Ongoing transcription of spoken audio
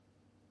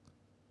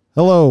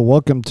Hello,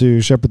 welcome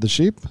to Shepherd the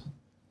Sheep.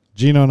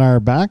 Gino and I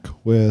are back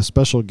with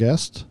special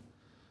guest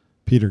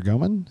Peter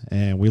Goeman,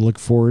 and we look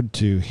forward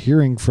to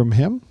hearing from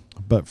him.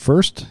 But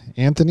first,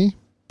 Anthony,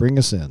 bring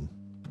us in.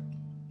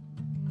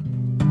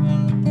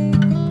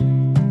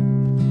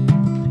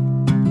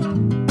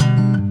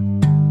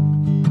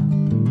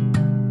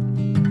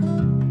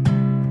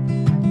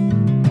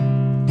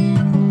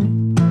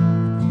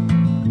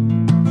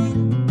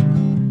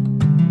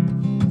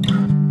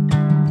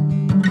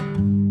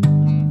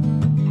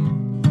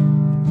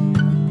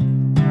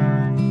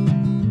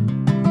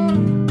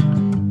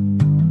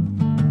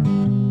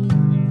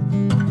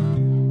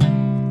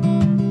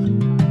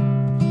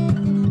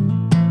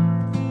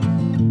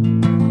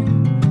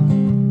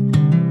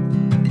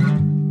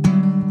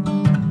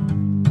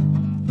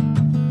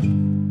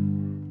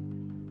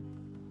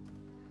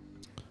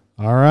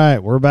 All right,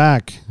 we're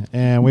back,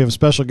 and we have a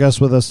special guest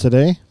with us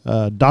today,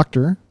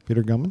 Dr.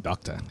 Peter Goeman.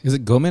 Doctor. Is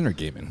it Goeman or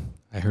Goeman?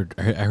 I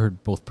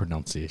heard both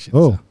pronunciations.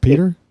 Oh,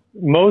 Peter?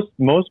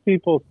 Most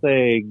people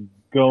say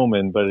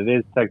Goeman, but it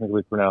is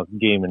technically pronounced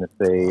Goeman. It's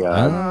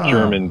a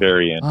German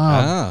variant.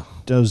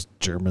 Those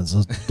Germans,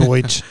 those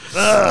Deutsch.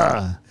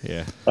 Yeah.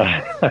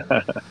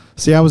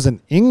 See, I was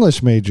an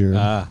English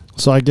major,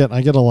 so I get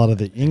a lot of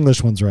the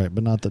English ones right,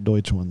 but not the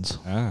Deutsch ones.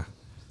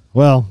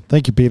 Well,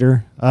 thank you,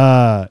 Peter.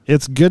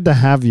 It's good to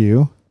have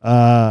you.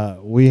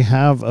 We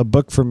have a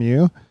book from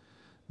you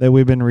that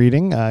we've been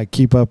reading.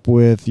 Keep up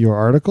with your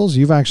articles.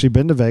 You've actually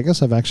been to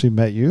Vegas. I've actually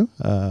met you.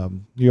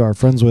 You are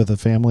friends with a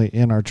family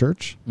in our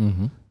church,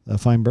 the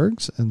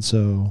Feinbergs. And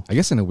so I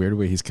guess in a weird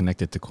way, he's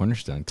connected to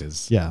Cornerstone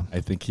because I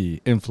think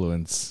he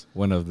influenced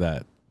one of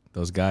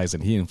those guys,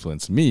 and he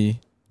influenced me.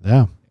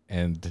 Yeah.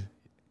 And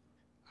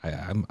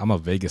I'm a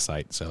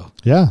Vegasite, so.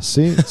 Yeah,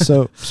 see?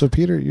 So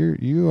Peter,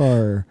 you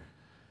are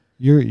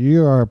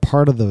a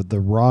part of the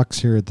rocks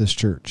here at this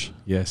church.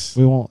 Yes.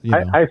 We won't,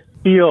 I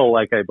feel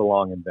like I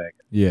belong in Vegas.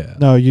 Yeah.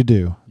 No, you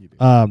do.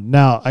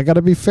 Now, I got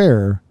to be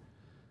fair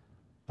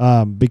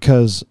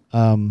because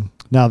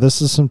now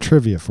this is some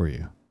trivia for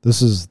you.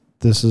 This is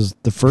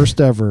the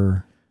first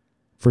ever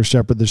for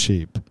Shepherd the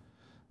Sheep.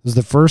 This is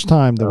the first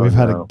time that we've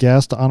had a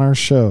guest on our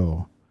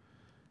show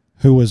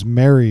who was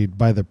married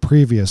by the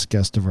previous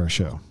guest of our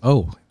show.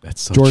 Oh,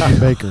 that's so Jordan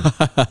Baker.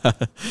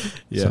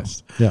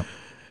 Yes. So, yeah.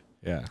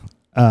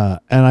 Yeah.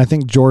 And I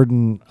think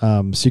Jordan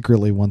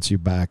secretly wants you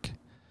back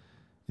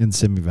in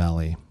Simi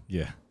Valley.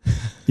 Yeah.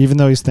 Even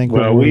though he's thankful.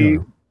 Well,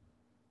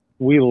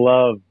 we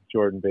love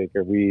Jordan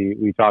Baker.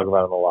 We talk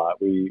about him a lot.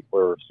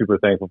 We're super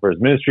thankful for his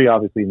ministry.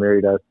 Obviously, he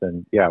married us,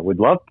 and we'd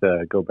love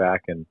to go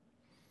back and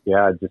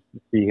just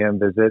see him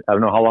visit. I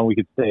don't know how long we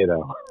could stay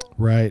though.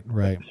 Right.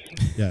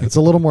 Yeah, it's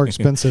a little more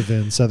expensive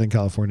in Southern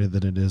California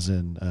than it is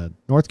in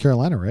North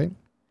Carolina, right?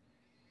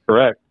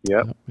 Correct.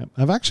 Yep.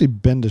 I've actually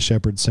been to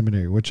Shepherd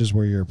Seminary, which is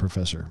where you're a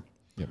professor.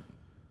 Yep.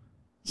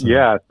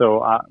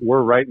 So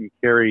we're right in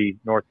Cary,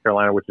 North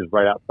Carolina, which is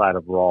right outside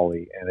of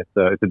Raleigh, and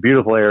it's a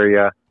beautiful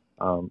area.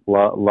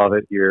 Love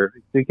it here.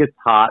 It gets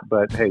hot,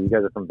 but hey, you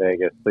guys are from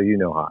Vegas, so you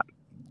know hot.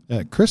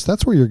 Yeah, Chris,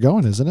 that's where you're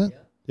going, isn't it?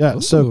 Yeah.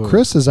 Ooh. So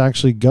Chris is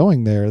actually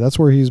going there. That's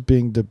where he's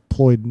being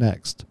deployed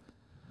next.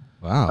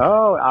 Wow.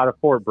 Oh, out of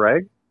Fort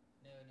Bragg?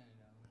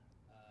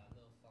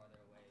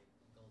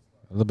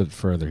 A little bit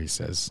further, he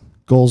says.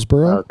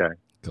 Goldsboro? Okay.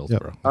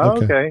 Goldsboro. Yep.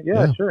 Oh, okay.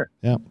 Yeah, sure.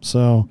 Yeah.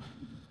 So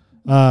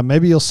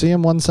maybe you'll see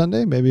him one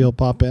Sunday. Maybe he'll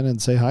pop in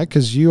and say hi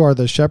because you are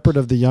the shepherd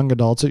of the young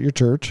adults at your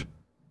church.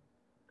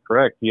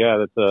 Correct.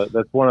 Yeah,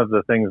 that's one of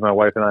the things my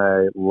wife and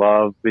I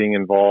love being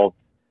involved.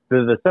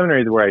 The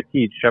seminary where I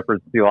teach,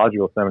 Shepherd's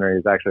Theological Seminary,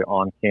 is actually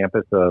on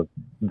campus of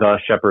the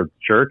Shepherd's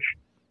Church.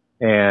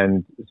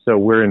 And so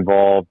we're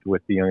involved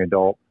with the young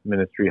adult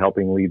ministry,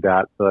 helping lead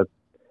that. So that's,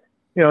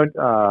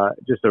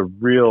 just a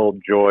real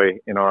joy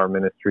in our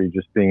ministry,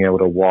 just being able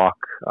to walk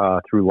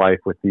through life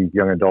with these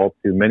young adults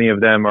who many of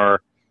them are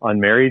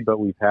unmarried, but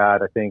we've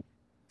had, I think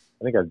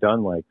I've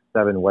done like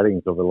 7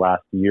 weddings over the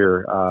last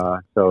year.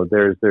 So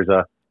there's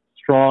a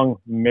strong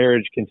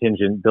marriage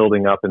contingent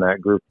building up in that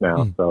group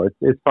now. So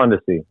it's fun to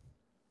see.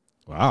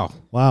 Wow.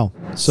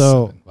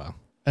 So, wow.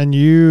 And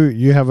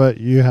you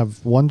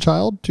have one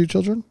child, 2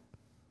 children?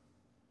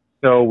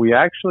 So we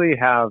actually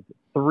have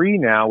 3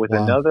 now with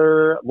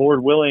another,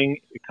 Lord willing,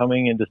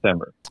 coming in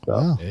December. So,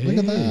 wow. Look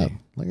at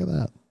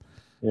that.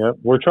 Yeah.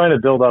 We're trying to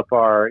build up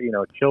our,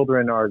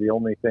 children are the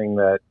only thing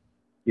that,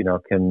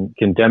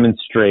 can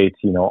demonstrate,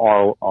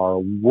 our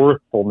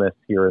worthfulness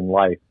here in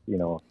life,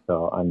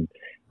 so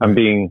I'm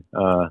being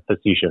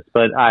facetious,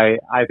 but I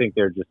think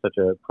they're just such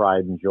a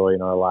pride and joy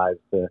in our lives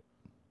to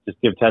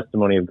just give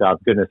testimony of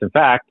God's goodness. In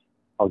fact,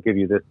 I'll give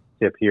you this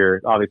tip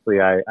here.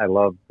 Obviously, I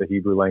love the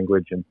Hebrew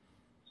language. And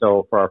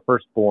so for our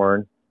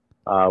firstborn,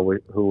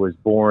 who was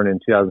born in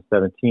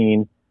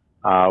 2017,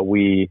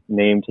 we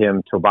named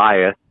him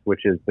Tobias,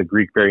 which is the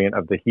Greek variant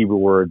of the Hebrew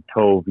word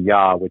Tov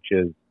Yah, which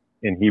is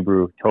in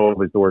Hebrew,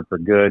 Tov is the word for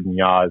good, and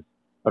Yah is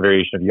a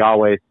variation of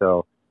Yahweh.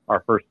 So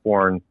our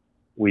firstborn,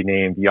 we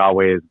named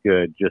Yahweh is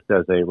good, just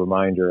as a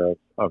reminder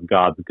of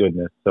God's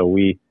goodness. So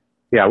we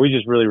yeah, we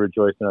just really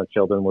rejoice in our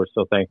children. We're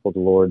so thankful to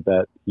the Lord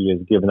that He has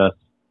given us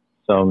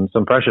some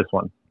precious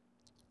ones.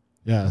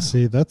 Yeah,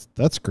 see,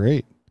 that's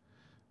great.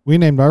 We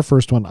named our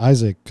first one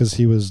Isaac because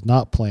he was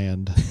not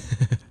planned,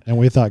 and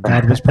we thought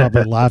God was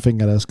probably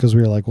laughing at us because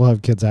we were like, we'll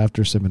have kids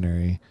after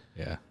seminary.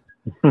 Yeah.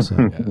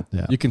 So,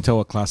 yeah. You can tell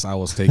what class I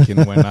was taking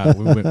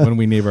when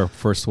we named our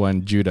first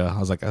one Judah. I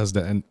was like, I was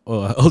the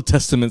Old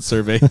Testament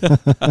survey.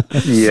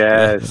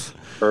 Yes,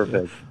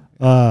 perfect.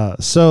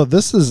 So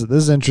this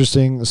is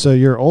interesting. So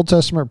you're Old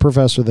Testament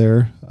professor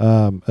there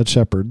at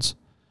Shepherd's.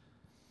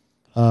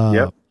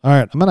 Yep. All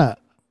right, I'm gonna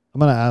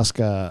ask.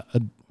 I'm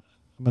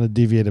gonna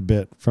deviate a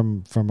bit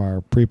from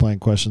our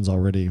pre-planned questions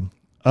already.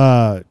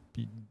 There's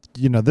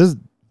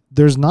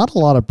not a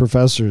lot of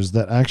professors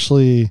that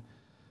actually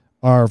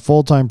are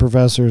full-time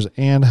professors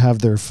and have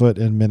their foot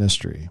in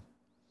ministry.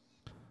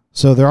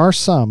 So there are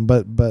some,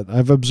 but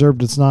I've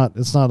observed it's not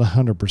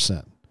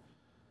 100%.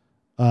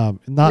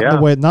 Not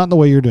in the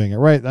way you're doing it,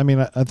 right? I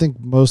mean, I think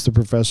most of the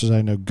professors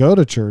I know go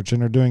to church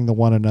and are doing the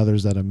one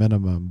another's at a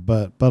minimum,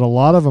 but a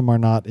lot of them are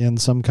not in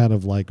some kind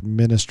of like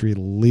ministry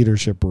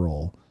leadership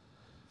role.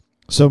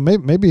 So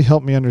maybe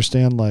help me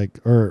understand, like,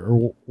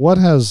 or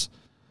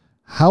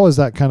how has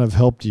that kind of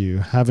helped you,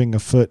 having a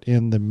foot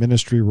in the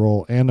ministry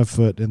role and a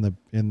foot in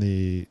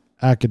the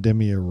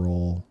academia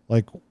role?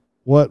 Like,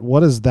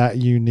 what is that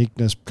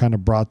uniqueness kind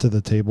of brought to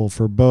the table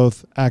for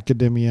both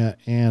academia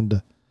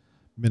and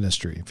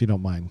ministry, if you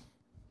don't mind?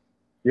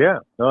 Yeah,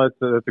 no,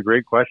 that's a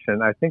great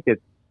question. I think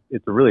it's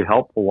a really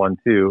helpful one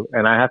too.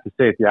 And I have to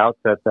say at the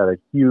outset that a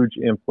huge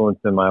influence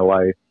in my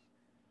life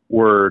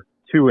were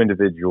two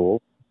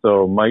individuals.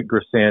 So Mike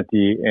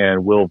Grisanti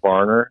and Will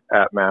Varner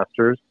at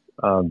Masters.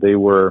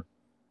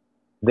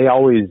 They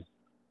always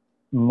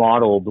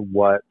modeled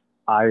what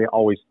I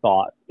always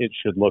thought it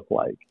should look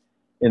like,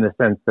 in the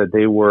sense that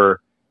they were,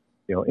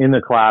 in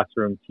the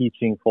classroom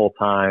teaching full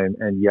time,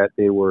 and yet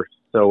they were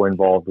so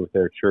involved with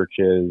their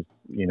churches,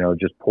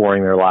 just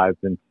pouring their lives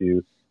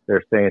into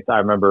their saints. I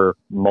remember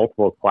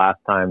multiple class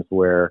times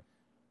where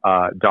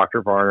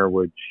Dr. Varner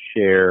would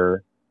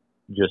share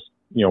just,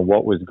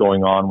 what was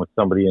going on with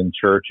somebody in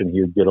church, and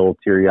he would get a little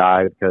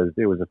teary-eyed because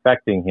it was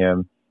affecting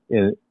him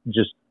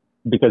just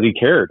because he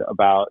cared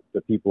about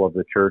the people of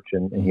the church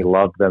and he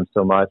loved them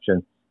so much.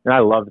 And I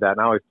loved that. And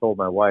I always told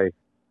my wife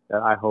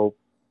that I hope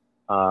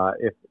I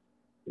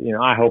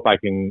hope I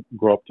can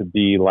grow up to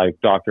be like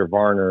Dr.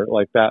 Varner,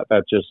 like that.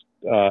 That just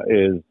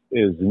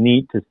is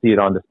neat to see it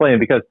on display.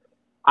 And because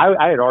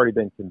I had already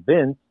been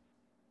convinced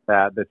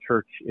that the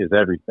church is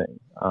everything.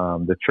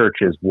 The church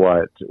is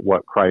what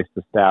Christ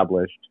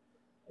established.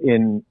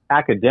 In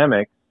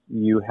academics,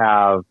 you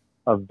have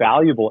a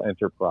valuable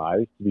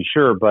enterprise, to be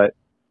sure, but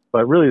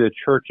really the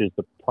church is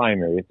the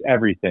primary. It's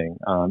everything.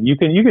 You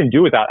can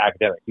do without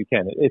academics. You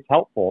can. It's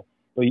helpful,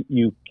 but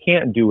you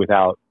can't do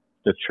without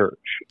the church.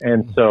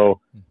 And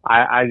so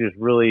I just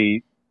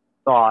really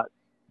thought,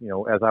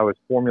 as I was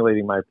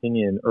formulating my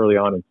opinion early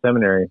on in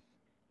seminary,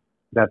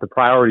 that the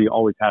priority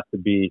always has to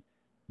be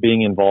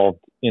being involved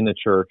in the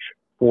church,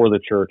 for the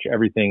church.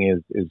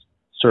 Everything is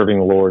serving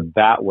the Lord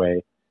that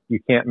way. You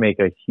can't make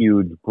a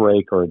huge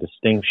break or a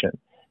distinction.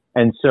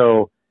 And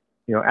so,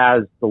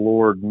 as the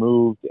Lord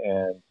moved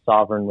and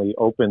sovereignly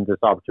opened this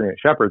opportunity at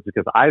Shepherd's,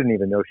 because I didn't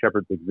even know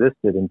Shepherd's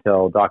existed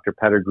until Dr.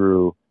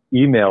 Pettigrew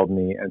emailed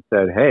me and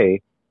said,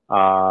 hey,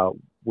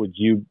 would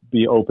you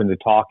be open to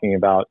talking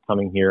about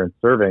coming here and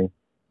serving?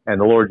 And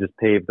the Lord just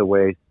paved the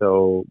way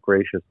so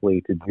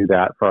graciously to do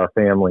that for our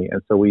family.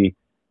 And so we've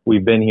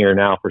been here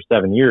now for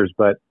 7 years.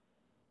 But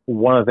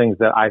one of the things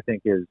that I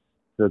think is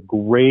the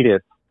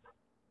greatest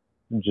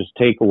just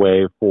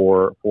takeaway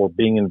for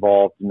being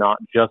involved, not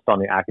just on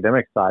the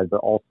academic side, but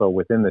also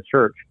within the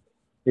church,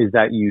 is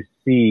that you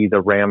see the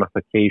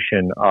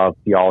ramification of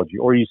theology,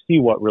 or you see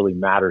what really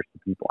matters to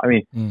people. I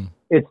mean,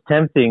 it's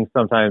tempting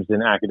sometimes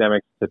in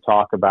academics to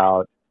talk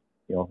about,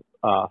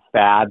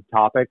 fad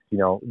topics.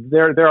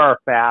 There are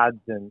fads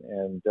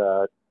and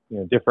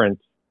different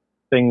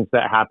things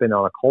that happen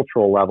on a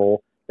cultural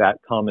level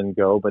that come and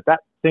go, but that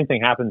same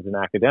thing happens in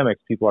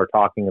academics. People are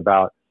talking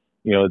about,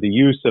 the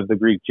use of the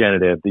Greek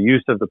genitive, the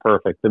use of the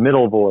perfect, the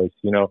middle voice,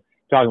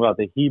 talking about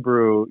the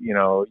Hebrew,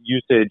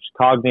 usage,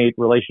 cognate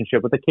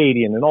relationship with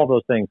Akkadian and all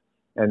those things.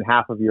 And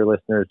half of your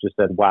listeners just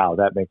said, wow,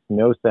 that makes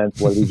no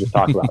sense. What did we just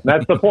talk about? And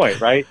that's the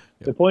point, right?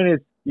 Yeah. The point is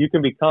you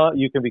can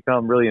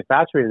become really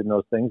infatuated in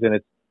those things.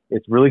 And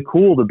it's really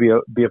cool to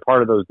be a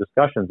part of those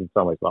discussions in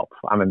some ways. Well,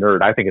 I'm a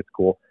nerd. I think it's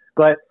cool.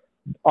 But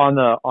on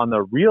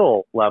the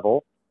real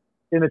level,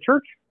 in the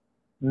church,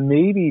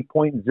 maybe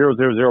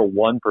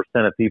 0.0001%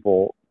 of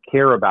people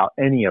care about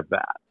any of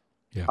that.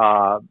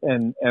 Yeah.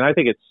 And I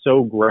think it's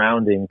so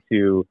grounding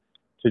to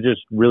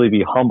just really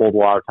be humbled a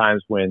lot of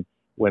times when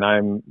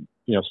I'm,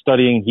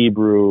 studying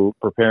Hebrew,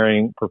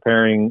 preparing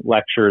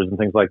lectures and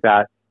things like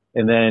that.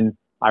 And then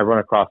I run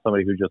across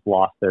somebody who just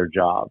lost their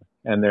job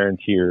and they're in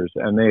tears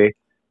and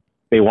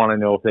they want to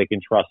know if they can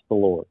trust the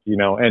Lord,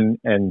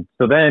 and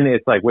so then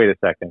it's like, wait a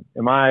second,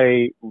 am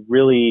I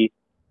really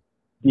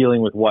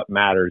dealing with what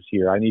matters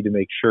here? I need to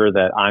make sure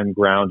that I'm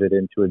grounded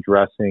into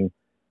addressing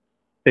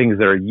things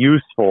that are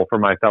useful for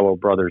my fellow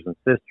brothers and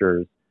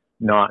sisters,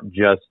 not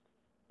just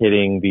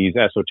hitting these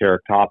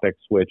esoteric topics,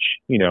 which,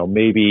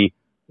 maybe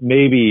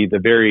the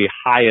very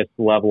highest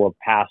level of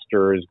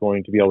pastor is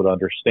going to be able to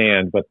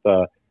understand, but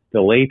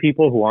the lay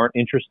people who aren't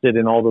interested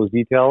in all those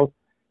details,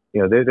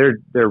 they're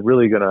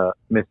really going to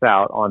miss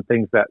out on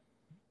things that,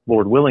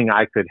 Lord willing,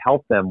 I could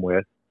help them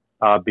with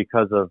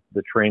because of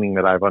the training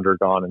that I've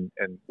undergone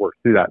and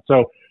worked through that.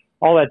 So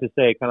all that to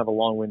say, kind of a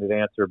long-winded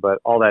answer, but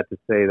all that to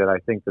say that I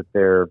think that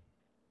there,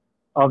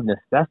 of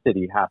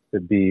necessity, has to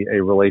be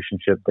a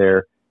relationship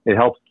there. It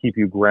helps keep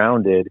you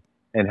grounded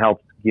and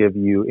helps give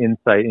you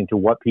insight into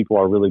what people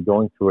are really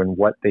going through and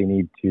what they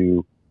need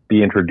to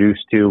be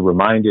introduced to,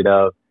 reminded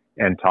of,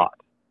 and taught.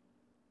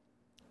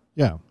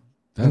 Yeah.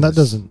 That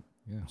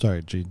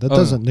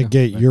doesn't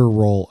negate your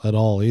role at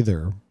all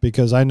either,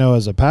 because I know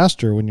as a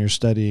pastor, when you're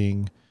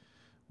studying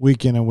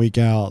week in and week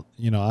out,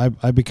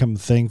 I become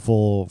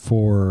thankful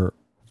for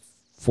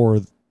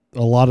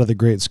a lot of the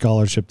great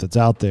scholarship that's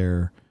out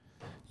there,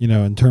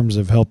 in terms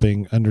of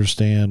helping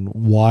understand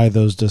why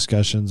those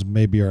discussions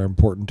maybe are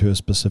important to a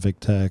specific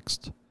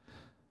text,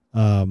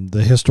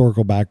 the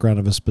historical background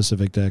of a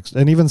specific text,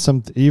 and even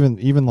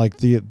like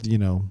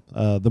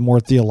the more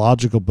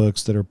theological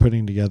books that are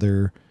putting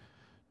together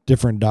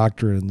different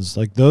doctrines,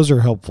 like those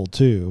are helpful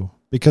too,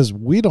 because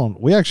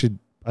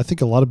I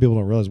think a lot of people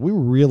don't realize we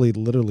really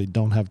literally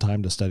don't have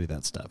time to study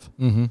that stuff.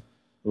 Mm-hmm.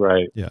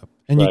 Right. Yeah.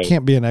 And you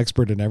can't be an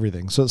expert in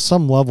everything. So at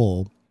some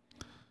level,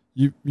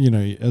 you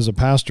as a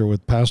pastor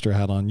with pastor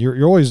hat on,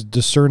 you're always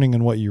discerning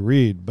in what you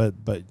read, but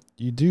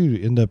you do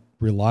end up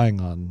relying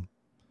on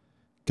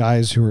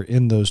guys who are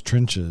in those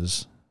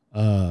trenches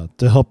to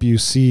help you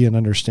see and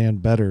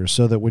understand better,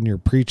 so that when you're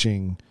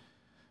preaching,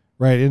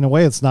 right, in a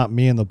way, it's not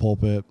me in the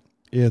pulpit,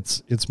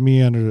 it's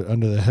me under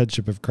the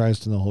headship of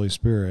Christ and the Holy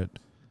Spirit,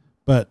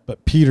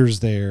 but Peter's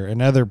there,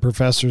 and other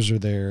professors are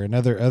there, and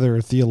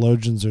other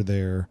theologians are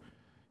there,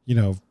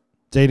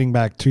 dating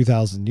back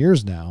 2,000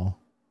 years now,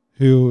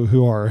 who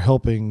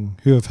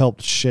have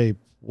helped shape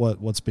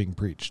what's being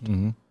preached.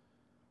 Mm-hmm.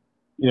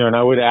 And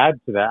I would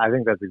add to that, I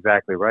think that's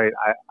exactly right.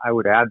 I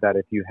would add that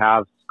if you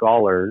have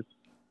scholars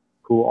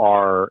who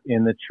are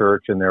in the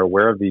church and they're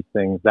aware of these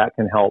things, that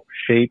can help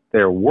shape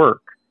their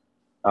work,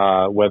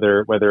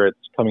 whether it's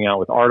coming out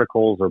with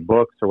articles or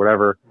books or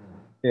whatever.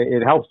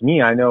 It helps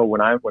me. I know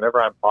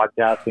whenever I'm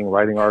podcasting,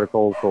 writing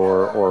articles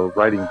or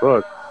writing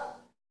books,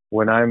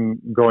 when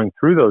I'm going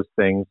through those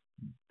things,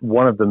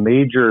 one of the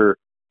major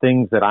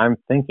things that I'm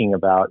thinking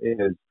about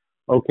is,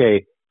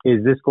 okay,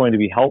 is this going to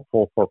be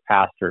helpful for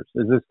pastors?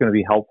 Is this going to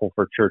be helpful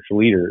for church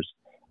leaders?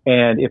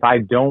 And if I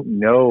don't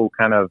know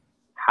kind of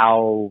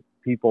how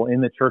people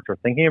in the church are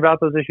thinking about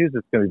those issues,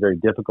 it's going to be very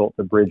difficult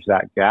to bridge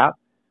that gap.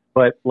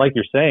 But like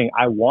you're saying,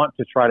 I want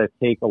to try to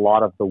take a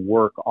lot of the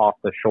work off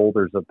the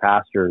shoulders of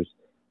pastors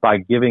by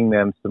giving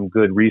them some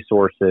good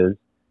resources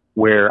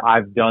where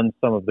I've done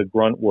some of the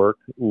grunt work,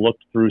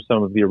 looked through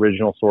some of the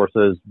original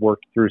sources,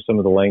 worked through some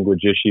of the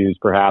language issues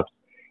perhaps,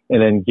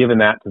 and then given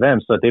that to them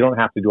so that they don't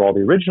have to do all the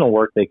original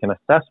work. They can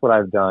assess what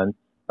I've done,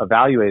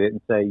 evaluate it,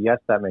 and say, yes,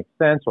 that makes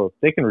sense, or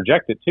they can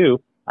reject it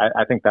too.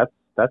 I think that's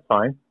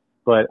fine,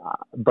 but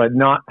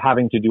not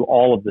having to do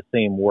all of the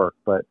same work.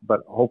 But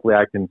hopefully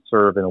I can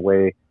serve in a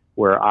way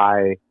where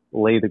I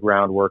lay the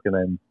groundwork,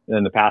 and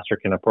then the pastor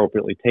can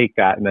appropriately take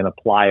that and then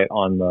apply it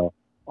on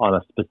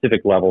a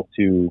specific level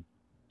to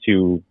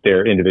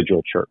their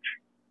individual church.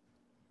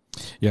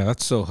 Yeah,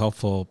 that's so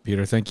helpful,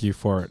 Peter. Thank you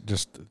for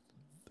just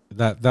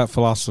that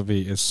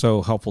philosophy is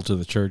so helpful to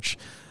the church,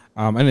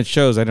 and it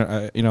shows.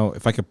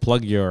 If I could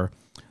plug your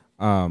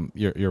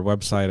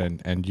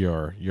website and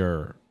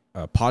your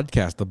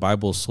podcast, The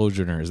Bible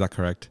Sojourner, is that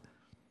correct?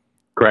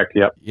 Correct.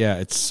 Yep. Yeah,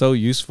 it's so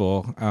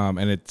useful,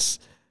 and it's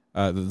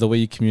the way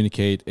you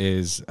communicate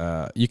is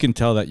you can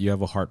tell that you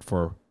have a heart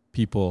for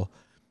people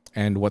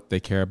and what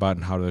they care about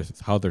and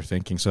how they're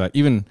thinking, so that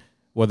even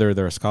whether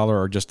they're a scholar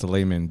or just a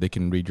layman, they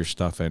can read your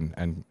stuff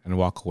and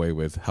walk away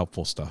with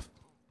helpful stuff.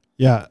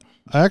 Yeah.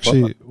 I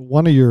actually,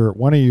 one of your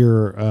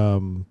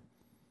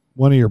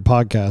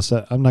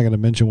podcasts, I'm not going to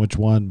mention which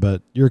one,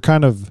 but you're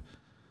kind of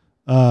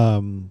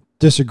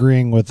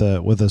disagreeing with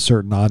a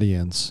certain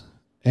audience.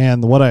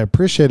 And what I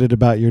appreciated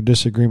about your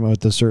disagreement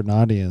with a certain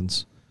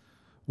audience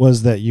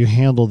was that you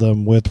handled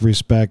them with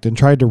respect and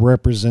tried to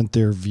represent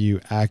their view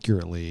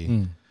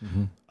accurately.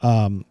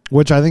 Mm-hmm.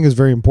 Which I think is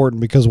very important,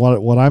 because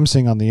what I'm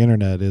seeing on the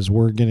internet is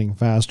we're getting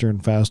faster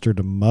and faster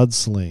to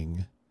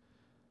mudsling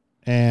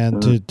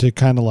and to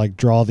kind of like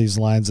draw these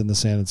lines in the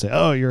sand and say,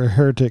 oh, you're a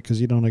heretic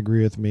because you don't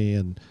agree with me.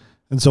 And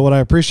so what I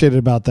appreciated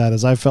about that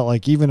is I felt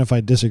like even if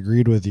I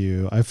disagreed with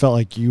you, I felt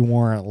like you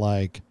weren't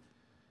like,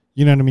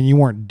 you know what I mean? You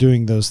weren't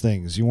doing those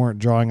things. You weren't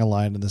drawing a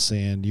line in the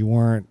sand. You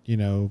weren't,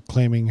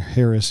 claiming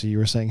heresy. You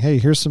were saying, hey,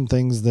 here's some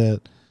things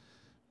that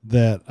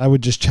I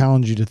would just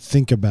challenge you to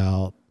think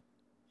about,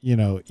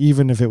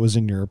 even if it was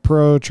in your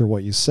approach or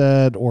what you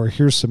said, or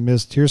here's some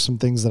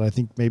things that I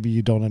think maybe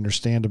you don't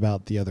understand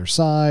about the other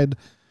side,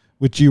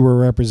 which you were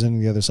representing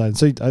the other side. And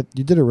so you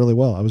did it really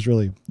well. I was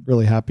really,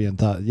 really happy and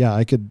thought, yeah,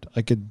 I could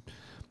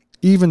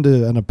even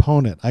to an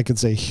opponent, I could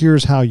say,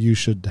 here's how you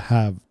should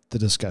have the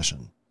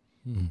discussion.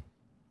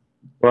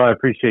 Well, I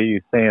appreciate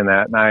you saying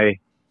that. And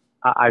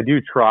I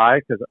do try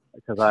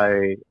because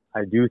I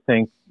do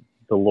think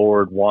the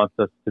Lord wants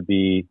us to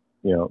be,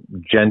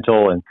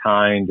 gentle and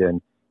kind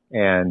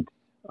and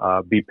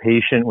be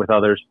patient with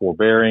others,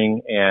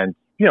 forbearing, and,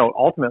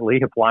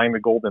 ultimately applying the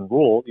golden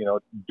rule,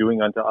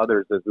 doing unto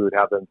others as we would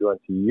have them do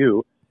unto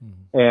you.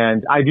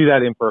 And I do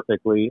that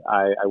imperfectly.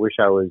 I wish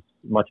I was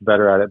much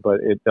better at it, but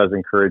it does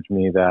encourage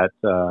me that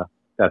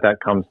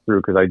comes through,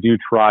 because I do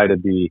try to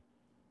be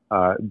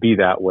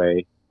that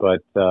way.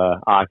 But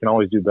I can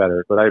always do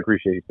better. But I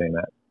appreciate you saying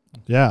that.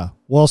 Yeah.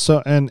 Well,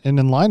 so and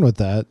in line with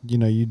that,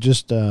 you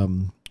just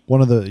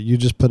you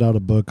just put out a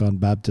book on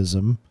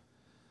baptism,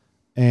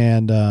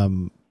 and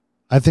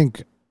I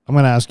think I'm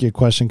going to ask you a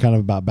question kind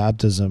of about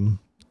baptism.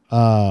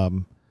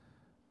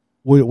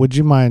 Would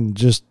you mind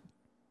just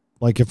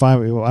like if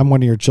I'm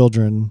one of your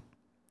children?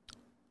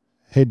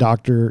 Hey,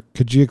 doctor,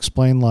 could you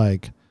explain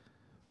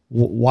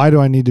why do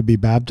I need to be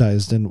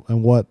baptized and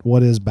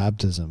what is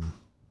baptism?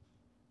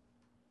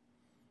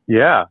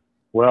 Yeah.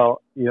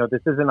 Well,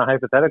 this isn't a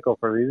hypothetical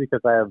for me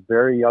because I have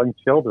very young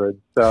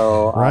children.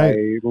 So right.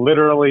 I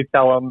literally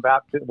tell them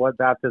what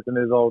baptism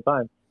is all the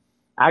time.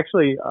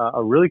 Actually,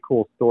 a really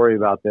cool story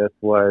about this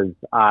was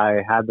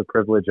I had the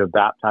privilege of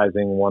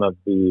baptizing one of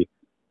the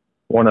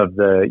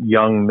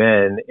young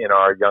men in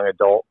our young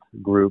adult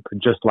group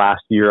just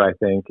last year, I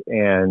think.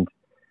 And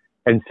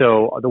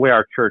so the way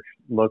our church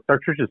looks, our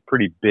church is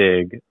pretty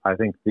big. I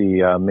think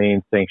the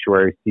main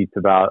sanctuary seats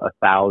about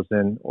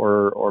 1,000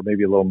 or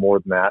maybe a little more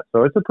than that.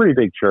 So it's a pretty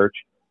big church.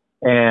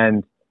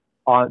 And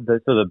so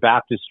the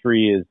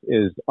baptistry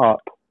is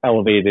up,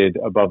 elevated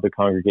above the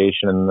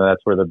congregation, and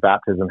that's where the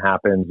baptism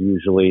happens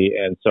usually.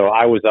 And so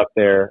I was up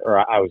there, or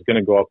I was going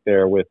to go up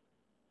there with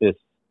this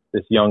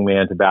young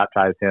man to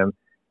baptize him.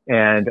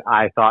 And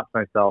I thought to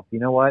myself, you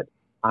know what?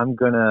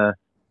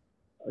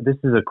 This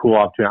is a cool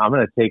opportunity. I'm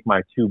going to take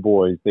my two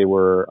boys. They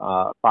were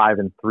 5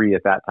 and 3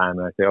 at that time.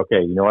 And I say,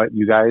 okay, you know what?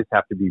 You guys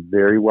have to be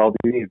very well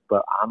behaved,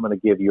 but I'm going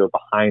to give you a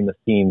behind the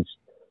scenes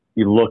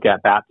look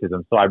at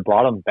baptism. So I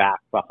brought them back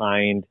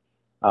behind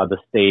the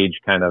stage,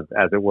 kind of,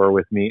 as it were,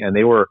 with me. And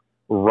they were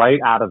right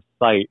out of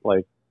sight,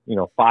 5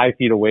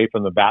 feet away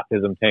from the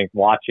baptism tank,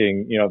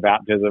 watching,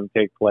 baptism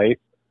take place.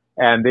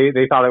 And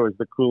they thought it was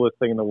the coolest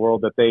thing in the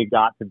world that they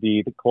got to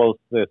be the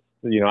closest,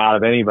 out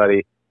of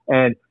anybody.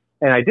 And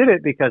I did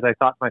it because I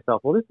thought to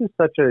myself, well, this is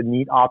such a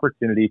neat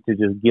opportunity to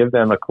just give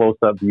them a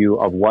close-up view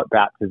of what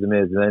baptism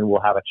is, and then we'll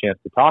have a chance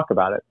to talk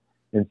about it.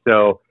 And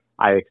so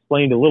I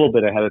explained a little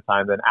bit ahead of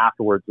time. Then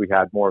afterwards, we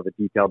had more of a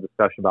detailed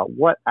discussion about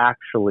what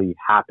actually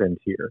happened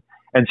here.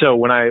 And so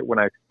when I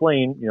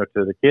explain,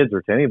 to the kids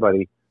or to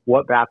anybody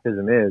what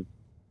baptism is,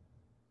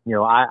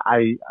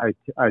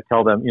 I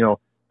tell them,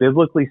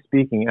 biblically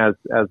speaking, as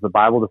the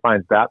Bible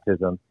defines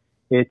baptism,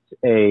 it's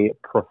a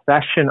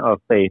profession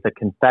of faith, a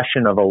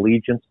confession of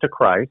allegiance to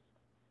Christ.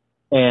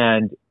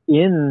 And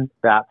in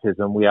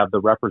baptism, we have the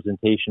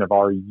representation of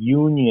our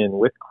union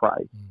with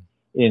Christ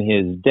in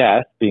his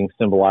death being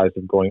symbolized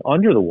of going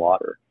under the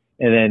water,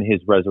 and then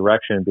his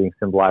resurrection being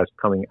symbolized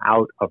coming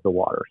out of the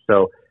water.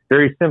 So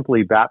very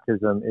simply,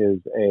 baptism is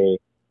a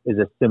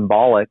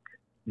symbolic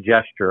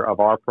gesture of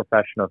our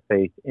profession of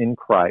faith in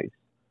Christ.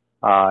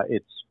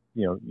 It's,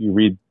 you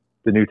read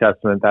the New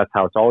Testament, that's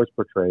how it's always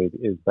portrayed,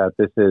 is that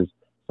this is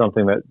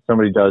something that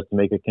somebody does to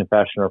make a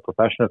confession or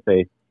profession of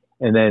faith.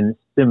 And then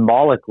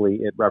symbolically,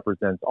 it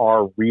represents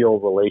our real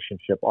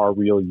relationship, our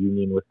real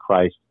union with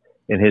Christ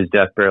in his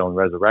death, burial, and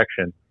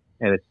resurrection.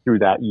 And it's through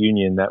that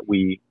union that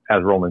we,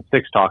 as Romans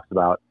 6 talks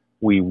about,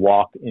 we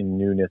walk in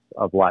newness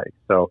of life.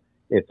 So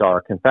it's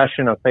our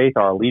confession of faith,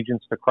 our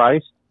allegiance to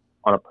Christ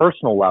on a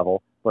personal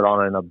level, but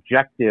on an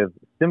objective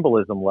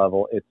symbolism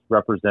level, it's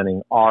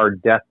representing our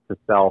death to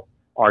self,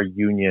 our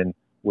union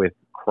with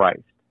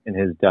Christ in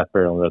his death,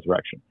 burial, and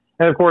resurrection.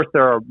 And of course,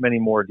 there are many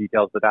more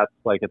details, but that's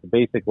at the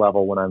basic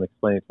level when I'm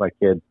explaining to my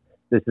kids,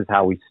 this is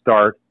how we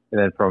start.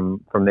 And then from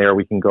there,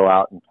 we can go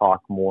out and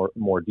talk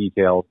more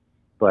details.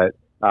 But,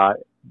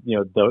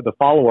 the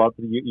follow-up,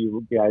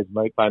 you guys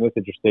might find this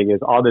interesting,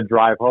 is on the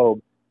drive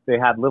home, they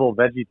had little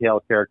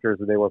VeggieTales characters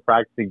and they were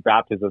practicing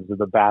baptisms in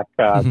the back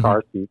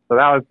car seat. So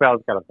that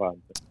was kind of fun.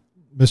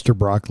 Mr.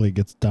 Broccoli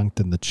gets dunked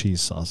in the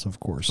cheese sauce, of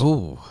course.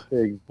 Oh,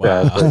 exactly.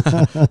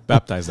 Wow.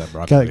 Baptize that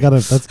broccoli.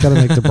 That's got to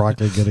make the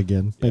broccoli good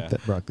again. Make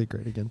that broccoli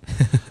great again.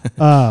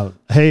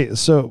 Hey,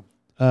 so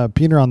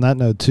Peter, on that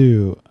note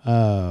too,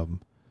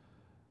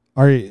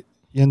 are you,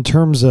 in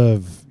terms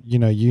of,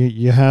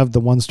 you have the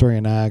one story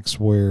in Acts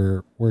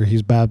where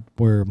he's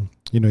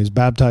he's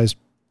baptized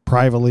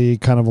privately,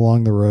 kind of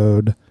along the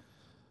road,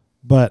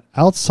 but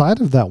outside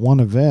of that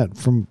one event,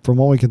 from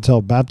what we can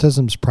tell,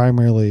 baptism's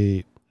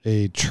primarily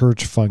a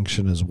church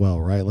function as well,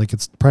 right?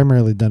 It's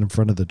primarily done in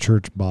front of the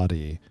church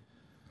body.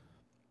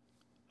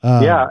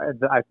 I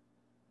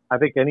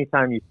think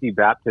anytime you see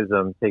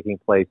baptism taking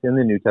place in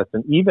the New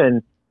Testament,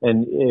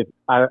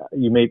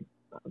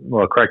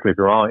 correct me if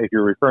you're wrong, if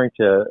you're referring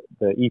to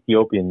the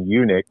Ethiopian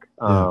eunuch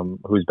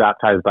who's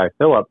baptized by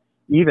Philip,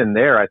 even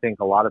there, I think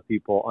a lot of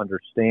people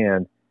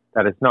understand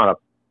that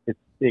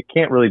it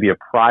can't really be a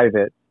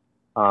private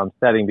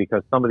setting,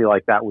 because somebody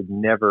like that would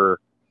never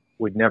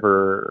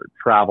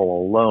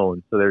travel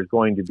alone. So there's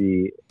going to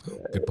be,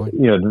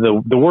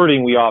 the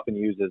wording we often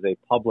use is a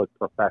public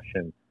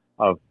profession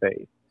of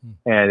faith.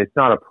 And it's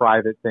not a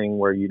private thing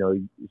where,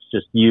 it's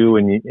just you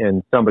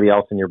and somebody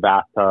else in your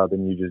bathtub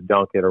and you just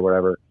dunk it or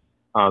whatever.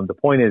 The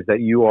point is that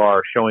you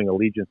are showing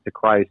allegiance to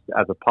Christ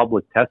as a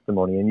public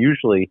testimony. And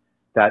usually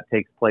that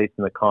takes place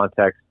in the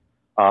context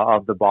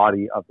of the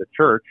body of the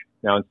church.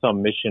 Now, in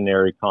some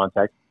missionary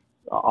contexts,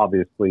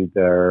 obviously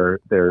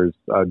there's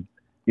a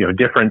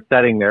different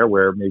setting there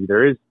where maybe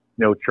there is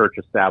no church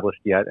established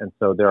yet. And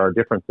so there are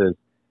differences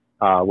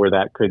where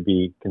that could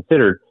be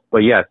considered. But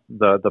yes,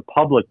 the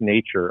public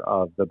nature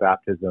of the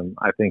baptism,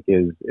 I think,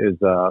 is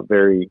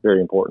very,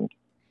 very important.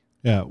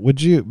 Yeah.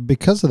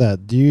 Because of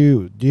that, do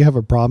you have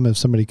a problem if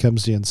somebody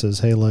comes to you and says,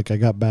 "Hey, look, I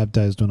got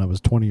baptized when I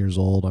was 20 years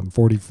old. I'm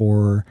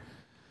 44.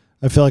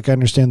 I feel like I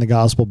understand the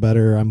gospel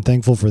better. I'm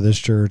thankful for this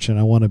church, and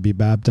I want to be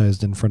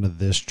baptized in front of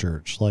this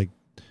church." Like,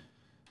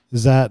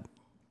 is that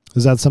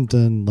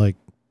something like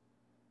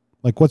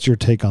what's your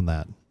take on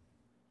that?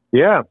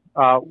 Yeah.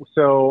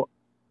 So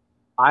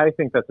I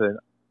think that's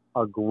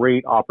a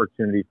great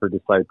opportunity for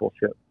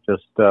discipleship,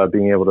 just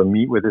being able to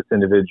meet with this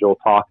individual,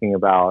 talking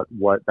about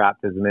what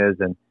baptism is.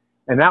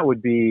 And that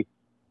would be,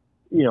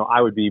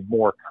 I would be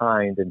more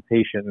kind and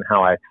patient in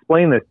how I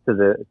explain this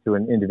to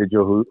an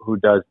individual who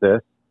does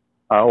this,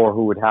 or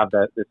who would have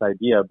this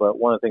idea. But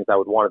one of the things I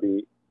would want to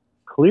be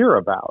clear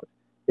about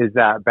is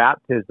that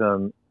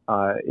baptism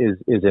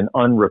is an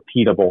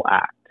unrepeatable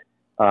act,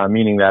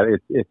 meaning that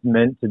it's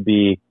meant to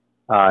be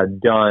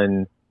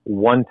done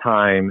one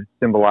time,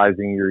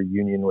 symbolizing your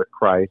union with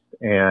Christ,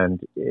 and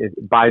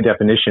by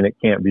definition, it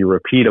can't be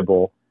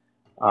repeatable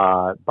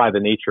by the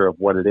nature of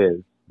what it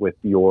is, with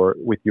your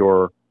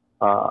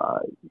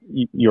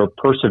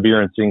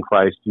perseverance in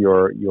Christ,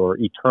 your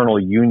eternal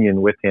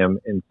union with Him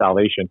in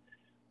salvation.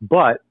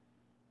 But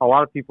a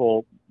lot of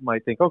people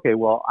might think, okay,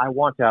 well, I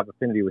want to have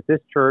affinity with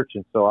this church,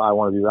 and so I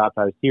want to be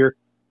baptized here.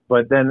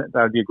 But then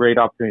that would be a great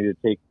opportunity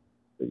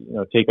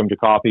to take them to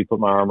coffee, put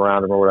my arm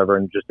around them or whatever,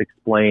 and just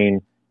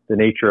explain the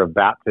nature of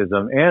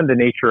baptism and the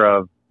nature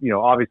of,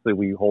 obviously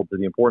we hold to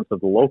the importance of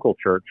the local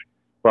church,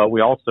 but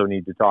we also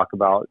need to talk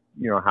about,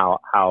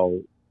 how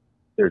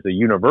there's a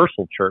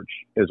universal church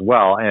as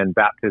well. And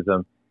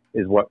baptism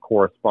is what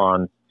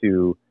corresponds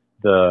to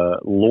the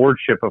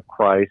lordship of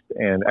Christ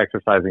and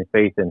exercising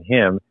faith in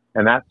Him.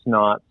 And that's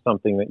not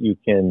something that you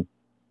can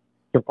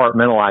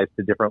compartmentalize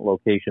to different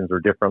locations or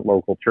different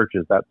local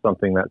churches. That's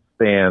something that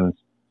spans,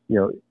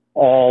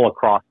 all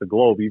across the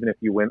globe. Even if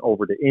you went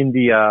over to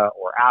India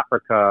or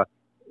Africa,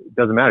 it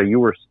doesn't matter.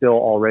 You were still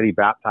already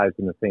baptized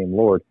in the same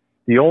Lord.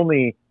 The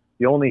only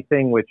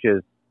thing which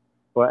is,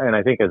 and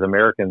I think as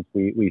Americans,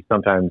 we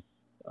sometimes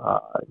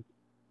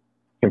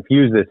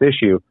confuse this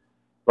issue,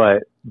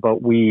 but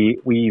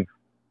we've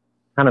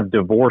kind of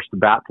divorced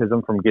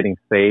baptism from getting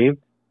saved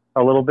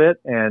a little bit.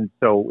 And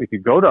so if you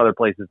go to other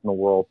places in the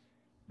world,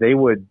 they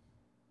would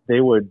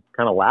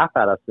kind of laugh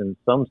at us in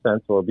some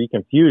sense, or be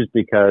confused,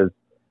 because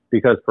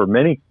for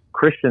many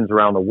Christians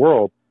around the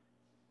world,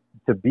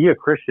 to be a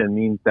Christian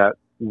means that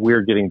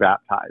we're getting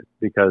baptized,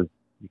 because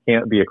you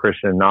can't be a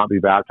Christian and not be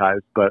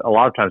baptized. But a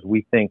lot of times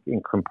we think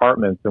in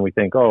compartments, and we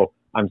think, oh,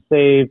 I'm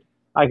saved,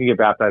 I could get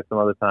baptized some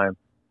other time.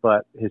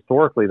 But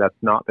historically, that's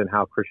not been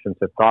how Christians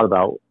have thought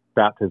about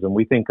baptism.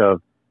 We think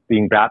of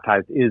being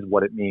baptized is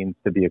what it means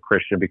to be a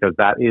Christian, because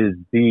that is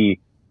the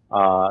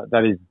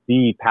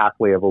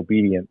pathway of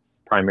obedience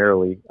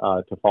primarily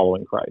to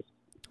following Christ.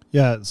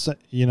 Yeah,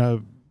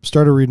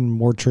 started reading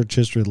more church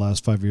history the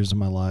last 5 years of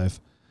my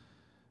life.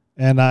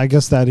 And I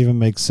guess that even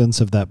makes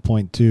sense of that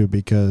point too,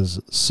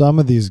 because some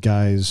of these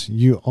guys,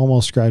 you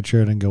almost scratch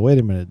your head and go, wait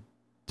a minute,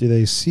 do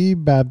they see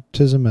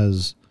baptism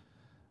as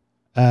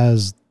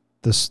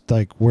this,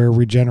 like, where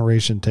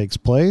regeneration takes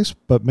place?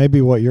 But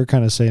maybe what you're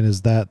kind of saying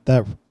is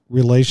that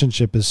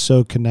relationship is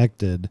so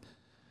connected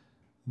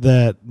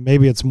that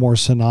maybe it's more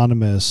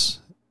synonymous,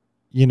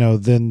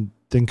 than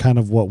kind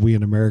of what we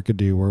in America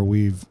do, where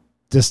we've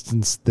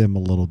distanced them a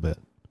little bit.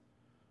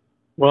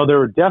 Well, there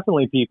were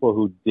definitely people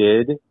who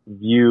did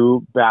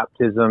view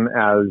baptism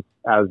as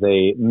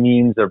a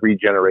means of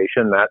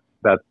regeneration.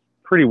 That's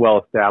pretty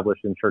well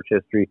established in church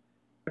history.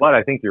 But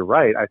I think you're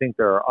right. I think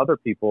there are other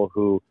people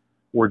who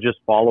were just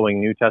following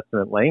New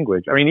Testament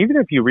language. I mean, even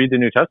if you read the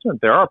New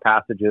Testament, there are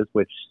passages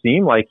which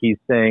seem like he's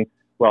saying,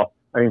 well,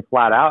 I mean,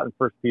 flat out in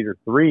 1 Peter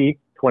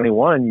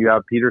 3:21, you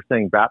have Peter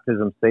saying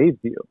baptism saves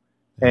you.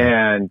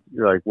 And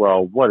you're like,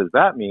 well, what does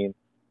that mean?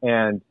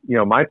 And,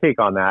 my take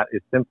on that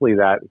is simply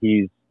that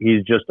he's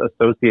just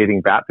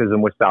associating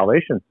baptism with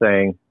salvation,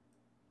 saying,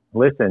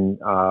 listen,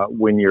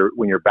 when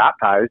you're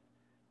baptized,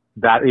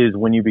 that is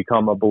when you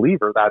become a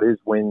believer. That is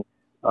when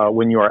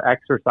you are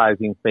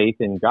exercising faith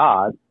in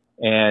God,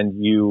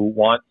 and you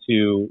want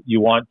to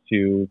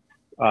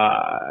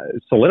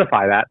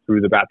solidify that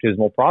through the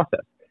baptismal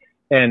process.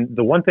 And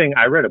the one thing,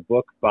 I read a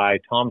book by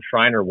Tom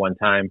Schreiner one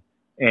time,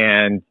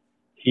 and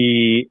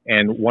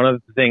and one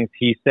of the things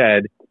he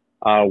said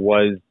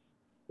was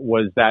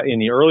that in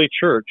the early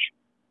church,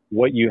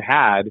 what you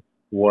had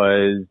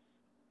was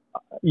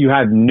you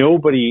had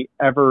nobody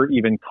ever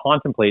even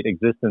contemplate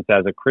existence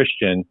as a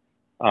Christian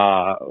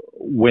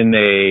when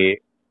they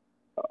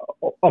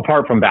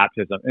apart from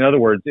baptism. In other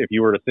words, if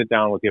you were to sit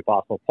down with the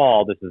Apostle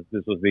Paul, this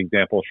was the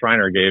example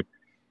Schreiner gave.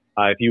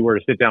 If you were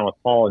to sit down with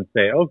Paul and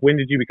say, "Oh, when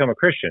did you become a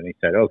Christian?" He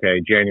said,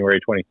 "Okay, January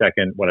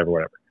 22nd, whatever."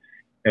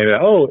 And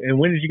like, "Oh, and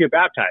when did you get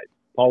baptized?"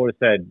 Paul would have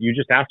said, "You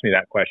just asked me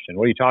that question.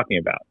 What are you talking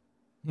about?"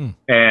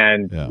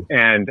 And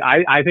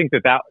I think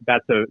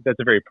that's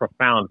a very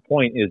profound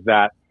point. Is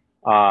that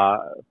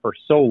for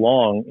so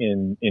long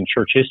in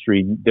church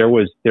history, there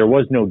was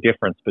no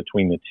difference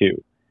between the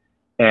two.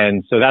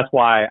 And so that's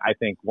why I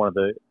think one of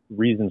the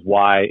reasons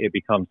why it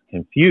becomes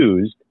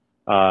confused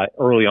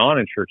early on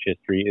in church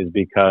history is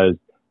because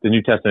the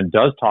New Testament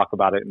does talk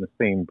about it in the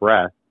same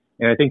breath.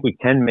 And I think we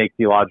can make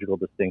theological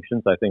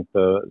distinctions. I think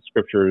the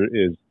scripture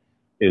is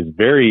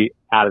very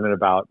adamant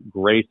about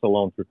grace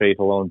alone through faith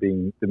alone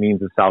being the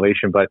means of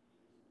salvation. But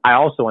I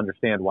also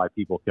understand why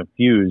people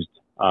confused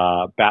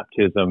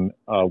baptism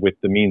with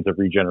the means of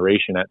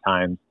regeneration at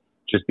times,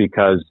 just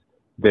because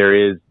there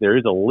is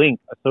a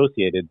link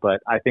associated. But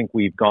I think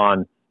we've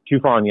gone too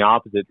far in the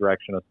opposite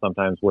direction of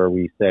sometimes where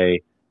we say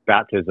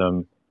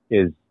baptism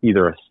is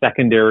either a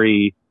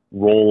secondary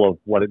role of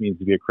what it means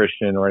to be a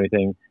Christian or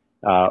anything.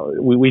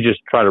 We just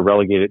try to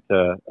relegate it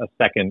to a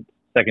second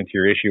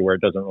tier issue where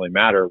it doesn't really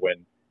matter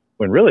when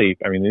really,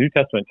 I mean, the New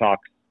Testament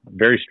talks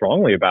very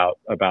strongly about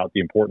the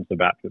importance of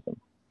baptism.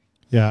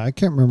 Yeah, I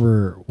can't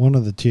remember one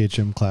of the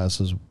THM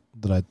classes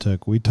that I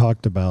took. We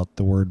talked about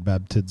the word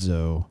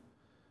baptizo,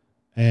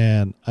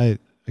 and I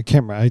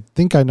can't remember. I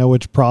think I know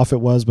which prof it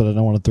was, but I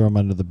don't want to throw him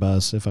under the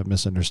bus if I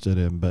misunderstood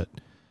him. But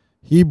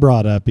he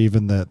brought up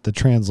even that the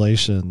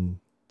translation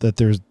that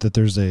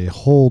there's a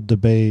whole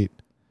debate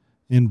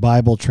in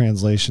Bible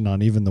translation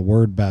on even the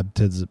word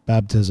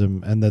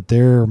baptism, and that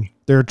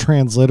they're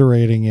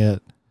transliterating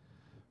it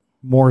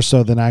more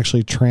so than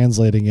actually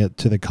translating it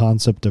to the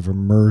concept of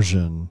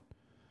immersion,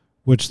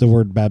 which the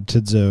word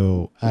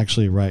baptizo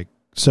actually right.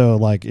 So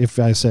like if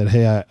I said,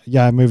 hey,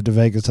 I moved to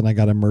Vegas and I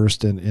got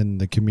immersed in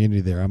the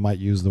community there, I might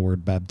use the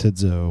word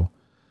baptizo.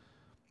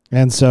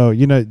 And so,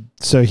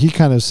 so he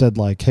kind of said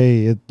like,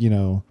 hey,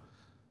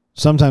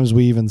 sometimes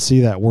we even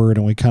see that word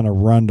and we kind of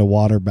run to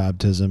water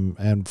baptism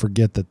and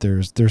forget that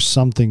there's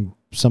something,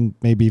 some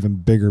maybe even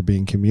bigger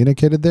being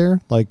communicated there.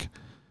 Like,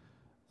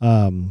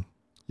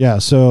 yeah.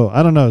 So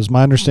I don't know. Is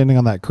my understanding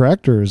on that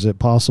correct, or is it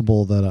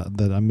possible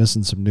that I'm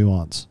missing some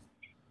nuance?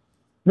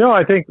 No,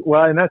 I think,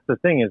 well, and that's the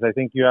thing is I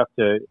think you have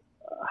to,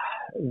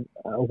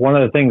 one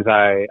of the things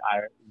I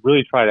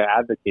really try to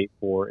advocate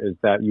for is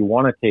that you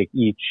want to take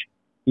each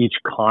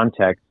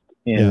context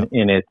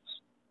in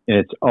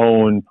its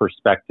own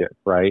perspective,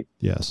 right?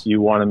 Yes.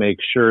 You want to make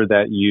sure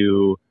that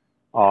you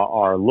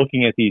are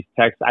looking at these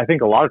texts. I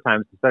think a lot of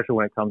times, especially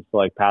when it comes to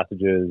like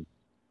passages,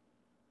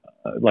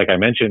 like I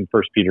mentioned,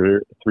 1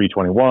 Peter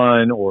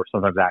 3:21 or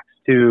sometimes Acts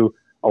 2,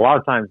 a lot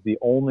of times the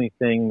only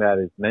thing that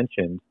is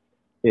mentioned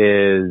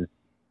is,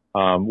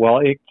 well,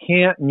 it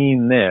can't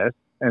mean this.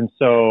 And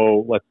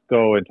so let's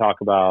go and talk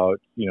about,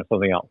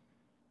 something else.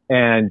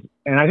 And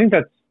I think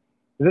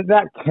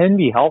that can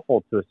be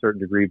helpful to a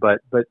certain degree, but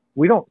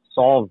we don't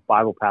solve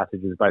Bible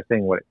passages by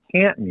saying what it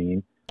can't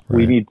mean. Right.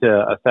 We need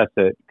to assess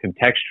it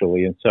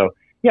contextually. And so,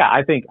 yeah,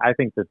 I think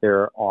that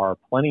there are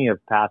plenty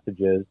of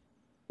passages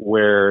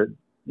where,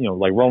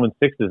 like Romans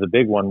 6 is a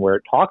big one where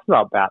it talks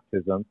about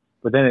baptism,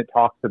 but then it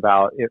talks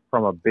about it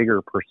from a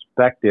bigger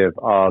perspective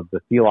of the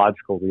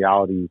theological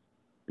realities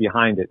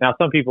behind it. Now,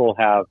 some people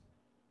have,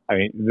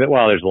 there's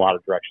a lot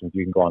of directions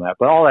you can go on that,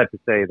 but all that to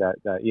say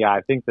that yeah,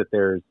 I think that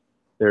there's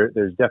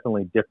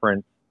definitely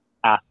different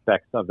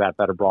aspects of that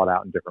are brought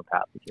out in different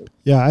passages.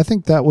 Yeah, I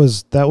think that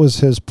was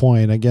his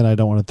point. Again, I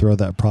don't want to throw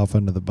that prof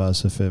under the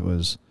bus if it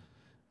was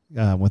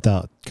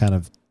without kind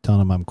of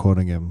telling him I'm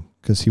quoting him,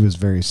 because he was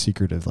very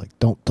secretive, like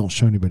don't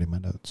show anybody my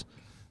notes.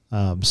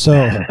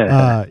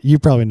 So you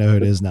probably know who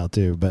it is now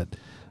too, but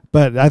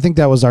I think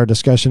that was our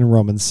discussion in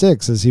Romans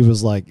 6, as he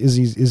was like, is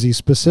he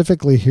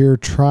specifically here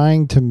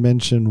trying to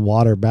mention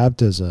water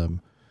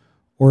baptism?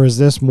 Or is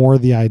this more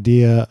the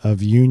idea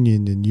of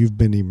union and you've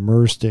been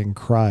immersed in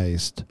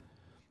Christ?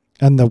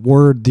 And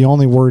the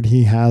only word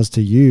he has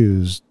to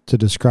use to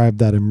describe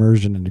that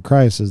immersion into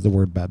Christ is the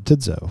word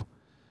baptizo.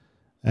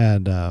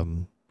 And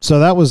so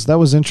that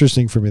was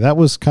interesting for me. That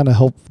was kind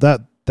of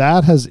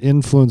that has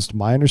influenced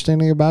my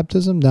understanding of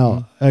baptism.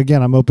 Now,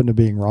 again, I'm open to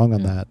being wrong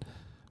on that.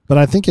 But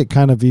I think it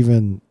kind of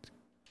even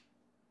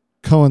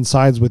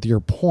coincides with your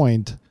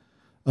point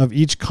of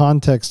each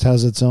context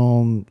has its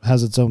own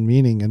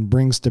meaning and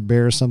brings to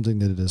bear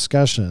something to the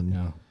discussion.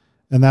 Yeah.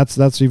 And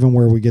that's even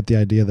where we get the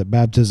idea that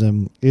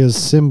baptism is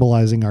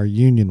symbolizing our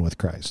union with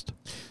Christ.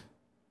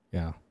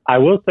 Yeah. I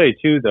will say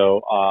too, though,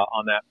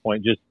 on that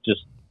point, just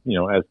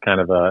as kind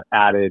of a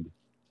added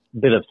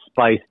bit of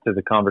spice to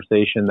the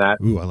conversation, that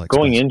I like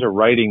going spice. into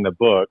writing the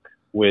book,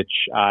 which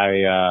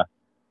I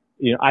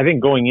I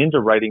think going into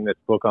writing this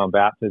book on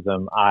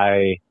baptism,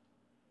 I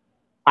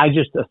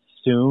just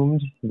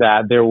assumed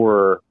that there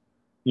were,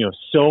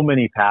 so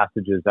many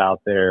passages out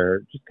there,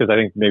 just because I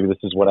think maybe this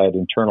is what I had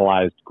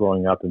internalized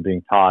growing up and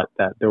being taught,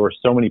 that there were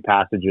so many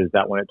passages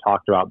that when it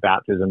talked about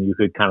baptism, you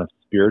could kind of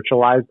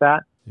spiritualize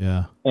that.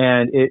 Yeah.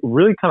 And it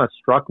really kind of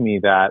struck me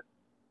that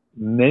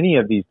many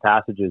of these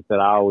passages that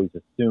I always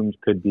assumed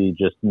could be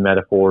just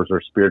metaphors or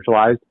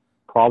spiritualized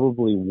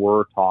probably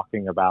were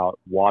talking about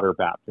water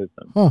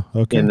baptism. Oh,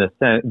 okay. In the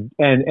sense,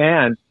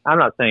 and I'm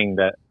not saying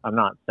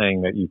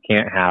that you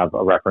can't have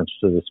a reference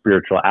to the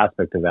spiritual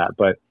aspect of that,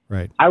 but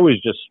right. I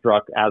was just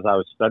struck as I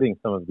was studying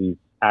some of these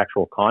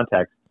actual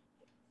contexts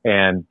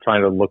and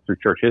trying to look through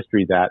church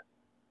history that,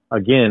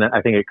 again,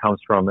 I think it comes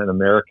from an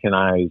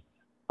Americanized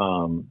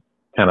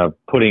kind of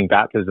putting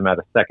baptism at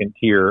a second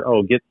tier.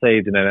 Oh, get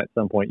saved, and then at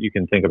some point you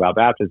can think about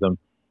baptism.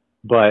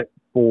 But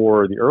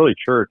for the early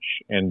church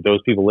and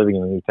those people living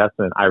in the New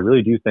Testament, I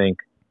really do think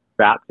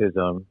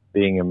baptism,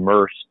 being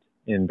immersed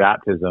in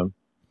baptism,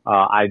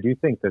 I do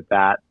think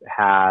that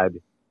had,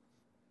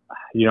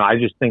 I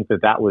just think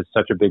that was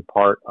such a big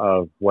part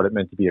of what it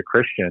meant to be a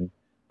Christian,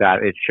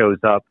 that it shows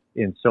up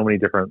in so many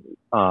different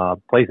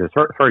places.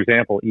 For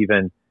example,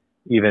 even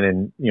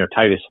in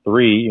Titus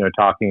 3,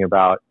 talking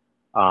about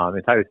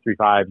in Titus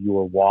 3:5, you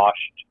were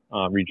washed,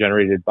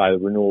 regenerated by the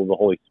renewal of the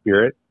Holy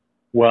Spirit.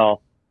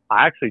 Well,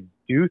 I actually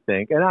do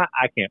think, and I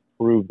can't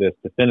prove this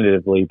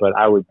definitively, but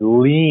I would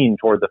lean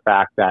toward the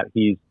fact that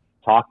he's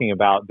talking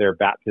about their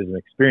baptism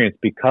experience,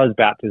 because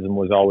baptism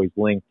was always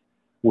linked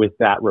with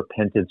that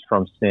repentance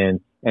from sin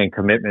and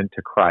commitment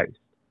to Christ.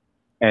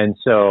 And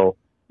so,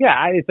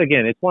 yeah,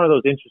 it's one of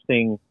those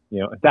interesting,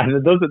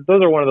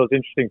 those are one of those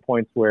interesting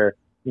points where,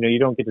 you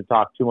don't get to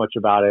talk too much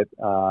about it,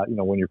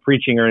 when you're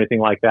preaching or anything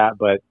like that.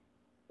 But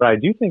I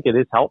do think it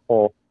is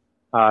helpful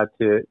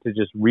to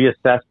just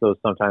reassess those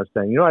sometimes,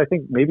 saying, I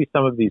think maybe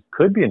some of these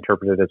could be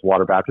interpreted as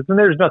water baptism. And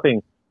there's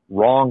nothing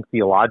wrong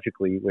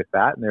theologically with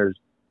that. And there's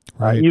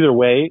either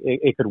way,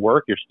 it could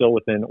work. You're still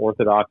within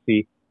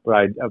orthodoxy. But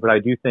I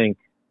do think,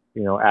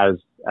 as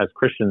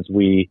Christians,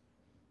 we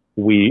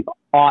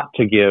ought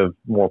to give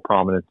more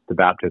prominence to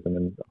baptism.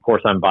 And of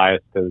course, I'm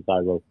biased because I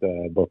wrote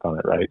the book on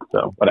it, right?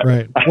 So, whatever.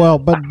 Right. Well,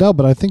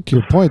 but I think to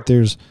your point,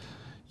 there's,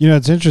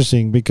 it's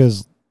interesting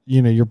because,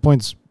 your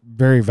point's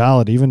very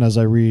valid. Even as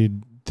I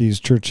read these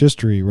church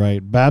history, right?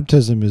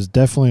 Baptism is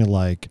definitely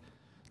like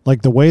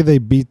the way they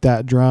beat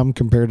that drum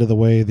compared to the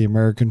way the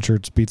American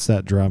church beats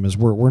that drum is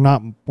we're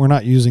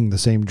not using the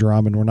same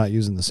drum, and we're not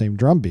using the same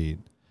drum beat.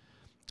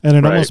 And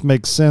it almost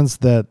makes sense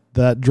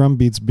that drum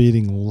beat's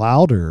beating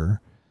louder,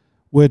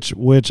 which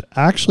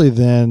actually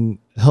then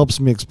helps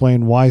me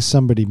explain why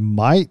somebody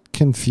might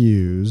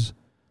confuse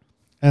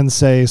and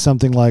say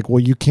something like, well,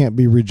 you can't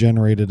be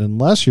regenerated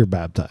unless you're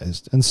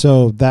baptized. And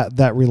so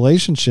that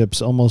relationship's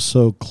almost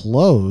so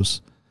close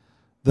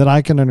that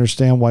I can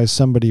understand why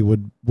somebody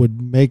would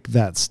make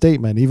that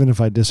statement, even if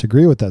I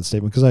disagree with that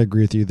statement, because I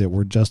agree with you that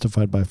we're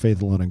justified by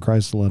faith alone in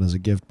Christ alone as a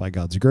gift by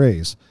God's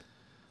grace.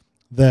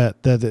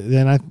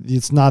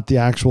 It's not the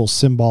actual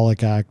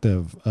symbolic act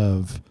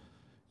of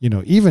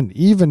even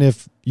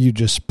if you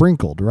just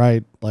sprinkled,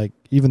 right? Like,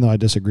 even though I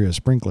disagree with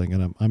sprinkling,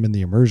 and I'm in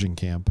the immersion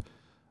camp,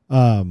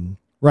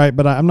 right?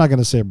 But I'm not going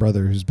to say a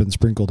brother who's been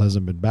sprinkled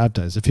hasn't been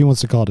baptized. If he wants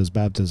to call it his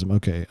baptism,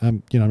 okay,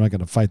 I'm not going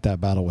to fight that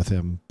battle with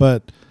him.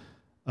 But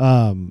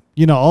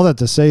all that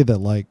to say that,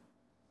 like,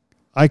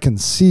 I can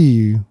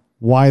see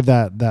why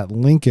that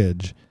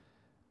linkage,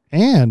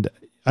 and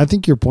I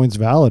think your point's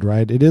valid,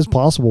 right? It is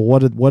possible. What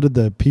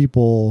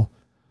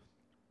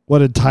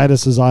did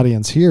Titus's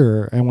audience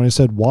hear? And when he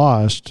said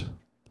washed,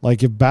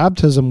 like, if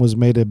baptism was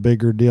made a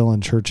bigger deal in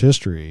church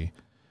history,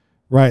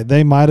 right,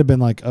 they might have been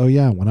like, oh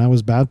yeah, when I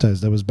was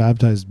baptized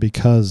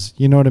because,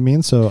 you know what I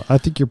mean? So I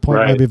think your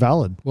point might be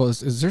valid. Well,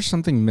 is there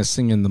something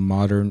missing in the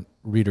modern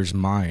reader's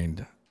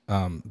mind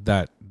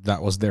that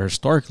was there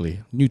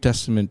historically? New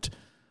Testament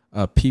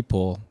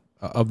people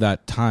of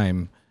that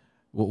time,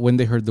 when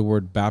they heard the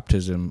word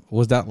baptism,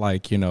 was that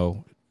like,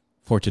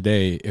 for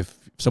today, if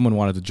someone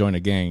wanted to join a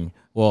gang,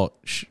 well,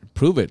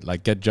 prove it,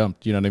 like get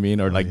jumped, you know what I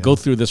mean? Or go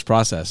through this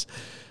process.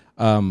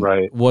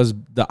 Was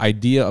the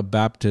idea of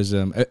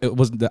baptism,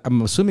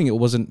 I'm assuming it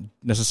wasn't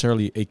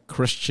necessarily a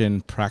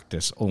Christian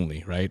practice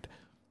only, right?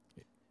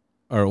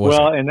 Or was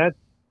it? And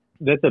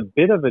that's a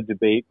bit of a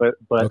debate, but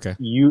okay.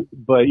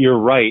 You're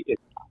right.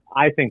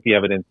 I think the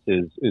evidence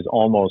is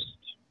almost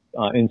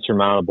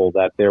insurmountable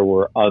that there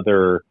were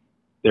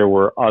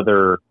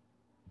other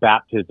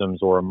baptisms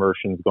or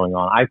immersions going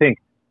on. I think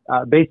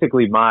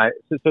basically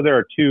so there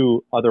are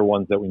two other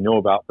ones that we know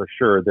about for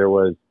sure. There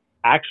was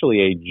actually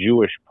a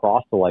Jewish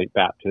proselyte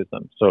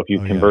baptism. So if you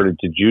converted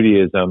to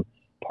Judaism,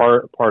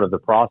 part of the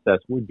process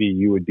would be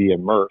you would be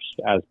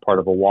immersed as part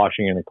of a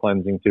washing and a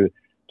cleansing to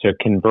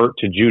convert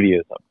to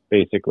Judaism,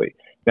 basically.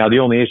 Now, the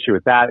only issue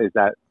with that is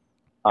that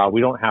we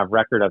don't have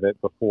record of it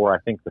before, I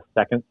think, the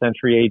 2nd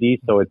century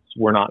AD. So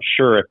we're not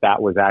sure if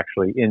that was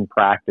actually in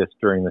practice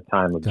during the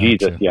time of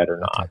Jesus yet or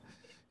not.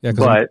 Yeah,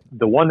 but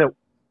the one that,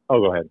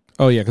 go ahead.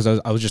 Oh yeah, because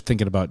I was just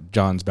thinking about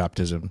John's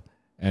baptism,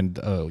 and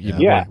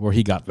where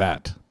he got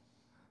that.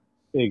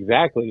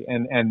 Exactly.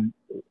 And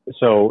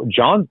so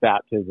John's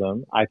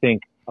baptism, I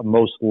think,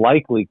 most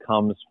likely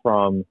comes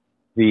from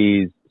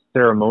these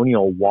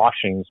ceremonial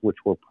washings, which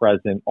were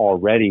present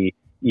already,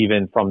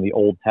 even from the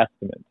Old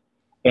Testament.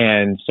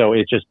 And so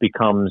it just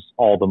becomes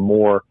all the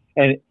more,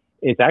 and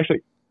it's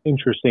actually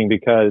interesting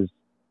because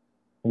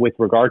with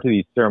regard to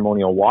these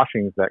ceremonial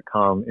washings that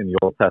come in the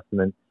Old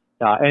Testament,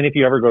 and if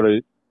you ever go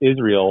to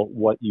Israel,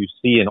 what you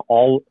see in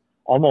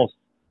almost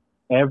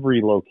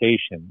every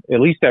location, at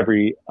least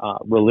every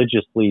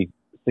religiously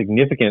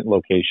significant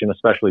location,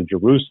 especially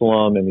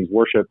Jerusalem and these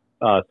worship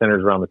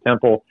centers around the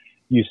temple,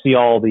 you see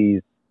all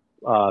these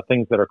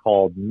things that are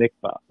called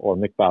mikvah or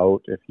mikvaot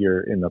if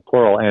you're in the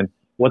plural. And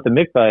what the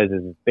mikvah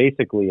is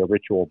basically a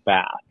ritual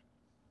bath.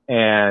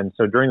 And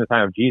so during the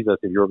time of Jesus,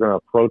 if you were going to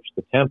approach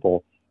the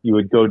temple, you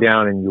would go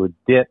down and you would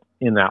dip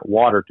in that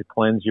water to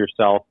cleanse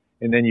yourself,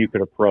 and then you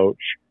could approach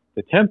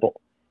the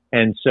temple.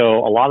 And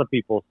so a lot of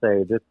people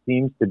say this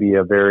seems to be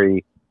a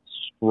very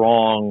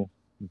strong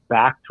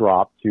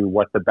backdrop to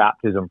what the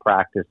baptism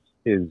practice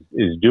is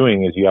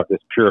doing. Is you have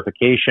this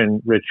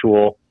purification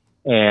ritual,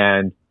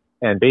 and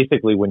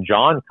basically when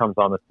John comes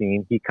on the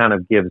scene, he kind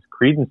of gives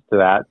credence to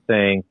that,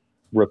 saying,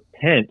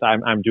 repent.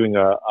 I'm doing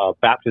a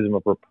baptism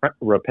of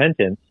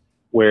repentance,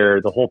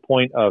 where the whole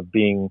point of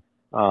being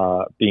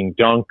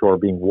dunked or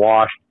being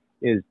washed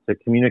is to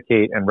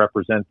communicate and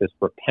represent this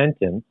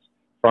repentance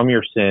from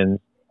your sins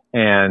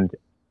and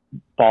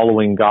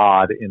following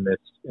God in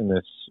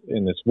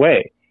this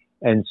way.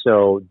 And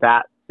so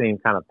that same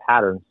kind of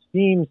pattern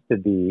seems to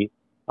be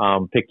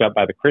picked up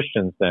by the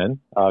Christians then,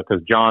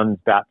 because John's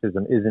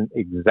baptism isn't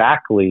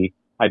exactly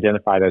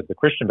identified as the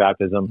Christian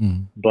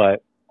baptism,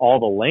 but all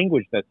the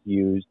language that's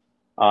used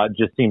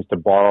just seems to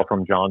borrow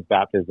from John's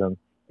baptism.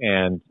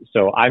 And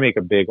so I make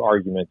a big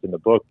argument in the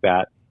book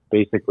that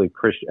basically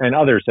Christian, and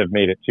others have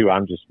made it too,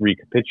 I'm just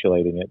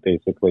recapitulating it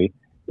basically,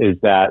 is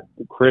that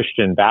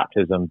Christian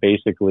baptism,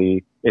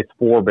 basically its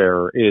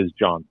forebearer is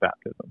John's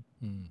baptism.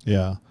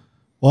 Yeah.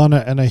 Well,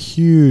 and a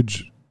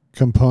huge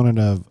component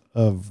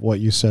of what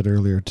you said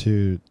earlier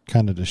too,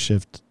 kind of to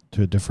shift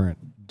to a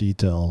different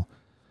detail,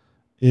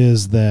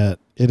 is that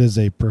it is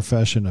a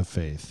profession of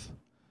faith.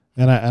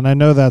 And I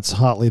know that's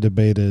hotly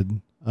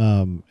debated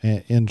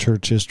in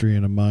church history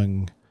and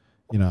among,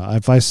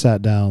 if I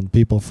sat down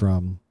people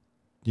from,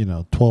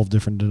 12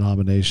 different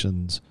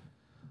denominations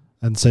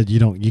and said,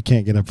 you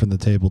can't get up from the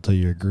table till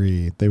you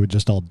agree, they would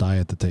just all die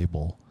at the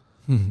table.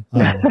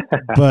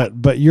 But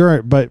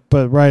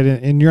right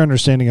in your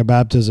understanding of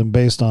baptism,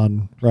 based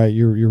on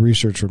your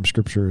research from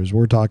Scripture, is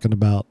we're talking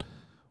about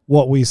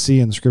what we see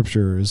in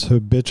Scripture is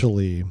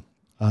habitually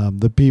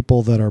the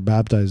people that are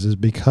baptized is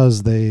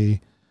because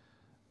they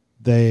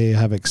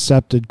have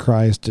accepted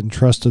Christ and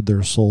trusted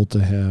their soul to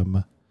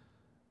Him,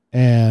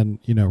 and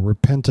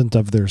repentant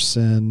of their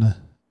sin,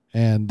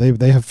 and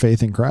they have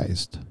faith in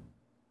Christ.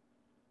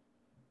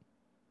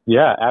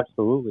 Yeah,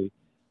 absolutely.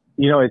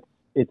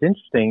 It's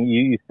interesting.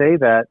 You say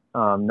that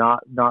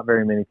not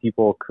very many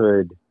people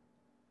could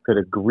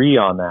agree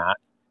on that,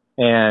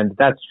 and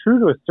that's true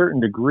to a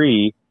certain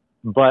degree.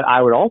 But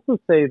I would also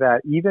say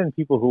that even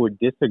people who would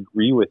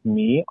disagree with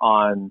me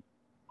on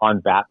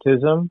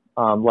baptism,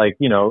 my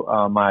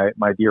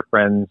dear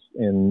friends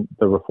in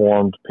the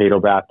Reformed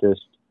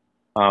Paedo-Baptist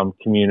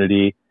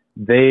community,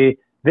 they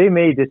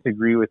may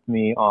disagree with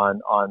me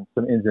on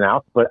some ins and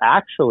outs, but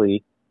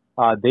actually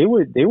they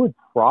would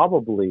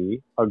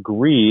probably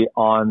agree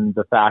on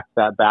the fact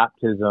that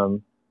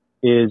baptism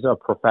is a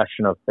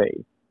profession of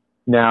faith.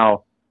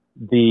 Now,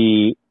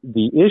 the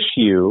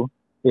issue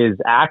is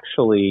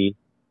actually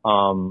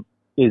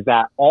is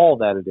that all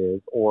that it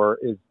is, or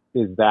is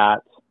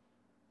that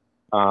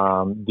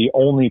the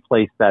only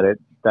place that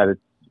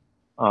it's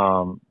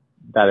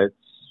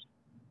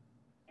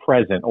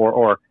present,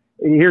 or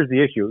here's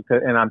the issue,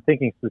 and I'm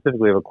thinking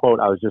specifically of a quote.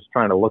 I was just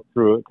trying to look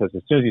through it because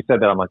as soon as you said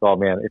that, I'm like, oh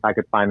man, if I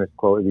could find this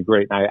quote, it'd be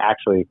great. And I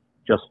actually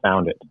just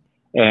found it.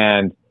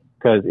 And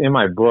because in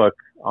my book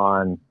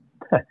on,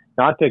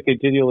 not to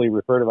continually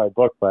refer to my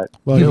book, but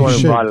you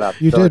brought it up.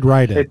 You did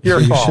write it. It's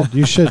your fault.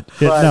 You should.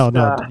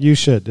 No, you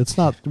should. It's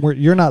not.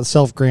 You're not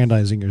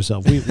self-grandizing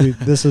yourself.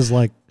 This is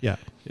like, yeah.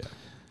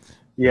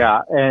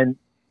 And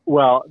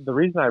well, the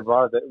reason I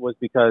brought it was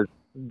because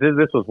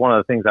this was one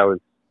of the things I was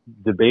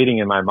debating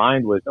in my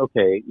mind was,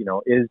 okay,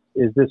 is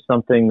this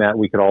something that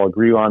we could all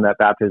agree on, that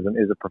baptism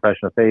is a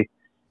profession of faith?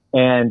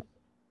 And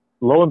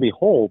lo and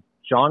behold,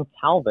 John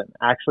Calvin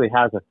actually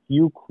has a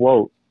few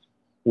quotes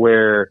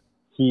where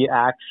he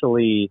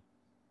actually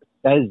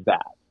says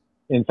that.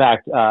 In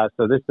fact,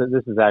 so this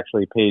is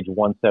actually page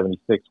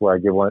 176 where I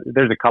give one.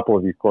 There's a couple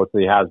of these quotes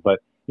that he has, but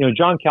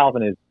John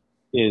Calvin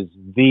is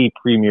the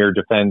premier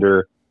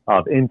defender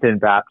of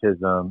infant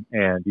baptism,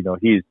 and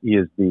he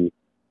is the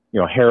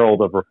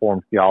herald of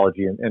Reformed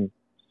theology, and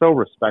so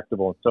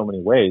respectable in so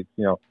many ways.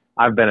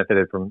 I've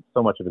benefited from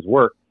so much of his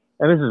work,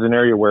 and this is an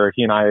area where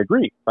he and I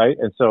agree, right?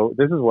 And so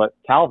this is what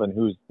Calvin,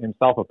 who's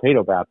himself a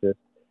Paedo-Baptist,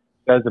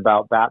 says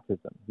about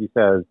baptism. He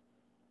says,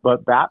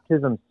 but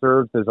baptism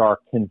serves as our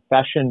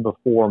confession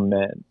before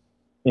men.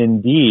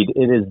 Indeed,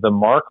 it is the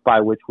mark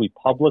by which we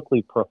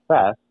publicly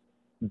profess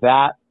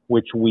that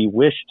which we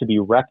wish to be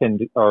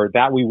reckoned, or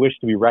that we wish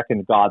to be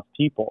reckoned God's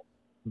people,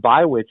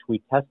 by which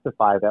we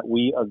testify that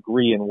we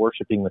agree in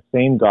worshiping the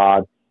same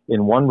God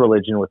in one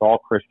religion with all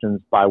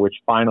Christians, by which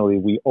finally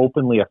we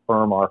openly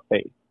affirm our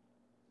faith.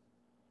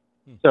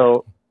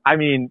 So, I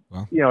mean,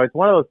 wow. It's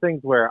one of those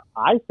things where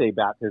I say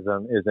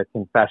baptism is a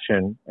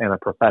confession and a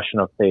profession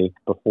of faith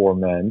before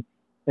men.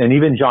 And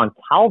even John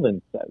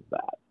Calvin says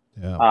that.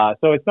 Yeah.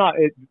 So it's not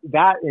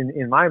that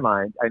in my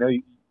mind. I know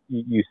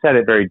you said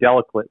it very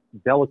delicately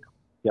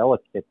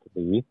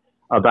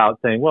about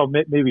saying, well,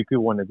 maybe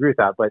people wouldn't agree with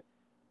that, but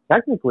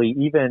technically,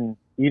 even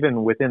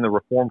within the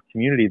Reformed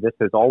community, this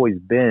has always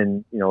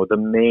been, the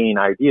main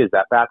idea is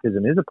that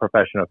baptism is a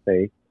profession of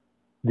faith.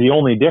 The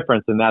only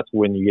difference, and that's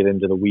when you get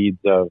into the weeds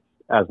of,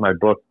 as my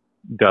book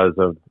does,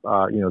 of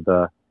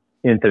the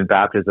infant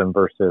baptism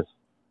versus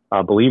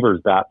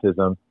believers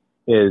baptism,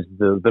 is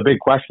the big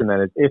question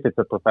then is, if it's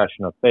a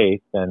profession of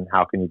faith, then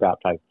how can you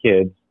baptize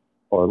kids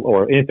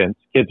or infants?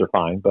 Kids are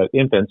fine, but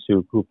infants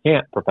who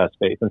can't profess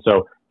faith. And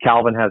so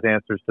Calvin has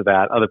answers to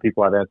that. Other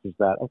people have answers to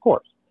that, of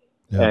course.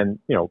 Yeah. And,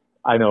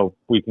 I know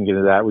we can get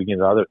into that. We can get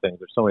into other things.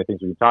 There's so many things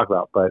we can talk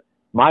about. But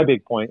my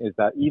big point is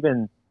that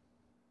even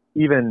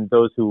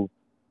those who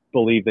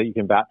believe that you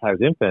can baptize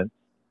infants,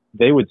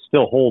 they would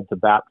still hold to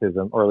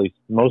baptism, or at least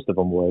most of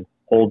them would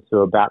hold to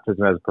a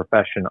baptism as a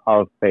profession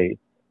of faith,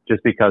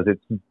 just because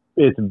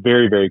it's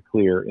very, very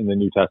clear in the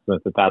New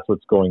Testament that that's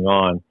what's going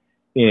on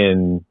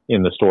in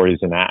the stories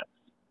in Acts.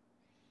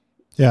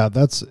 Yeah,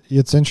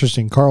 it's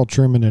interesting. Carl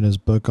Trueman, in his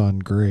book on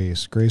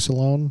Grace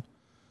Alone,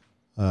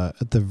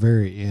 at the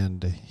very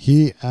end,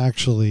 he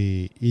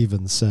actually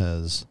even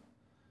says,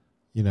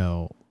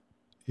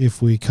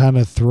 if we kind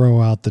of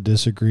throw out the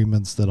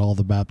disagreements that all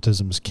the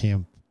baptisms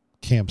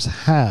camps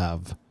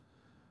have,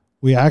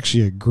 we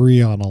actually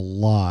agree on a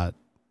lot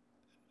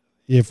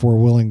if we're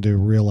willing to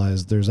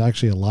realize there's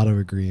actually a lot of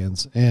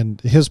agreements.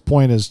 And his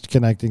point is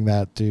connecting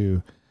that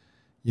to,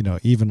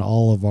 even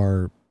all of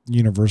our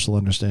universal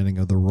understanding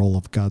of the role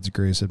of God's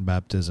grace in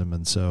baptism.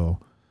 And so,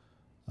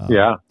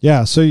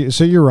 yeah. So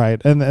you're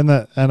right. And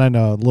I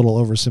know a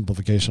little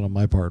oversimplification on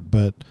my part,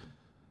 but,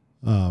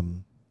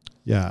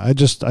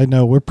 I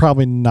know we're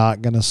probably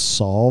not going to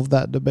solve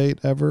that debate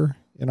ever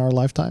in our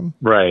lifetime.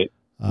 Right.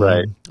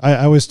 Right.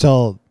 I always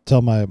tell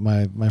my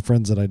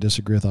friends that I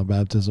disagree with on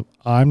baptism,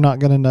 I'm not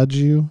going to nudge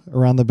you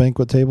around the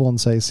banquet table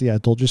and say, see, I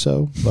told you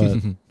so,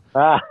 but,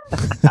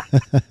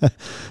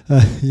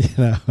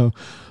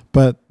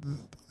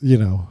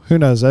 who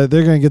knows? They're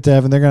going to get to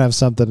heaven. They're going to have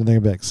something, and they're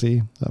going to be like,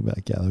 see? I'll be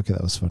like, yeah, okay,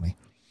 that was funny.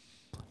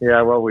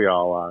 Yeah, well, we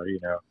all are,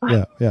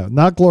 Yeah.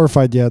 Not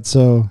glorified yet,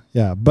 so,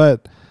 yeah.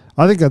 But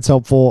I think that's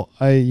helpful.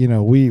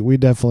 We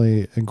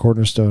definitely in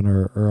Cornerstone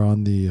are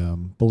on the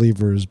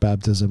believers'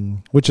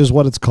 baptism, which is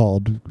what it's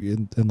called.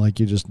 And like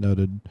you just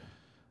noted,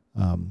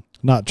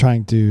 not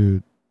trying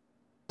to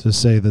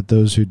say that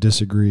those who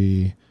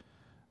disagree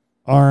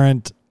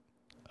aren't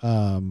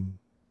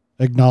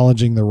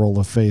acknowledging the role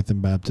of faith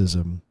in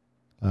baptism.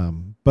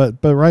 But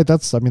right,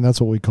 that's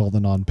what we call the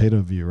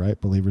non-pedo view, right?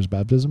 Believers'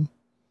 baptism.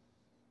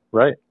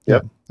 Right.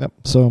 Yep.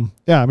 So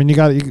yeah, you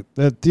got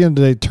at the end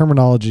of the day,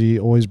 terminology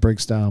always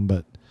breaks down,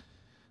 but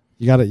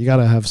you got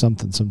to have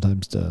something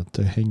sometimes to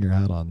hang your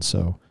hat on.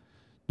 So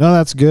no,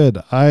 that's good.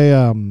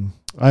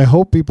 I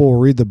hope people will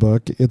read the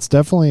book. It's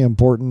definitely an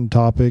important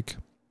topic.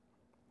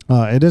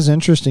 It is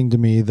interesting to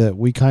me that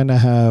we kind of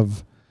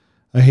have,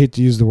 I hate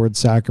to use the word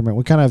sacrament,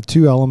 we kind of have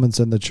two elements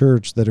in the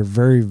church that are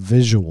very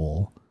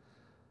visual,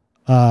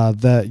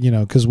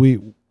 because we,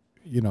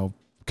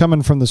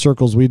 coming from the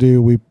circles we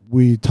do,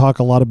 we talk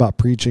a lot about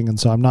preaching, and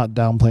so I'm not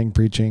downplaying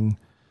preaching.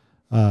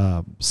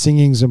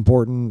 Singing's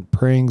important,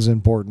 praying's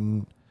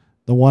important,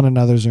 the one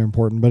another's are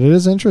important, but it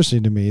is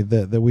interesting to me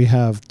that we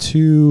have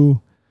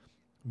two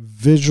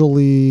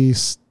visually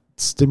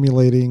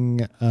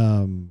stimulating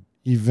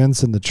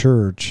events in the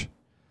church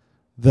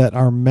that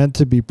are meant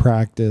to be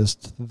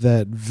practiced,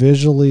 that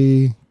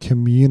visually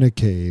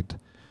communicate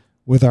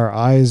with our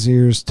eyes,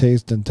 ears,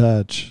 taste, and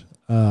touch,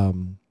 our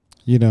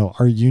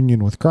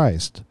union with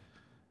Christ.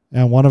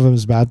 And one of them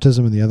is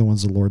baptism and the other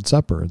one's the Lord's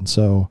Supper. And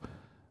so,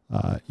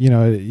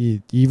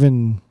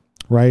 even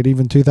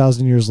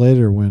 2,000 years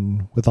later,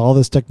 when with all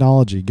this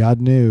technology,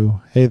 God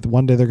knew, hey,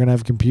 one day they're going to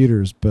have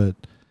computers, but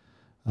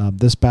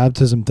this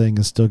baptism thing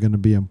is still going to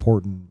be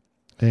important.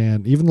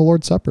 And even the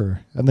Lord's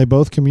Supper, and they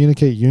both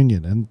communicate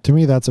union. And to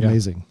me, that's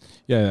amazing.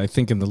 Yeah, I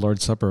think in the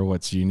Lord's Supper,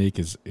 what's unique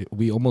is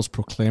we almost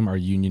proclaim our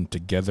union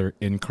together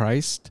in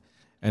Christ.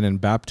 And in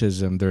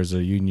baptism, there's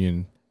a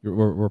union.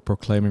 We're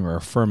proclaiming or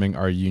affirming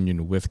our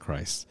union with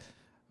Christ.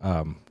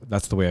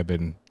 That's the way I've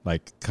been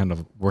kind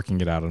of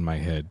working it out in my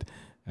head.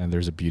 And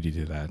there's a beauty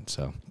to that.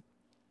 So,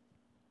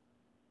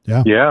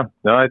 yeah. Yeah.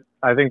 No,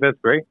 I think that's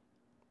great.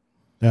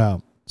 Yeah.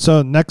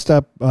 So next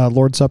up,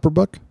 Lord's Supper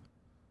book.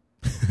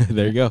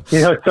 There you go.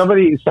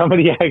 Somebody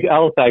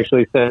else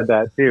actually said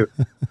that too.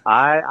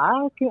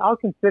 I'll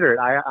consider it.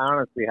 I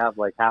honestly have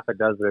like half a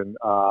dozen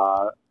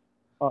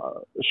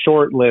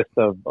short list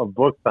of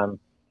books I'm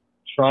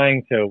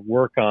trying to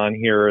work on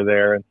here or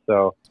there, and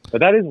so, but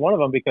that is one of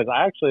them, because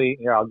I actually,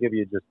 I'll give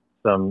you just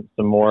some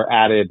more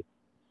added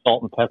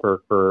salt and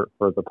pepper for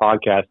the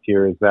podcast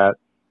here, is that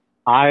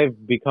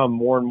I've become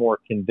more and more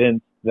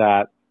convinced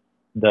that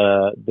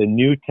the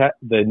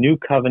new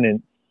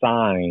covenant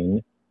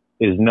sign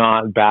is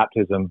not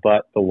baptism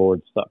but the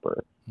Lord's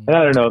Supper. And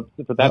I don't know,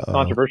 but that's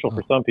controversial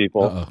for some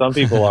people. Some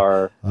people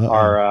are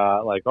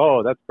like,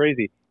 oh, that's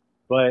crazy.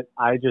 But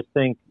I just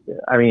think,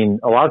 a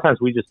lot of times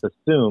we just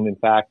assume, in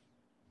fact,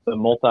 the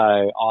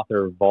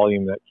multi-author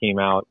volume that came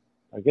out,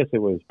 I guess it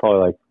was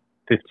probably like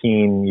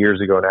 15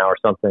 years ago now or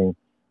something,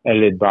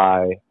 edited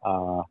by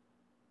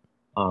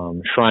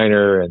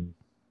Schreiner, and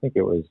I think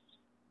it was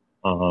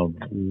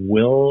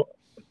Will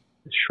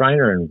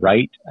Schreiner and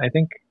Wright, I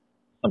think.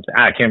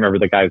 I can't remember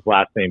the guy's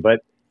last name, but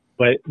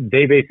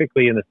they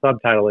basically, in the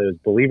subtitle, it was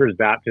Believer's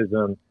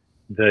Baptism,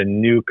 the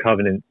New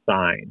Covenant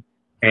Sign.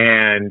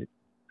 And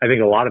I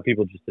think a lot of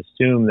people just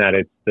assume that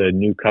it's the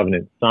New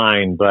Covenant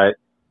sign, but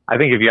I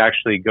think if you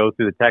actually go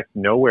through the text,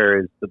 nowhere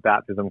is the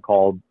baptism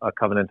called a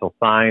covenantal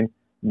sign.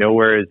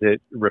 Nowhere is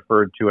it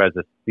referred to as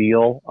a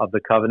seal of the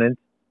covenant.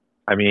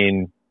 I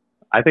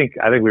think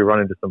we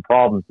run into some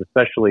problems,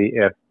 especially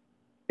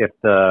if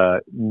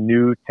the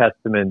New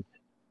Testament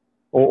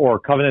or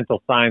covenantal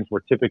signs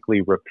were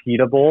typically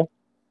repeatable,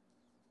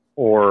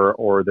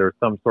 or there's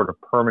some sort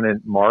of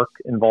permanent mark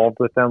involved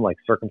with them, like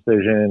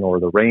circumcision or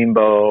the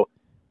rainbow.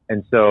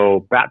 And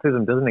so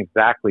baptism doesn't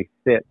exactly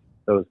fit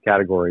those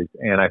categories.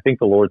 And I think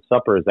the Lord's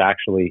Supper is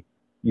actually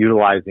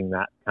utilizing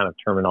that kind of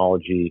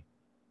terminology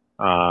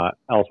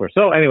elsewhere.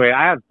 So anyway,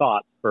 I have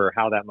thoughts for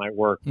how that might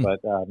work, but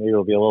maybe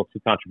it'll be a little too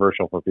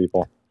controversial for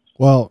people.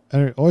 Well,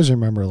 I always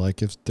remember,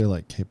 like, if they're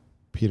like, hey,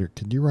 Peter,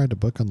 could you write a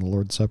book on the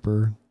Lord's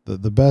Supper?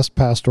 The best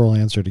pastoral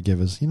answer to give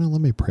is,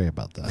 let me pray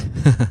about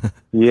that.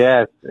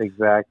 Yes,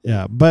 exactly.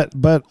 Yeah, but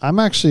I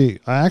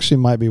actually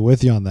might be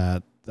with you on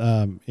that.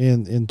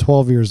 In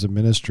 12 years of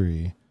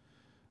ministry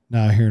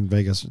now here in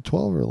Vegas,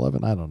 12 or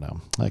 11, I don't know.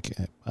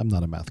 I'm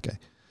not a math guy.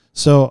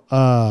 So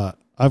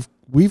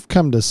we've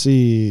come to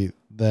see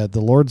that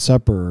the Lord's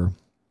Supper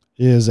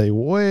is a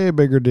way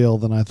bigger deal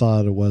than I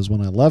thought it was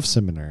when I left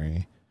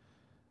seminary,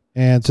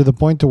 and to the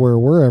point to where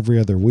we're every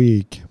other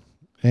week,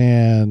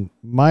 and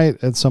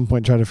might at some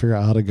point try to figure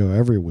out how to go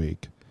every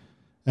week,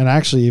 and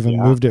actually even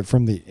moved it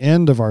from the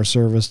end of our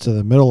service to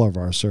the middle of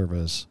our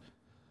service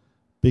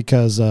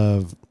because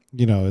of,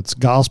 it's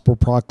gospel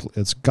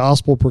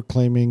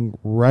proclaiming,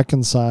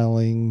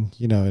 reconciling,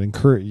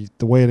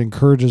 the way it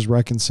encourages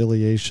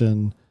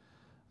reconciliation,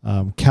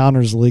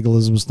 counters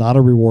legalism. It's not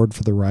a reward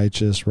for the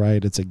righteous,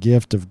 right? It's a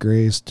gift of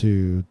grace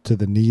to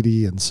the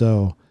needy. And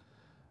so,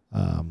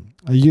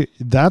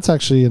 that's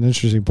actually an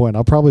interesting point.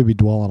 I'll probably be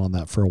dwelling on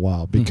that for a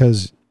while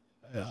because,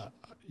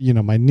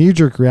 my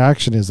knee-jerk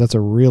reaction is that's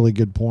a really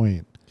good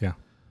point. Yeah.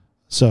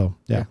 So,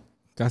 yeah.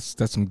 That's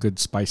some good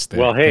spice there.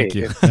 Well, hey,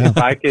 if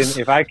I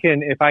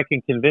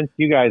can convince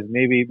you guys,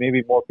 maybe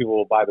more people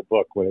will buy the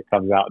book when it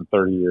comes out in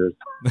 30 years.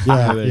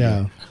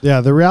 Yeah.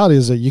 The reality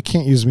is that you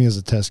can't use me as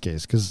a test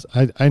case because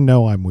I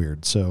know I'm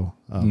weird. So,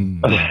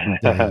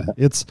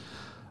 it's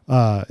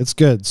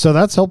good. So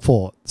that's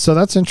helpful. So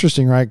that's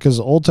interesting, right? Because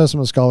Old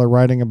Testament scholar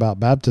writing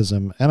about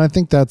baptism, and I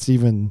think that's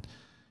even,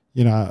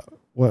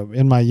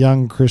 in my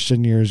young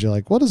Christian years, you're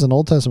like, what does an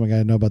Old Testament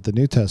guy know about the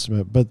New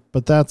Testament?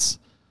 But that's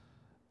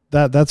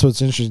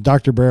what's interesting.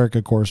 Dr. Barrick,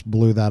 of course,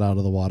 blew that out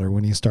of the water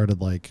when he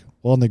started like,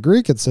 well, in the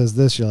Greek it says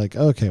this. You're like,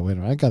 okay, wait a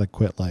minute, I got to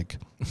quit like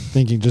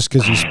thinking just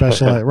because you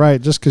specialize,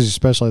 right? Just because you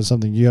specialize in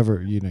something,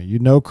 you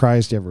know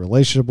Christ, you have a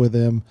relationship with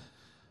Him,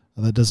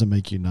 and that doesn't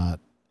make you not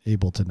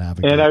able to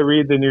navigate. And I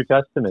read the New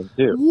Testament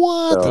too.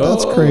 What? So,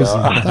 that's crazy.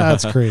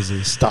 That's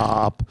crazy.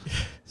 Stop.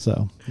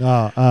 So,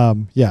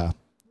 yeah.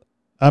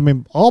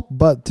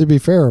 But to be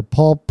fair,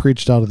 Paul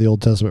preached out of the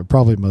Old Testament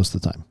probably most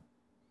of the time.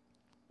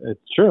 It's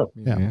true.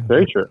 Yeah.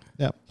 Very true.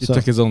 Yeah. He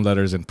took his own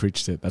letters and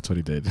preached it. That's what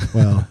he did.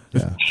 Well,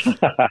 yeah.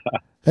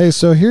 Hey,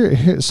 so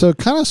so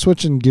kind of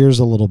switching gears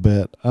a little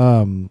bit.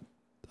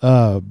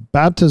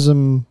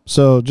 Baptism.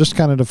 So just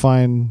kind of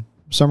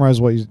summarize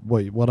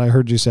what I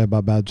heard you say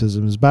about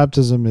baptism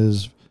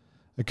is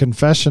a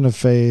confession of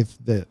faith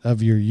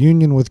of your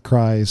union with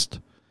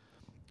Christ,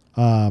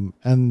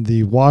 and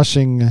the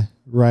washing,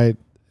 right?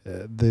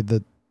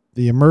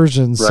 The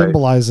immersion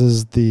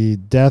symbolizes the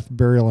death,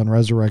 burial, and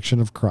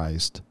resurrection of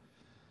Christ.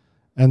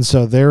 And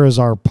so there is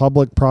our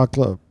public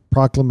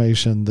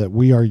proclamation that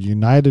we are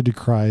united to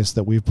Christ,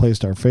 that we've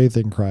placed our faith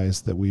in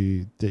Christ, that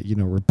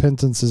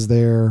repentance is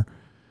there,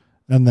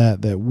 and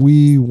that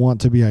we want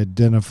to be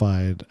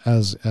identified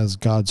as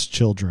God's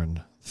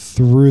children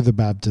through the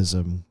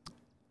baptism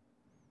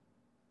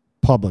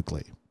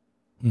publicly.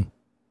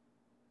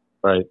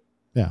 Right.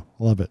 Yeah,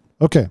 love it.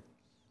 Okay.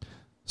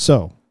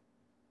 So,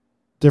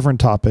 different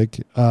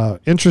topic.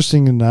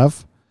 Interesting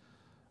enough.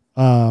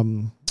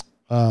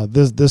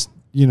 This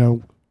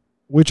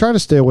we try to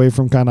stay away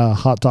from kind of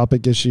hot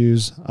topic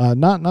issues,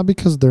 not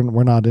because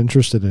we're not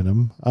interested in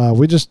them.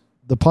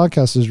 The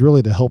podcast is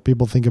really to help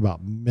people think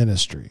about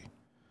ministry.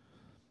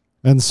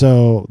 And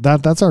so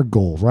that's our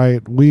goal,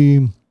 right?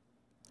 We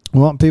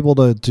want people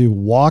to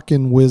walk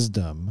in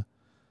wisdom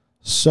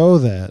so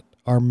that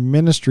our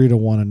ministry to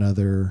one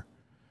another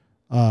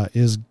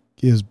is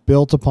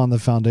built upon the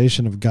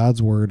foundation of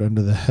God's word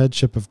under the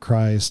headship of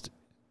Christ,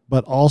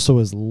 but also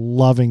is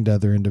loving to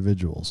other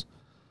individuals.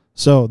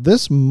 So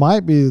this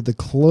might be the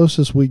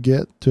closest we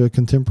get to a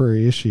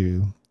contemporary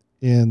issue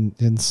in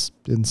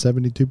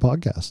 72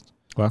 podcasts.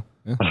 Wow.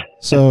 Yeah.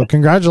 So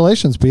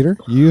congratulations, Peter.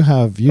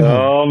 I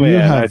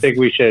think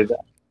we should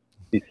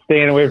be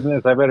staying away from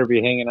this. I better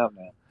be hanging up,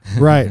 man.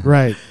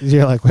 Right.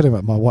 You're like, wait a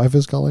minute, my wife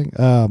is calling.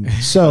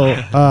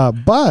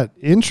 But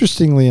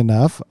interestingly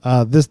enough,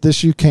 this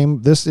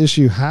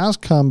issue has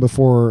come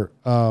before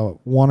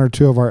one or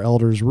two of our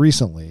elders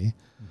recently.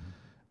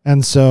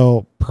 And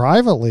so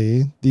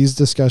privately, these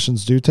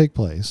discussions do take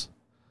place.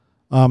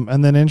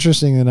 And then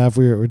interesting enough,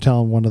 we were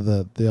telling one of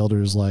the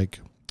elders, like,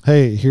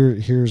 hey,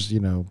 here's,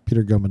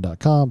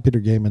 petergoeman.com,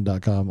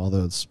 petergoeman.com,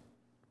 although it's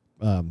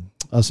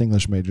us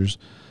English majors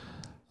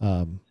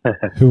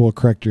who will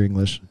correct your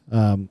English.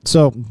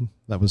 So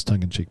that was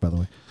tongue in cheek, by the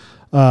way.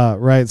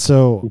 Right.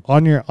 So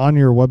on your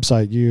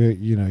website,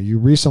 you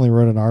recently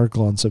wrote an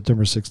article on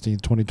September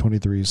 16th,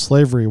 2023,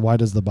 Slavery, Why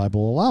Does the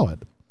Bible Allow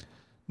It?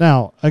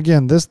 Now,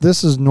 again,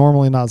 this is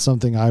normally not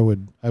something I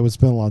would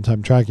spend a lot of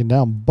time tracking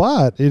down,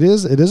 but it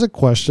is a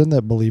question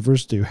that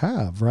believers do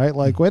have, right?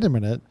 Like, wait a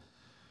minute,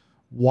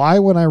 why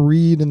when I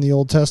read in the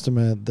Old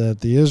Testament that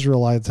the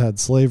Israelites had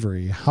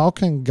slavery, how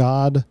can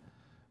God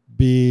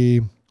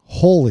be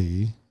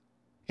holy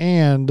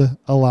and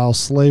allow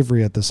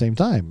slavery at the same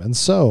time? And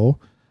so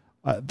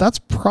that's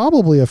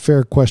probably a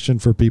fair question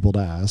for people to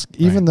ask,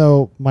 even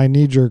though my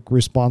knee-jerk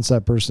response to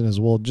that person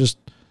is, well, just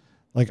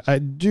like, I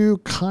do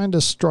kind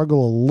of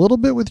struggle a little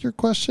bit with your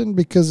question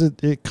because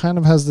it kind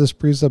of has this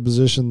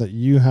presupposition that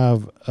you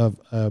have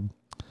the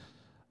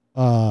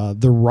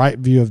right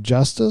view of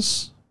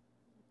justice.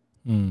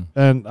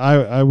 And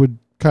I would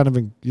kind of,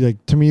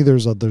 like, to me,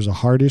 there's a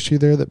hard issue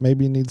there that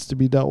maybe needs to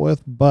be dealt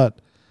with. But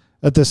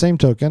at the same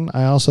token,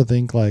 I also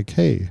think, like,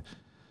 hey,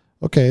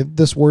 okay,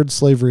 this word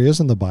slavery is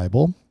in the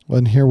Bible.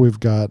 And here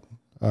we've got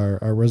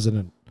our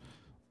resident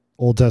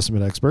Old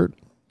Testament expert.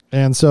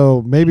 And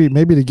so maybe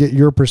to get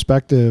your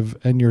perspective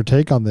and your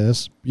take on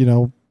this,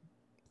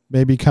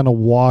 maybe kind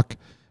of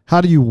how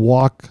do you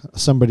walk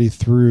somebody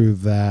through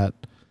that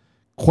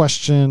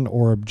question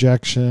or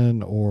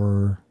objection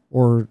or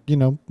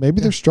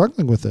maybe they're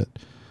struggling with it.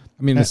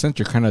 I mean, in a sense,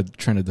 you're kind of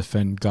trying to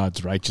defend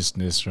God's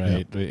righteousness,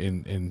 right? Yeah.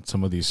 In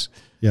some of these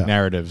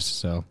narratives.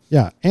 So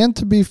yeah. And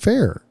to be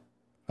fair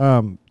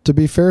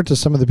to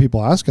some of the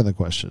people asking the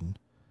question,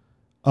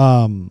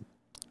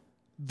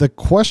 the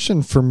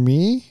question for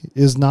me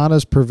is not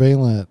as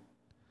prevalent.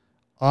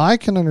 I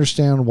can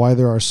understand why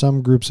there are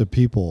some groups of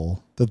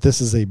people that this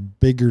is a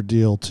bigger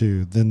deal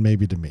to than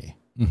maybe to me.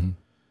 Mm-hmm.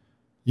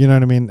 You know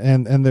what I mean?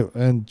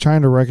 And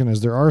trying to recognize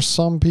there are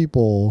some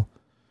people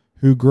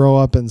who grow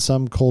up in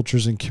some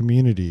cultures and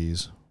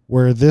communities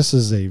where this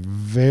is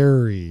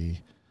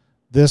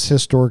this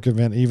historic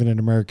event, even in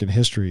American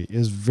history,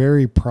 is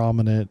very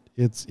prominent.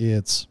 It's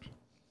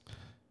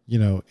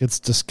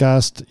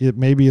discussed. It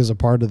maybe is a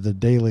part of the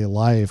daily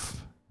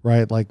life,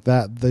 right? Like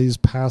that, these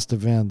past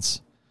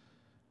events,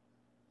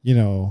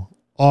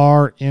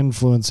 are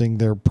influencing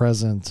their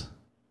present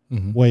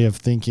way of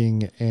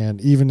thinking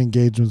and even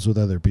engagements with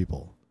other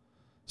people.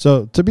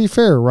 So to be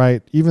fair,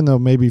 right, even though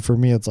maybe for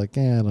me it's like,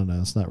 I don't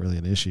know, it's not really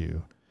an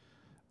issue.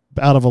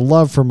 Out of a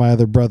love for my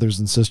other brothers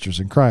and sisters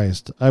in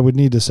Christ, I would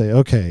need to say,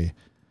 okay,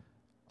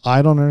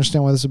 I don't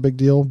understand why this is a big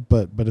deal,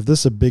 but if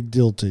this is a big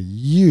deal to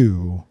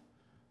you,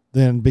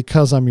 then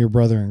because I'm your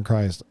brother in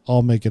Christ,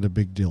 I'll make it a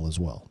big deal as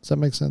well. Does that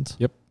make sense?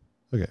 Yep.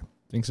 Okay.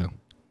 I think so.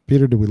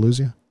 Peter, did we lose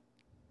you?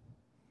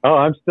 Oh,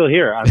 I'm still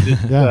here. I'm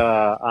just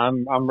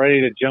I'm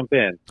ready to jump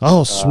in.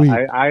 Oh, sweet.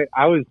 I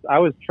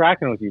was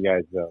tracking with you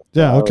guys though.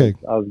 Yeah, okay.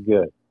 I was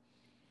good.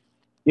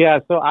 Yeah,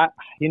 so I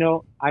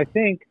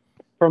think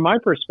from my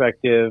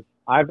perspective,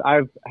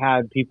 I've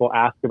had people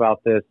ask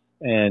about this,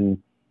 and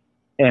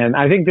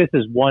I think this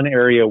is one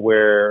area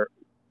where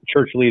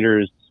church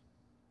leaders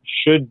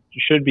should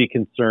be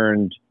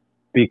concerned,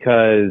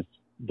 because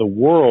the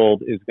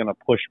world is going to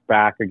push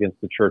back against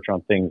the church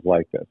on things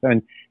like this.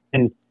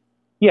 And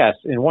yes,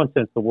 in one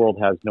sense, the world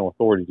has no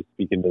authority to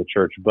speak into the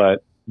church,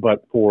 but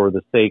for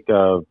the sake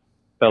of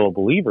fellow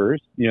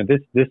believers,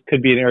 this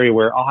could be an area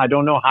where, I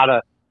don't know how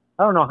to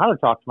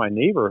talk to my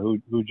neighbor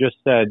who just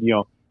said,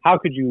 how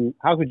could you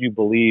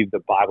believe the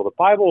Bible? The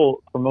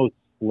Bible promotes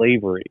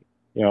slavery.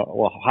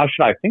 Well, how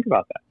should I think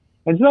about that?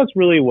 And so that's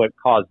really what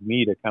caused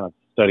me to kind of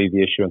study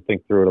the issue and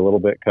think through it a little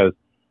bit, because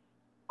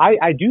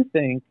I do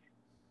think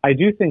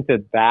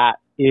that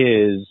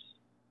is,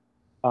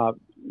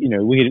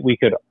 we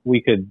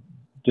could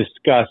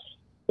discuss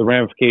the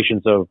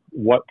ramifications of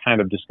what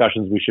kind of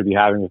discussions we should be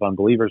having with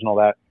unbelievers and all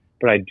that.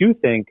 But I do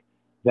think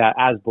that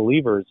as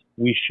believers,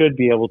 we should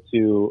be able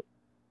to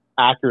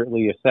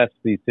accurately assess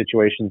these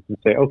situations and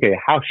say, okay,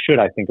 how should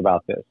I think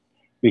about this?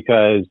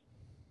 Because,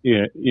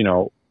 you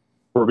know,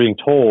 we're being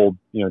told,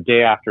 you know,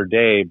 day after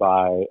day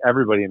by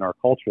everybody in our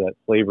culture that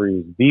slavery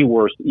is the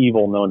worst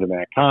evil known to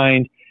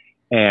mankind.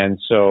 And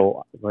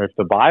so if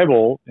the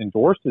Bible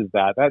endorses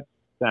that, that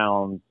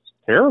sounds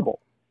terrible.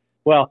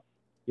 Well,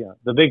 yeah,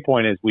 the big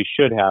point is we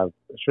should have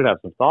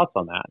some thoughts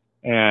on that.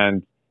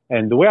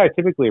 And the way I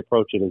typically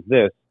approach it is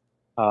this.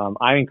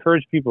 I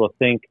encourage people to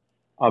think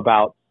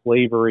about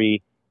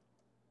slavery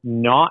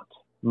not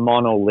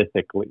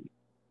monolithically.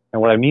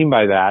 And what I mean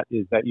by that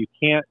is that you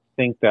can't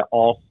think that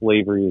all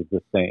slavery is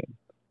the same.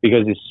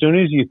 Because as soon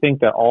as you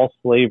think that all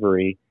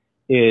slavery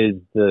is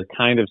the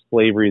kind of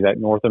slavery that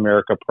North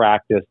America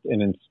practiced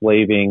in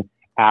enslaving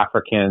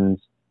Africans,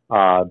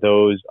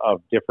 those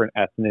of different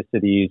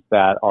ethnicities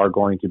that are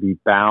going to be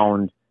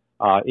bound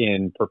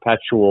in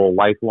perpetual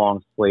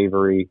lifelong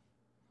slavery,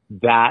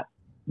 that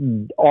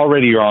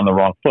already you're on the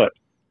wrong foot.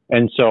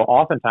 And so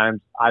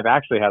oftentimes I've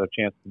actually had a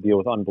chance to deal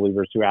with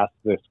unbelievers who ask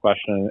this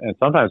question. And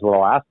sometimes what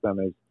I'll ask them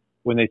is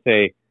when they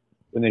say,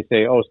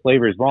 oh,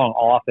 slavery is wrong,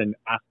 I'll often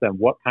ask them,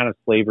 what kind of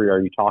slavery are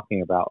you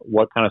talking about?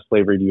 What kind of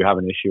slavery do you have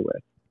an issue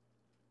with?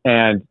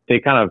 And they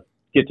kind of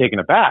get taken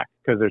aback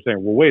because they're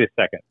saying, well, wait a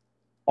second.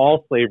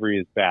 All slavery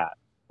is bad.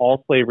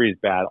 All slavery is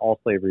bad. All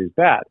slavery is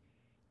bad.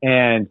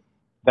 And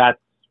that's,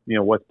 you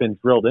know, what's been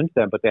drilled into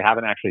them, but they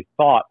haven't actually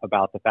thought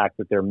about the fact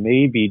that there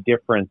may be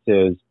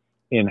differences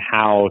in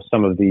how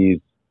some of these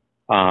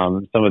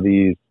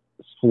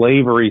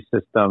slavery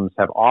systems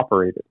have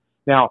operated.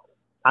 Now,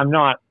 I'm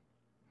not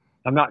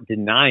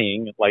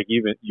denying, like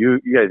even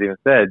you guys even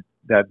said,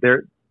 that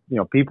there, you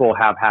know, people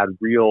have had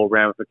real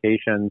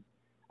ramifications.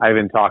 I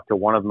even talked to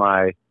one of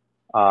my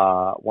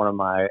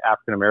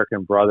African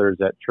American brothers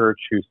at church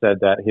who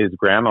said that his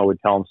grandma would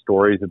tell him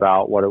stories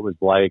about what it was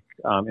like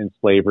in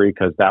slavery,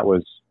 because that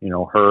was, you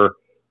know, her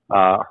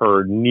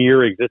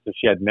near existence.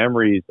 She had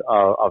memories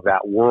of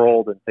that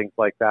world and things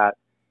like that.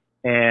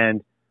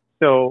 And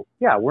so,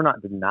 yeah, we're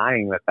not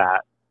denying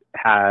that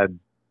had,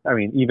 I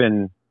mean,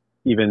 even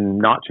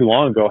not too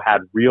long ago,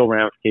 had real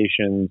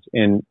ramifications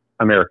in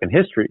American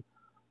history.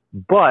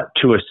 But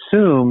to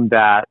assume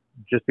that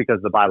just because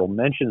the Bible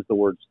mentions the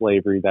word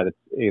slavery, that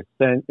it's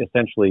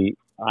essentially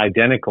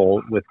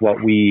identical with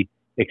what we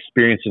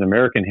experience in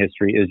American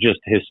history is just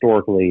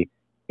historically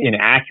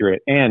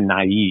inaccurate and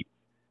naive.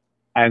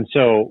 And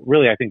so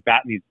really, I think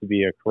that needs to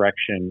be a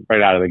correction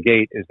right out of the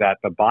gate, is that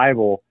the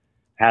Bible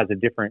has a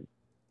different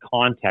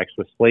context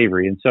with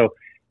slavery. And so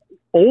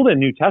Old and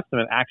New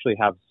Testament actually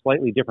have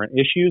slightly different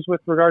issues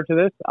with regard to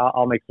this.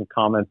 I'll make some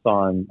comments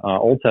on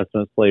Old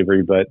Testament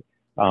slavery, but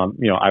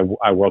you know,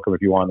 I welcome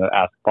if you want to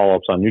ask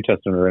follow-ups on New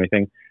Testament or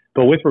anything.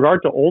 But with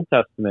regard to Old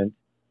Testament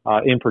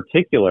in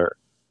particular,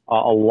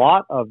 a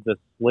lot of the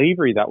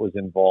slavery that was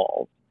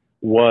involved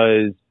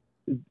was,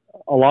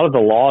 a lot of the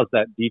laws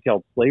that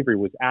detailed slavery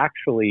was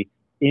actually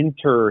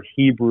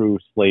inter-Hebrew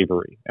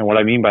slavery. And what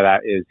I mean by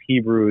that is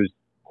Hebrews,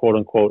 quote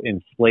unquote,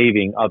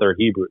 enslaving other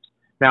Hebrews.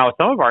 Now,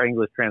 some of our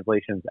English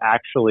translations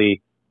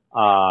actually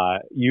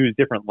use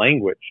different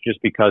language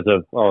just because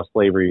of, oh,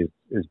 slavery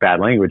is bad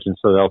language. And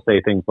so they'll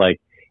say things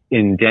like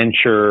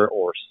indenture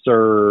or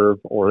serve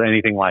or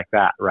anything like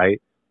that,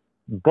 right?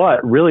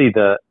 But really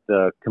the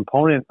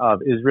component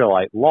of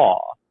Israelite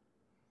law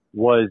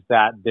was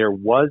that there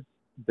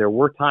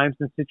were times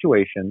and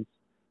situations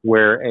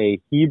where a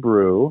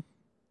Hebrew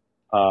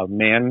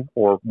man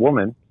or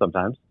woman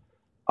sometimes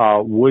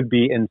would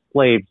be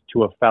enslaved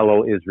to a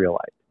fellow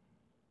Israelite.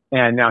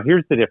 And now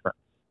here's the difference,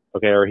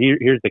 okay, or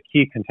here's the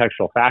key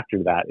contextual factor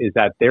to that, is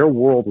that their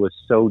world was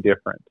so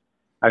different.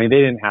 I mean, they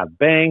didn't have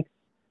banks.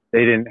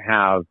 They didn't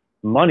have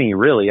money,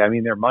 really. I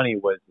mean, their money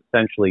was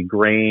essentially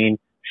grain,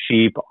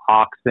 sheep,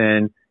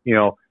 oxen. You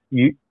know,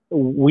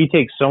 we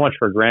take so much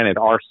for granted.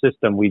 Our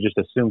system, we just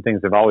assume things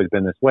have always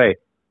been this way.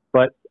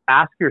 But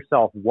ask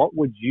yourself, what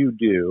would you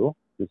do?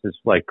 This is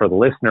like for the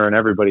listener and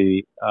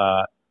everybody.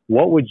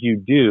 What would you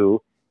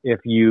do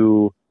if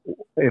you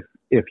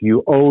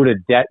owed a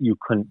debt you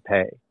couldn't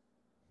pay?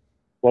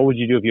 What would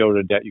you do if you owed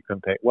a debt you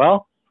couldn't pay?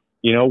 Well,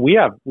 you know, we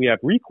have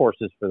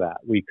recourses for that.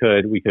 We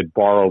could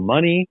borrow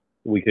money.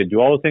 We could do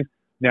all those things.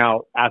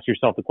 Now, ask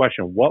yourself the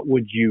question: what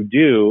would you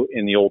do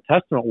in the Old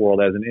Testament world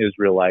as an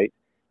Israelite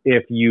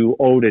if you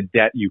owed a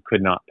debt you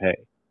could not pay?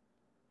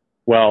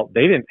 Well,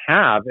 they didn't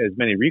have as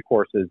many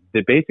recourses.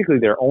 Basically,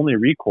 their only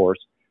recourse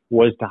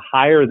was to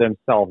hire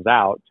themselves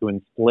out, to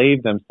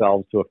enslave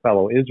themselves to a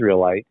fellow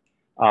Israelite,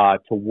 to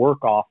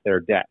work off their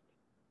debt.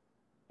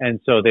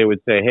 And so they would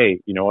say, hey,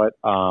 you know what?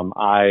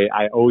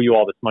 I owe you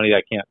all this money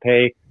that I can't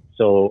pay,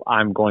 so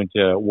I'm going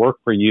to work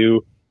for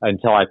you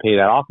until I pay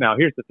that off. Now,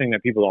 here's the thing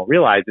that people don't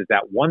realize is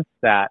that once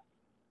that,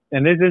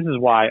 and this is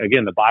why,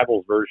 again, the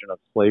Bible's version of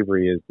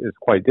slavery is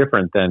quite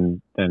different than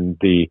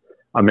the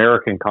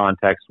American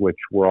context, which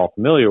we're all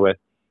familiar with.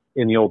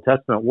 In the Old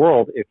Testament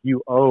world, if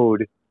you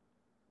owed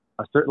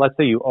let's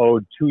say you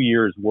owed 2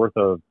 years worth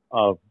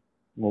of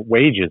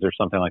wages or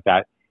something like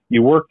that,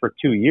 you work for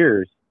 2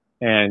 years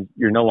and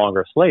you're no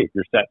longer a slave,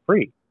 you're set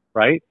free,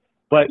 right?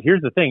 But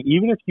here's the thing: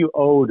 even if you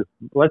owed,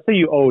 let's say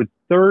you owed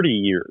 30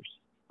 years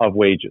of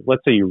wages.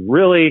 Let's say you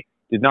really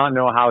did not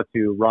know how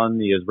to run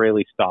the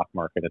Israeli stock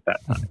market at that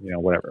time.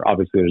 Whatever.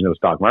 Obviously, there's no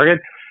stock market.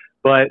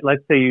 But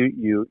let's say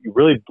you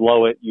really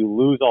blow it, you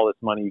lose all this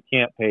money, you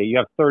can't pay, you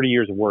have 30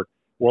 years of work.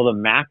 Well, the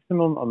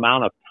maximum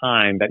amount of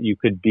time that you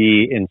could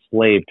be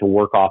enslaved to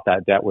work off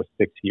that debt was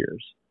 6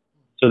 years.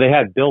 So they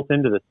had built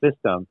into the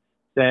system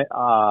that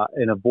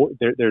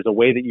there's a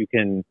way that you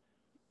can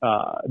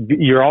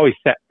you're always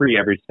set free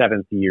every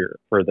 7th year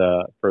for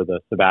the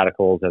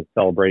sabbaticals and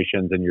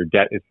celebrations, and your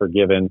debt is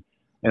forgiven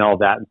and all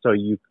that. And so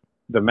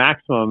the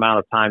maximum amount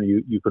of time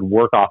you could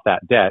work off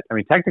that debt. I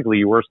mean, technically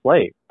you were a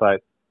slave,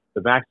 but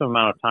the maximum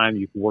amount of time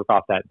you could work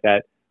off that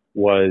debt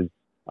was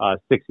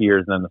 6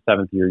 years, and then the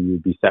 7th year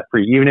you'd be set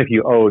free, even if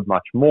you owed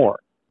much more.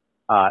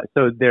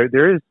 So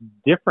there is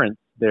difference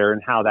there in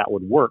how that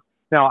would work.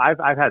 Now,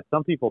 I've had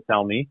some people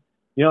tell me,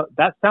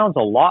 that sounds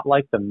a lot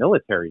like the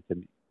military to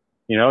me.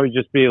 It'd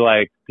just be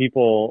like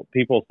people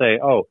say,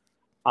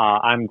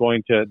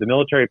 the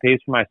military pays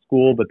for my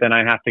school, but then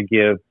I have to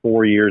give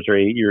 4 years or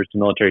 8 years to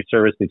military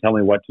service. They tell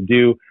me what to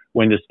do,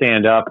 when to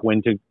stand up,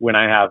 when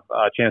I have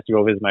a chance to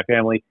go visit my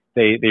family.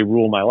 They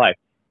rule my life.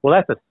 Well,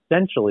 that's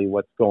essentially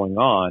what's going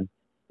on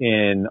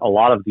in a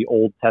lot of the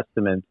Old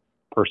Testament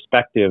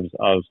perspectives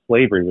of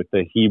slavery with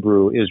the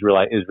Hebrew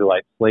Israelite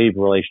slave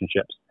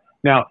relationships.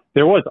 Now,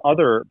 there was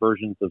other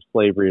versions of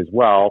slavery as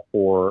well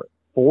for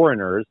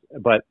foreigners,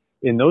 but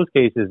in those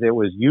cases, it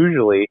was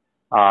usually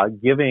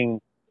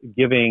giving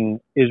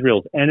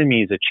Israel's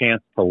enemies a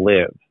chance to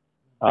live.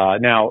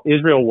 Now,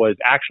 Israel was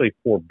actually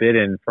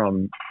forbidden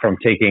from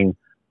taking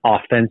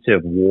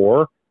offensive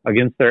war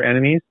against their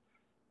enemies.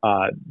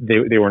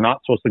 They were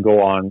not supposed to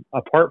go on,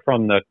 apart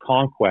from the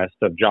conquest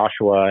of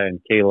Joshua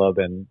and Caleb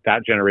and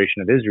that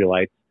generation of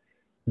Israelites,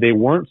 they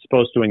weren't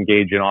supposed to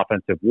engage in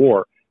offensive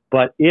war.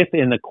 But if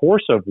in the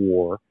course of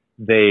war,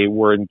 they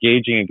were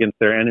engaging against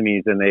their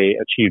enemies and they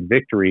achieved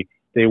victory,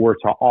 they were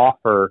to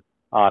offer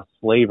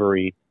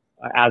slavery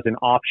as an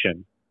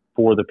option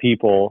for the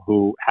people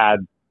who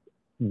had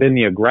been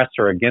the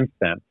aggressor against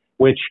them,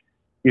 which,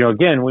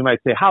 again, we might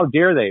say, how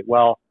dare they?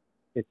 Well,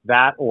 it's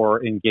that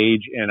or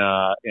engage in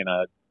a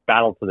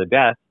battle to the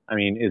death. I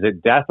mean, is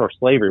it death or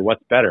slavery?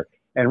 What's better?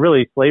 And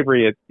really,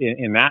 slavery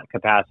in that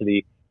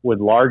capacity would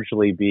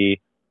largely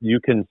be you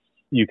can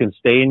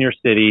stay in your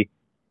city,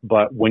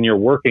 but when you're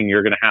working,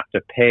 you're going to have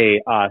to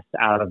pay us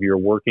out of your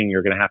working.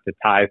 You're going to have to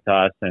tithe to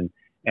us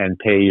and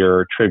pay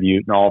your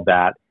tribute and all of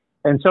that.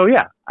 And so,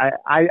 yeah,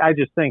 I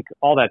just think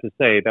all that to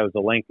say that was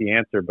a lengthy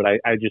answer, but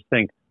I just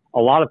think a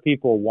lot of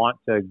people want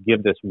to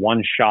give this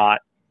one shot,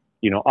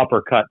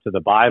 uppercut to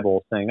the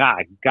Bible saying,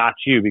 I got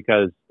you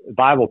because the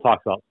Bible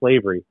talks about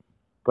slavery.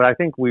 But I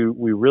think we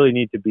really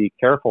need to be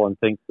careful and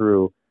think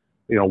through,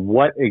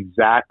 what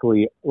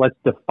exactly, let's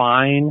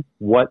define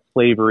what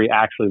slavery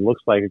actually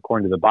looks like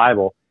according to the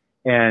Bible.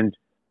 And,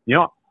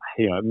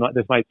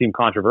 this might seem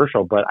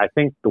controversial, but I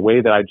think the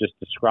way that I just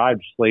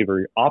described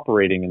slavery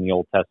operating in the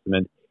Old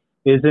Testament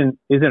isn't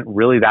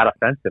really that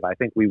offensive. I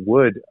think we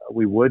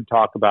would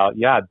talk about,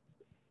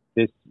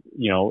 this,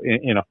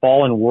 in a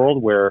fallen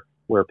world where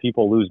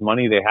people lose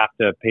money, they have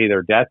to pay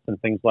their debts and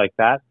things like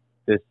that.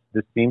 This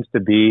seems to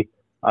be,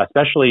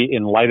 especially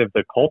in light of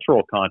the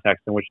cultural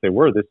context in which they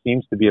were, this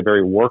seems to be a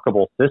very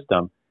workable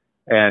system.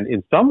 And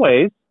in some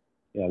ways,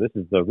 this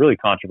is the really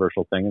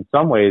controversial thing. In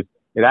some ways,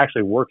 it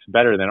actually works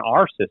better than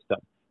our system,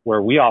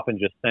 where we often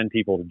just send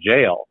people to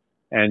jail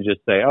and just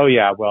say, oh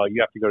yeah, well,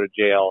 you have to go to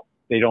jail.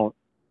 They don't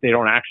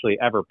actually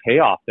ever pay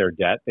off their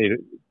debt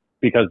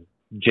because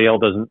jail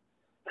doesn't,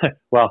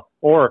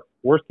 or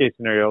worst case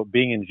scenario,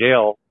 being in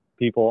jail,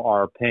 people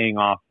are paying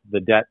off the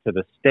debt to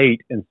the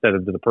state instead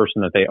of to the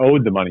person that they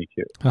owed the money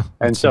to.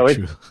 And so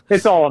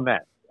it's all a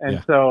mess.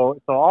 And so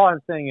all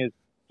I'm saying is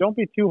don't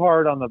be too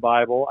hard on the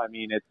Bible. I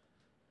mean,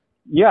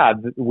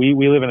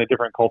 we live in a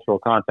different cultural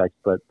context,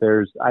 but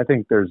I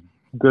think there's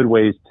good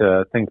ways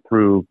to think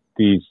through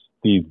these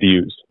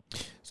views.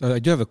 So I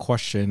do have a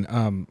question.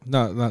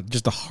 Not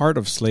just the heart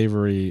of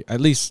slavery, at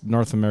least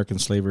North American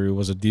slavery,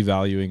 was a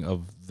devaluing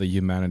of the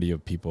humanity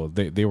of people.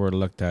 They were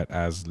looked at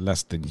as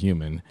less than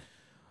human.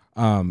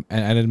 And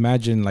I'd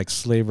imagine like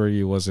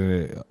slavery was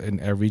in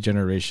every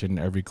generation,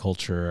 every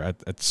culture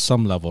at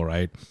some level,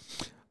 right?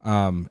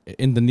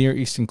 In the Near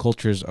Eastern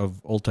cultures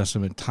of Old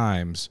Testament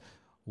times,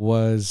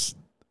 was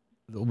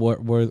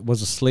a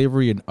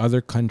slavery in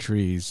other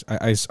countries?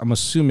 I'm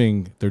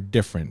assuming they're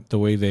different the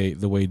way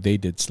they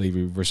did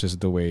slavery versus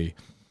the way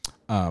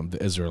the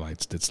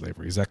Israelites did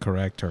slavery. Is that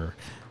correct, or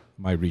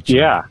am I reaching?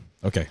 Yeah.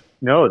 Okay.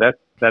 No,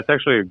 that's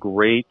actually a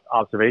great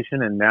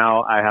observation, and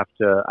now I have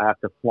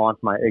to flaunt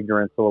my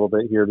ignorance a little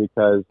bit here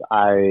because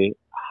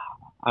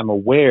I'm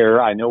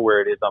aware, I know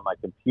where it is on my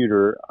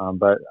computer,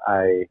 but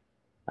I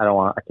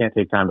can't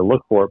take time to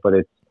look for it. But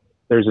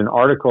there's an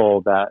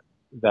article that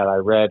I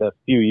read a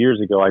few years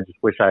ago. I just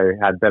wish I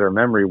had better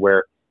memory,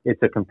 where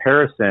it's a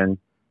comparison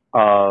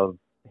of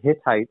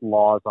Hittite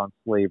laws on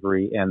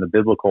slavery and the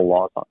biblical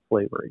laws on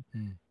slavery.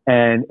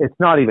 And it's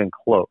not even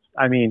close.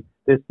 I mean,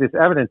 this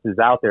evidence is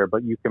out there,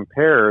 but you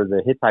compare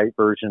the Hittite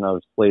version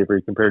of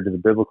slavery compared to the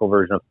biblical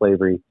version of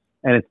slavery,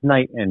 and it's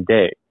night and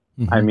day.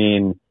 Mm-hmm. I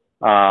mean,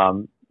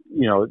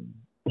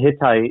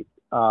 Hittite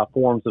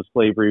forms of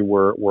slavery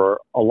were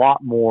a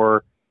lot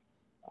more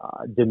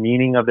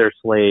demeaning of their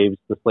slaves.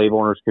 The slave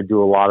owners could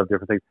do a lot of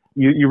different things.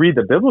 You read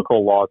the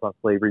biblical laws on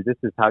slavery. This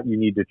is how you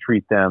need to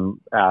treat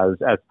them as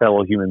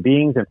fellow human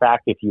beings. In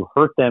fact, if you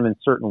hurt them in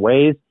certain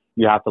ways,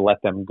 you have to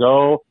let them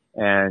go,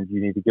 and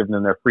you need to give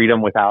them their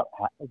freedom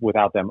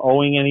without them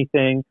owing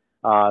anything.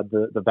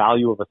 The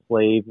value of a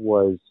slave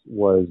was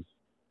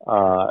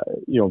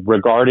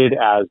regarded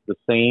as the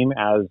same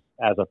as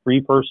a free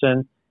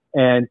person.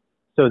 And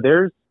so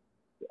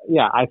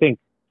I think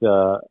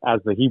as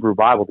the Hebrew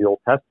Bible, the Old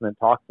Testament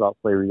talks about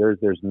slavery,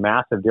 there's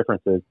massive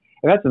differences.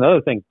 And that's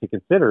another thing to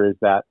consider, is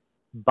that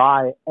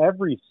by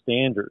every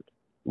standard,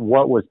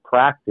 what was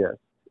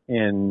practiced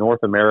in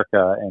North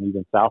America and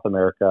even South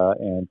America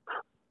and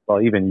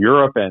even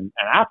Europe and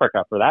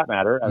Africa, for that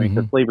matter. I mean,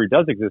 because slavery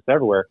does exist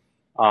everywhere,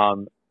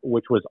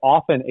 which was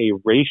often a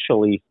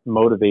racially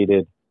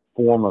motivated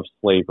form of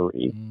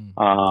slavery.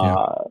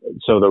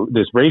 So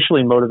this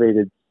racially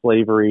motivated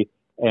slavery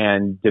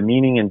and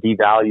demeaning and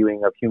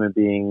devaluing of human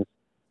beings,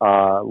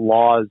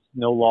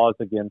 no laws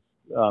against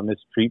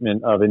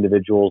mistreatment of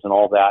individuals and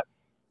all that.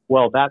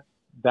 Well, that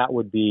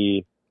would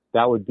be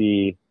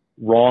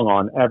wrong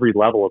on every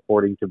level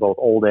according to both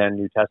Old and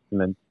New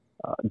Testament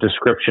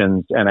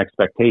descriptions and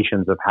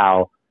expectations of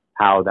how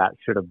that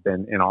should have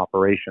been in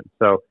operation.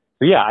 So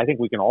yeah, I think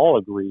we can all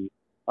agree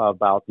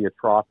about the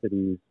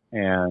atrocities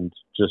and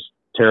just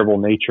terrible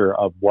nature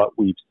of what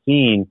we've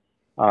seen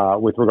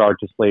with regard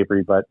to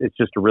slavery. But it's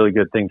just a really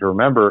good thing to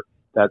remember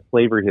that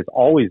slavery has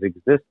always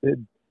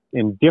existed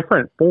in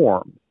different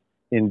forms,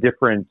 in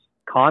different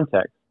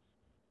contexts,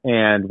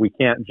 and we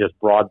can't just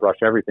broad brush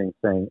everything,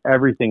 saying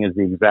everything is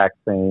the exact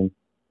same.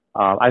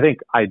 I think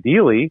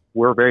ideally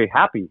we're very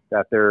happy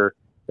that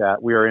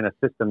we are in a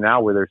system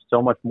now where there's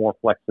so much more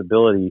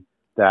flexibility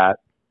that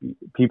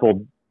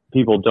people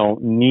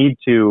don't need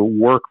to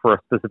work for a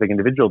specific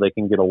individual. They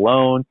can get a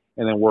loan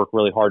and then work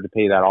really hard to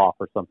pay that off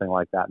or something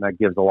like that. And that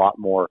gives a lot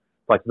more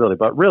flexibility.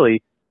 But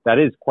really, that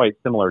is quite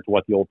similar to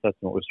what the Old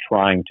Testament was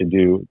trying to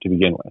do to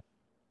begin with.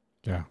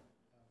 Yeah.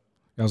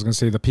 I was going to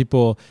say, the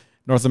people,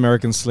 North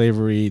American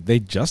slavery, they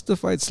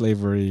justified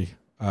slavery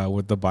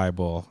with the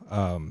Bible.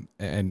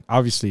 And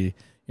obviously,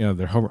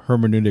 their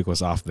hermeneutic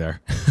was off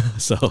there.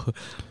 So.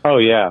 Oh,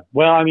 yeah.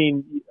 Well, I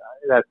mean,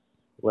 that's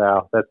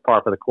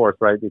par for the course,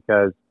 right?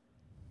 Because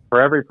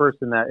for every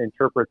person that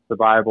interprets the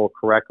Bible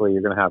correctly,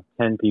 you're going to have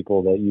 10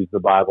 people that use the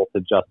Bible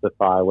to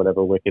justify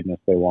whatever wickedness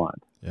they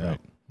want. Yeah. Right.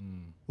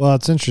 Well,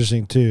 it's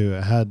interesting too.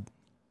 Had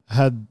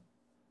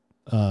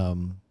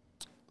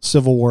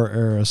Civil War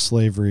era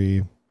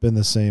slavery been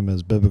the same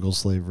as biblical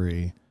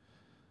slavery?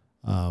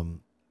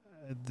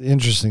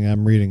 Interesting.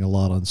 I'm reading a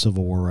lot on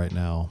Civil War right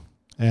now,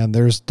 and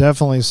there's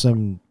definitely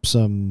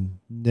some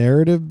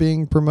narrative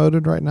being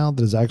promoted right now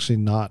that is actually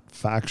not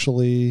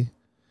factually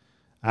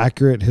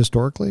accurate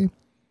historically.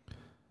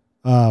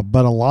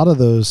 But a lot of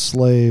those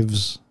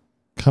slaves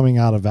coming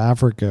out of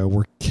Africa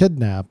were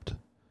kidnapped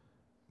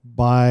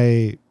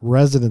by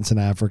residents in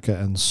Africa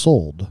and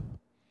sold.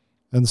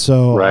 And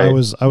so right.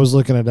 I was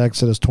looking at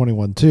Exodus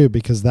 21:2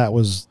 because that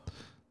was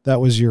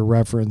your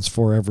reference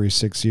for every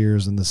 6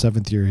 years, and the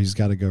 7th year he's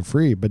got to go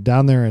free. But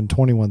down there in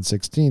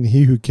 21:16,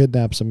 he who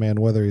kidnaps a man,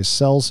 whether he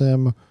sells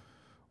him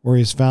or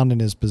he's found in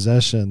his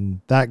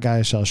possession, that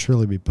guy shall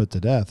surely be put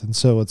to death. And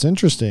so what's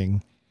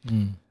interesting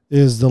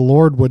is the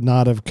Lord would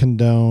not have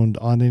condoned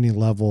on any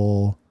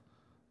level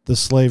the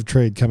slave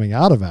trade coming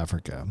out of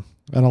Africa.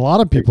 And a lot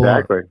of people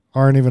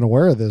aren't even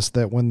aware of this,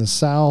 that when the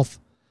South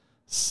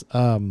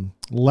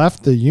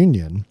left the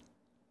Union,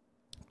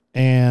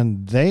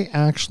 and they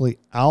actually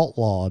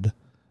outlawed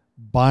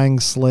buying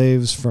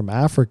slaves from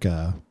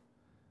Africa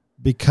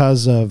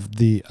because of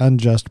the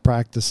unjust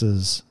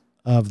practices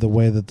of the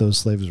way that those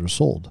slaves were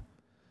sold.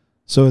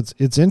 So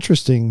it's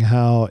interesting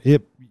how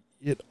it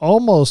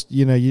almost,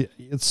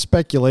 it's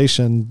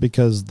speculation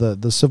because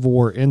the Civil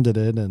War ended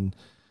it. And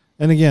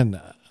again,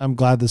 I'm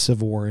glad the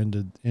Civil War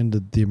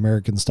ended the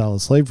American style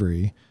of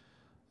slavery.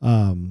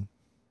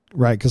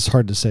 Right. Cause it's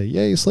hard to say,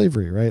 yay,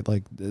 slavery, right?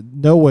 Like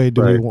no way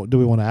do we want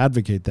to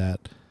advocate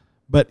that.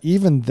 But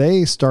even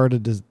they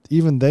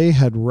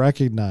had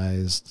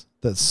recognized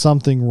that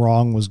something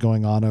wrong was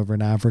going on over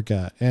in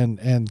Africa,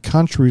 and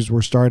countries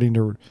were starting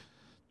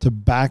to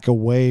back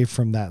away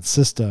from that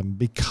system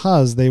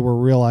because they were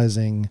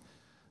realizing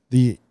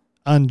the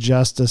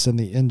injustice and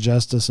the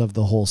injustice of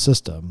the whole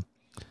system.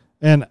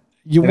 And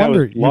you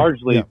wonder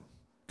largely.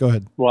 Go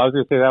ahead. Well, I was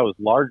going to say that was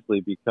largely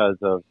because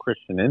of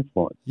Christian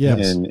influence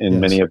in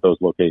many of those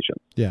locations.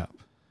 Yeah.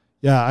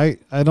 Yeah.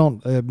 I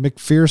don't,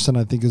 McPherson,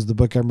 I think is the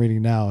book I'm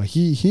reading now.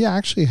 He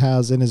actually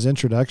has in his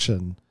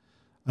introduction,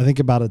 I think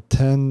about a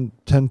 10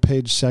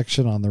 page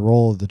section on the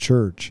role of the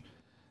church.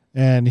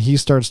 And he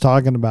starts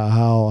talking about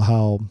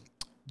how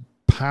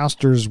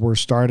pastors were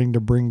starting to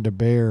bring to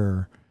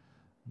bear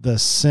the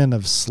sin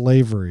of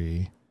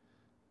slavery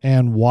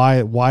and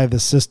why the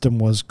system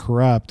was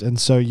corrupt. And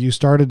so you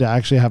started to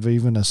actually have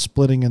even a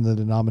splitting in the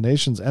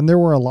denominations. And there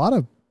were a lot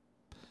of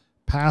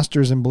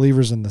pastors and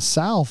believers in the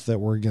South that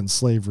were against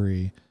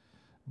slavery,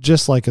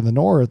 just like in the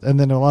North. And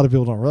then a lot of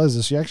people don't realize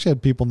this. You actually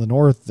had people in the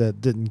North that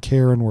didn't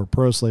care and were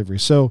pro-slavery.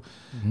 So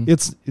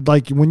it's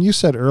like when you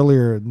said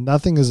earlier,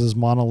 nothing is as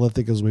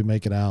monolithic as we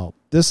make it out.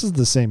 This is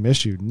the same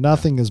issue.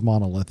 Nothing is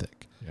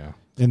monolithic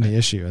in the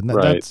issue. And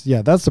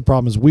that's the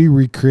problem is we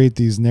recreate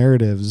these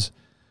narratives,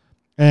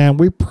 and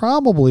we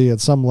probably at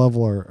some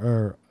level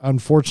are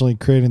unfortunately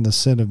creating the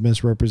sin of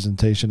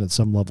misrepresentation at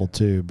some level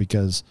too,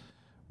 because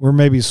we're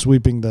maybe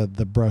sweeping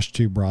the brush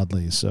too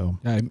broadly. So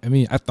I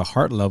mean, at the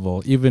heart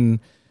level, even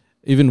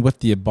with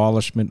the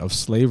abolishment of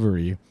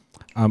slavery,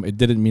 it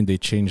didn't mean they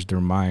changed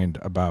their mind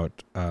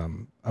about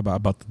the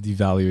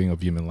devaluing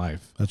of human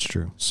life. That's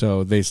true.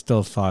 So they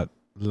still thought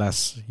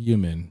less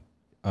human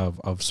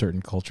of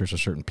certain cultures or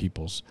certain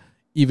peoples,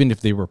 even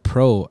if they were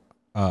pro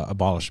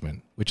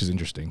abolishment, which is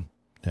interesting.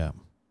 Yeah.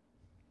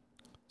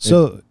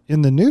 So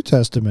in the New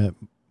Testament,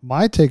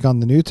 my take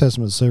on the New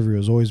Testament slavery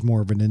was always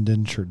more of an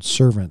indentured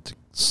servant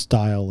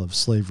style of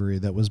slavery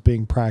that was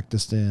being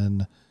practiced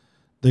in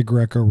the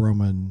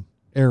Greco-Roman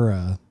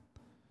era.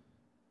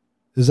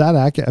 Is that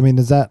accurate? I mean,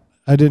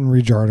 I didn't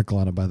read your article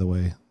on it, by the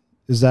way.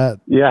 Is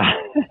that the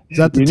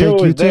you take knew it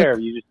was you there,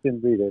 took? you just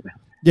didn't read it.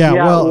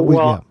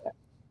 Well,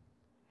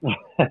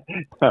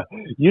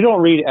 you don't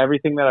read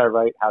everything that I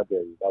write. How dare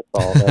you? That's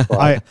all.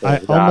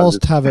 I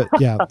almost have it.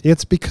 Yeah,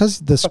 it's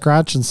because the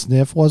scratch and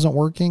sniff wasn't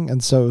working,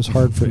 and so it was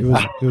hard for it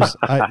was.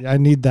 I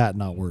need that,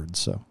 not words.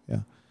 So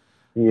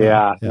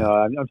yeah. No,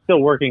 I'm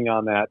still working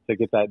on that to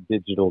get that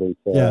digitally.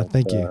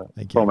 Thank you.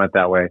 Format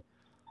that way.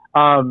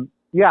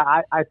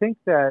 I think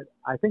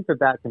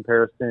that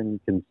comparison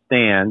can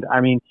stand.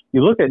 I mean,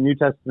 you look at New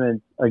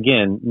Testament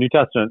again. New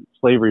Testament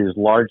slavery is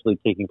largely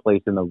taking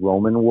place in the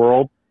Roman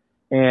world,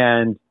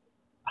 and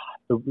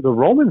the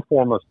Roman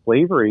form of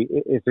slavery.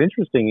 It's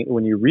interesting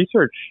when you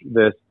research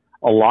this.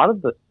 A lot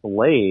of the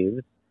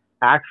slaves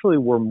actually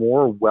were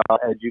more well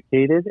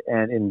educated,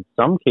 and in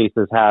some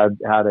cases had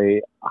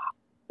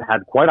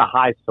quite a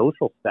high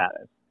social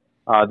status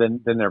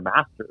than their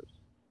masters.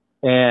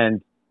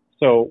 And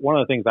so one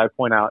of the things I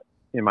point out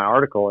in my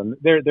article, and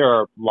there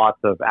are lots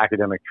of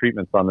academic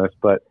treatments on this,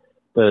 but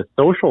the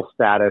social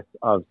status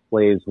of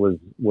slaves was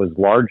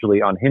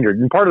largely unhindered.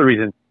 And part of the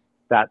reason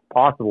that's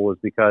possible is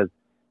because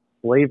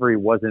slavery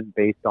wasn't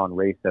based on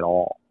race at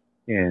all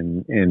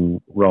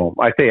in Rome.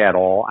 I say at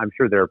all. I'm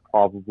sure there are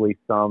probably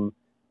some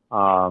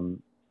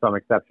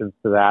exceptions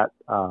to that.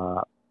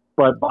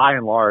 But by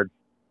and large,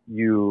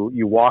 you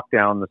walk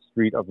down the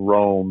street of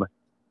Rome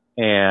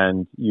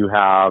and you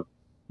have,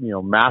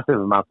 massive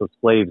amounts of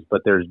slaves,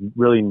 but there's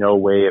really no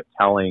way of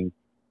telling,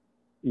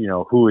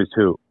 who is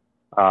who.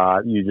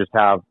 You just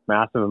have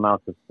massive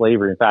amounts of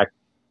slavery. In fact,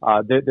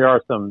 there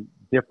are some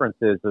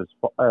differences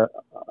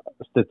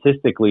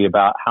statistically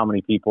about how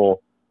many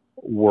people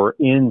were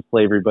in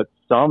slavery, but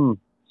some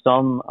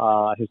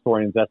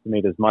historians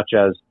estimate as much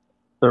as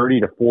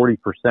 30 to 40%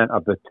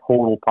 of the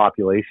total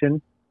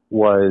population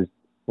was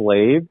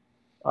slaves.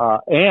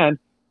 And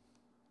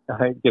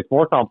it gets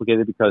more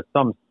complicated because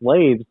some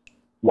slaves,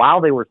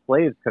 while they were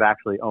slaves, could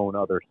actually own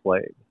other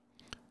slaves.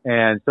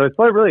 And so it's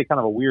really kind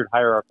of a weird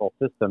hierarchical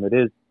system. It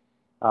is,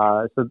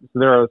 so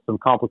there are some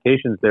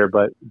complications there,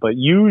 but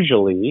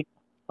usually,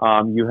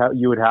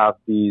 you would have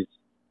these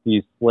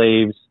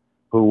slaves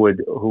who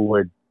would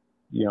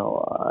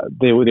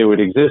they would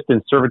exist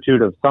in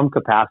servitude of some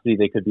capacity.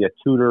 They could be a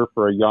tutor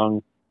for a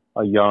young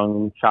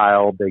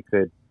child. They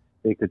could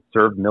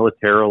serve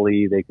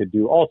militarily. They could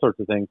do all sorts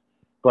of things.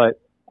 But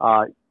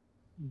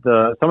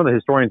some of the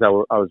historians I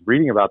was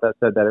reading about that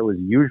said that it was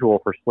usual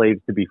for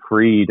slaves to be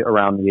freed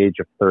around the age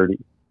of 30.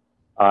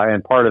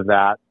 And part of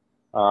that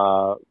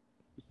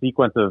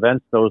sequence of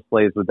events, those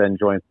slaves would then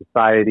join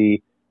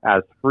society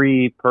as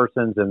free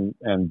persons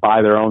and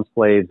buy their own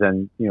slaves,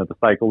 and the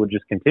cycle would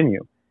just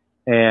continue.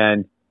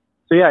 And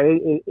so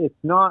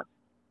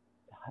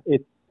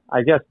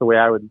I guess the way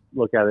I would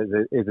look at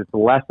it is it's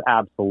less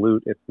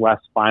absolute, it's less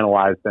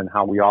finalized than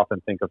how we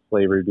often think of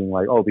slavery being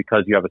like, oh,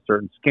 because you have a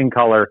certain skin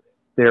color,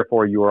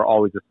 therefore you are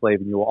always a slave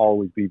and you will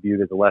always be viewed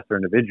as a lesser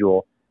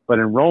individual. But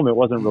in Rome, it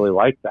wasn't really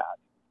like that.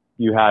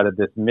 You had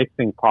this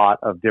mixing pot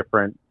of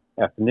different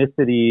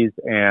ethnicities,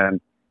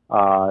 and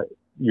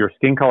your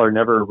skin color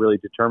never really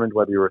determined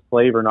whether you were a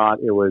slave or not.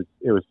 It was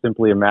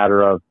simply a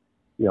matter of,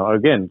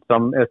 again,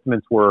 some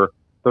estimates were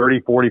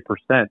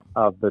 30-40%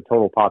 of the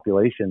total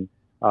population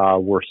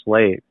were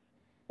slaves.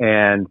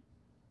 And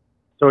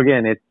so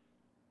again, it's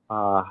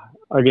a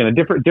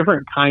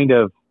different kind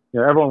of,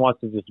 everyone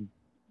wants to just,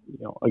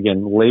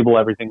 again, label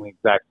everything the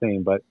exact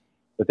same, but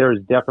there is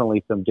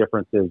definitely some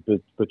differences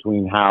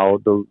between how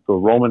the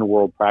Roman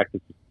world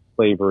practices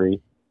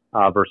slavery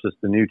versus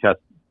the New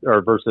Testament, or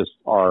versus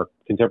our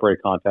contemporary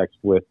context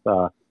with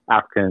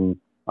African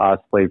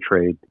slave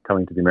trade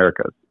coming to the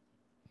Americas.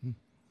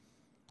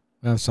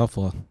 That's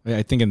helpful.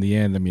 I think in the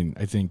end,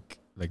 I think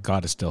like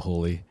God is still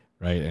holy,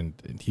 right? And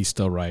he's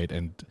still right.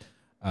 And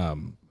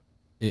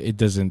it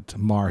doesn't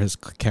mar his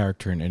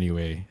character in any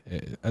way.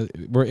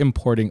 We're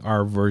importing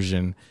our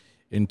version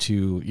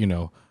into,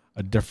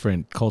 a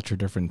different culture,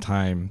 different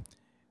time.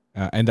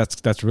 And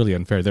that's really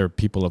unfair. They're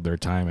people of their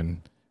time,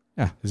 and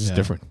this is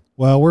different.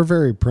 Well, we're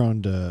very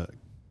prone to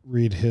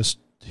read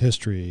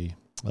history,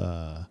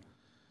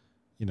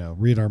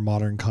 read our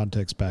modern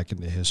context back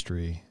into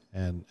history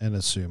and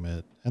assume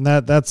it. And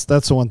that's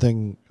the one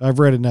thing. I've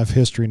read enough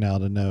history now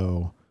to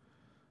know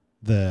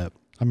that,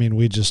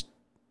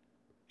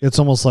 it's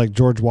almost like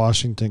George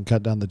Washington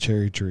cut down the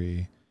cherry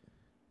tree,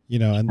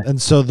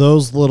 and so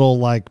those little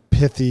like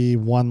pithy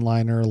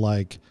one-liner,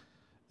 like,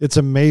 it's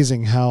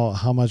amazing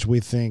how much we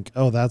think,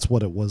 oh, that's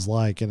what it was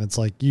like. And it's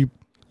like you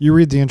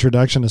read the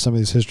introduction to some of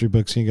these history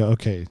books and you go,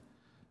 okay,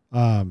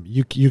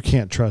 you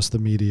can't trust the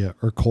media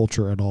or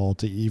culture at all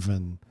to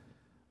even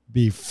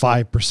be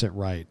 5%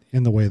 right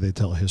in the way they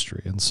tell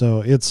history. And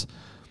so it's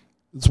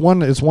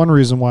one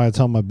reason why I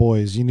tell my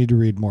boys, you need to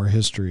read more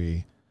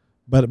history.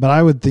 But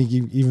I would think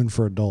even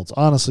for adults,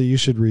 honestly, you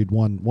should read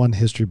one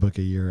history book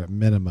a year at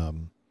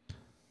minimum.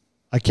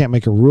 I can't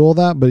make a rule of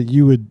that, but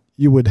you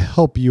would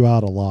help you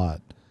out a lot.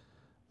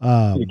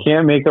 You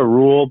can't make a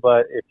rule,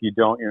 but if you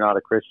don't, you're not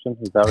a Christian.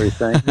 Is that what you're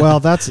saying? Well,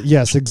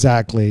 yes,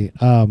 exactly.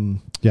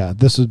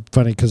 This is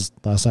funny because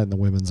last night in the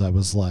women's, I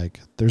was like,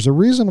 there's a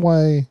reason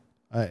why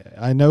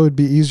I know it'd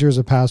be easier as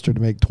a pastor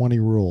to make 20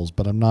 rules,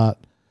 but I'm not,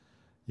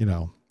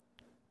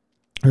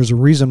 there's a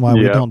reason why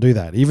we don't do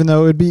that. Even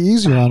though it'd be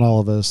easier on all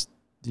of us,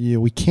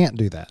 we can't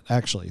do that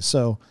actually.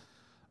 So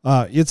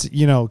it's,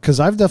 because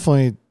I've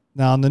definitely,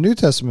 now on the New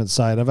Testament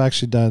side, I've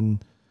actually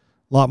done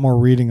a lot more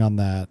reading on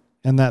that.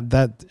 And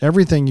that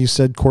everything you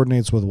said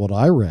coordinates with what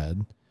I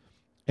read.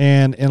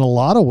 And in a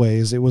lot of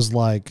ways, it was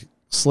like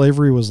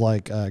slavery was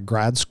like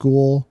grad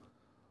school,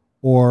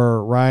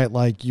 or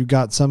like you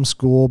got some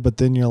school, but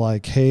then you're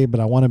like, hey, but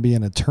I want to be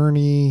an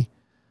attorney,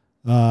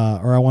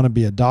 or I want to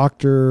be a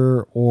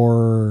doctor,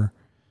 or,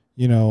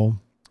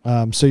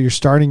 so you're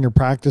starting your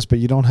practice, but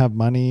you don't have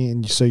money.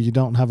 And so you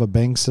don't have a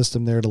bank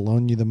system there to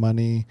loan you the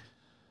money.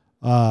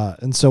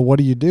 And so what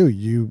do?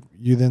 You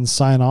then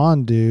sign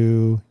on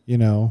to,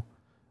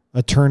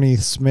 Attorney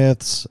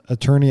Smith's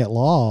attorney at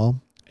law,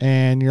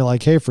 and you're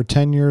like, hey, for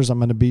 10 years, I'm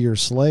going to be your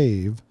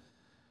slave.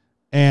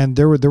 And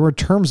there were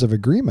terms of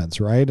agreements,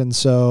 right? And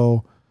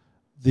so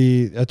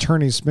the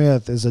attorney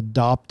Smith is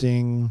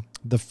adopting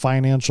the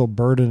financial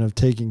burden of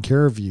taking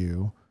care of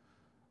you.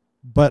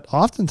 But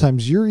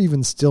oftentimes you're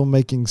even still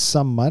making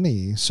some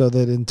money, so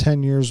that in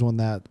 10 years, when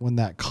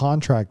that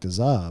contract is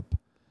up,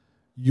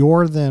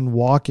 you're then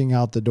walking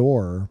out the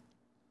door,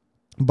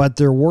 but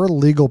there were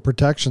legal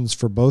protections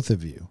for both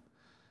of you.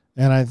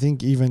 And I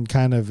think even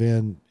kind of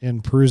in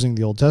perusing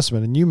the Old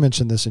Testament, and you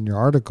mentioned this in your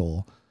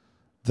article,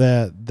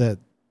 that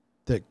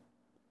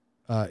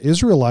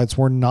Israelites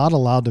were not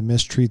allowed to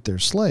mistreat their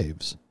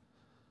slaves.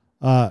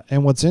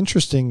 And what's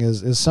interesting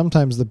is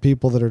sometimes the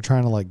people that are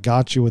trying to like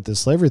got you with this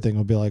slavery thing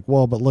will be like,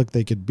 well, but look,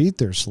 they could beat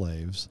their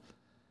slaves.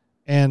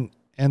 And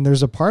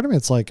there's a part of me,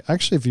 it's like,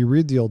 actually, if you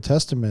read the Old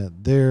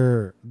Testament,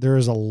 there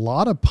is a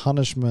lot of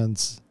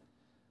punishments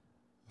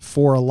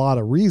for a lot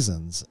of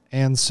reasons.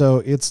 And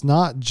so it's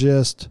not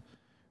just,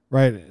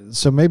 right.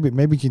 So maybe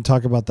you can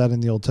talk about that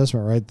in the Old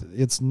Testament, right?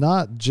 It's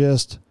not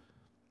just,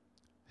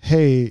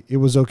 hey, it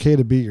was okay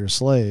to beat your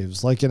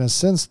slaves. Like, in a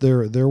sense,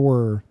 there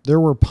were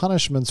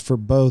punishments for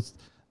both.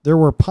 There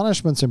were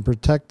punishments and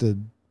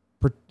protections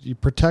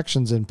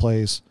in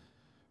place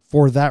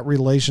for that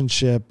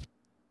relationship.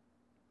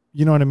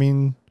 You know what I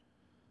mean?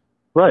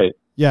 Right.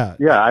 Yeah.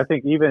 Yeah. I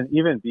think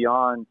even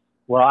beyond,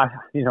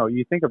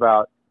 you think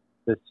about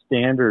the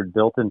standard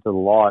built into the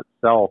law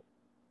itself.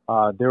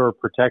 There were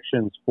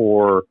protections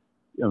for,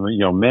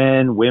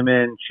 men,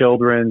 women,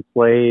 children,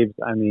 slaves.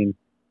 I mean,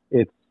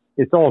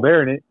 it's all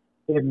there. And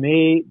it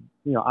may,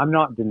 I'm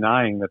not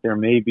denying that there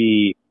may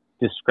be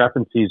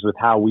discrepancies with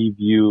how we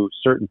view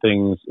certain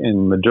things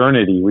in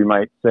modernity. We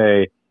might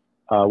say,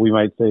 now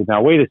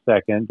wait a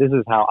second, this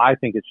is how I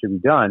think it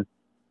should be done.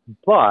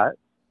 But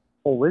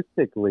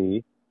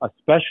holistically,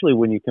 especially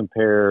when you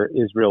compare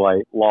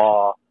Israelite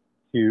law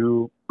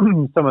to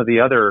some of the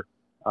other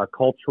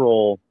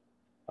cultural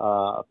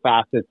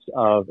facets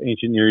of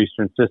ancient Near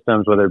Eastern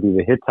systems, whether it be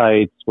the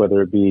Hittites,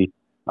 whether it be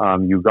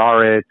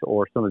Ugarit,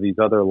 or some of these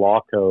other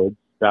law codes,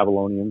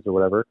 Babylonians or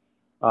whatever,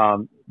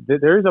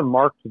 there is a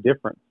marked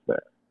difference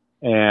there.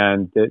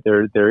 And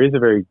there is a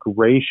very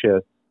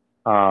gracious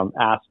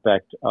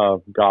aspect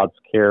of God's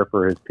care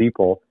for his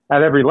people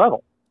at every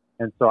level.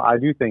 And so I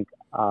do think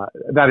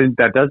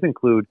that does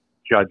include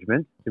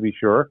judgment, to be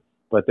sure,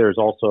 but there's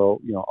also,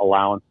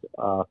 allowance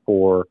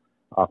for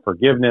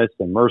forgiveness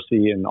and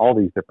mercy and all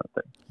these different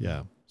things.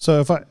 Yeah. So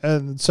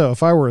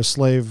if I were a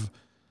slave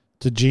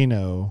to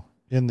Gino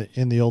in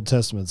the Old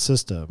Testament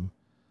system,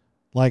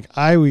 like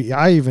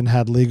I even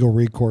had legal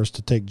recourse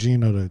to take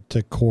Gino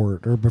to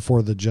court or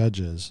before the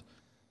judges,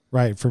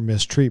 right, for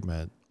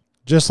mistreatment.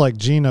 Just like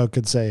Gino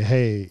could say,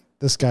 hey,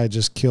 this guy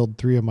just killed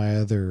three of my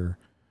other,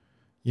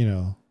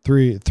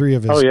 three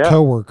of his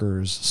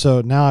coworkers.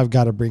 So now I've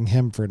got to bring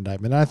him for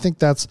indictment. And I think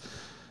that's,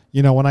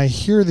 when I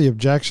hear the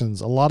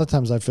objections, a lot of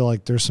times I feel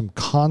like there's some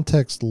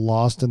context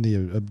lost in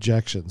the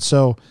objection.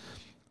 So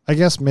I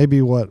guess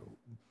maybe what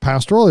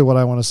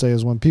I want to say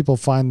is when people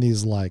find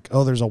these like,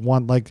 oh, there's a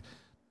one, like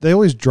they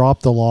always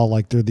drop the law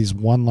like they're these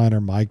one-liner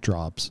mic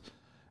drops.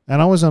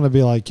 And I always want to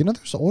be like,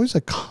 there's always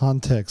a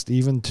context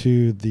even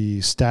to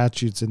the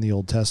statutes in the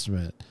Old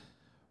Testament.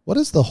 What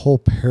does the whole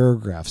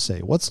paragraph say?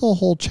 What's the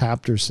whole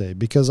chapter say?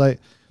 Because I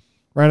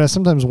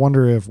sometimes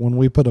wonder if when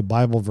we put a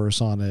Bible verse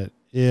on it,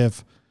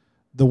 if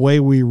the way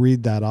we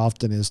read that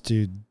often is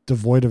to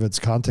devoid of its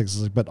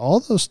context. But all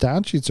those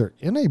statutes are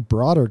in a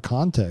broader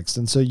context.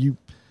 And so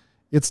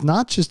it's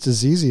not just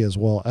as easy as,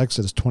 well,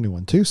 Exodus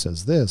 21:2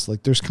 says this.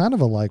 Like there's kind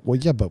of a like, well,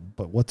 yeah,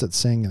 but what's it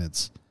saying in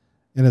its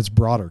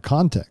broader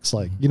context?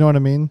 Like, you know what I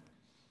mean?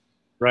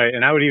 Right.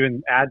 And I would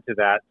even add to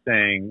that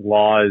saying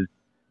laws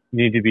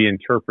need to be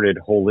interpreted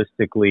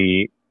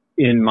holistically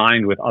in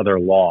mind with other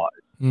laws.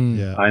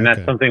 And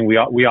that's something we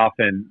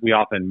often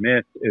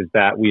miss, is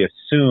that we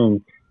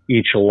assume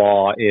each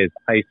law is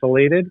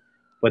isolated,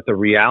 but the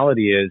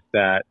reality is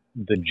that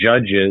the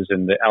judges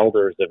and the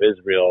elders of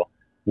Israel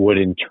would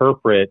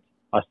interpret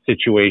a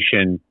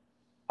situation,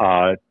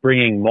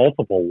 bringing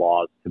multiple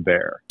laws to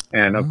bear.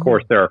 And of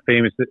course, there are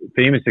famous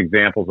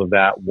examples of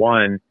that.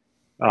 One,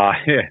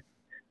 I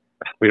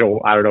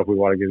don't know if we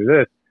want to get into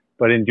this,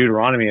 but in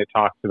Deuteronomy, it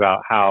talks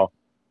about how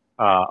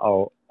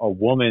a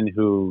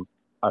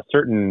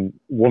certain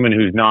woman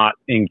who's not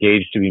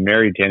engaged to be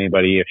married to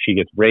anybody, if she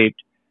gets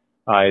raped,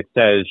 it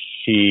says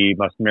she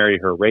must marry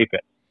her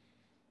rapist,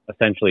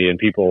 essentially. And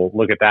people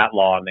look at that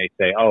law and they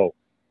say, oh,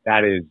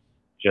 that is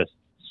just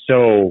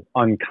so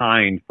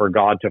unkind for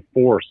God to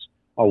force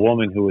a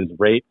woman who is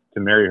raped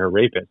to marry her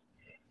rapist.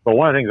 But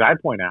one of the things I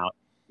point out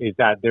is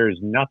that there's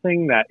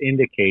nothing that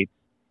indicates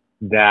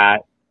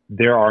that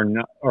there are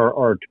no,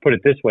 or to put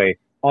it this way,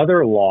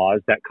 other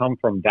laws that come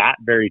from that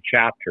very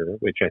chapter,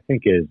 which I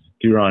think is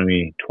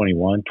Deuteronomy 20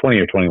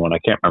 or 21, I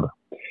can't remember.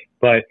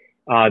 But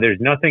there's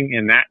nothing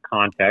in that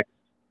context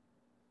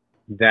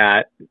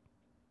that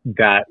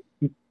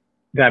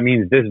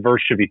means this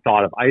verse should be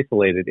thought of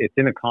isolated. It's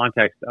in a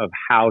context of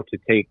how to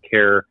take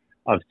care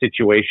of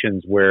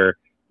situations where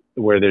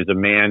there's a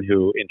man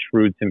who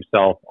intrudes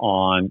himself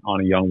on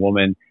a young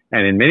woman.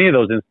 And in many of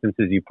those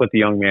instances, you put the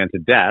young man to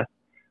death.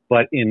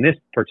 But in this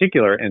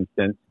particular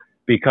instance,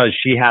 because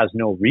she has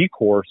no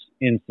recourse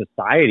in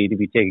society to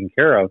be taken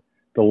care of,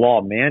 the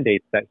law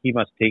mandates that he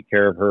must take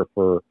care of her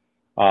for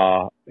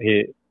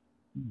his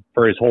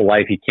whole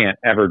life. He can't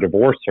ever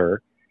divorce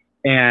her.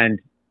 And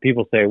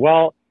people say,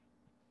 well,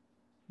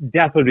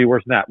 death would be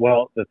worse than that.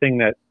 Well, the thing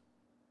that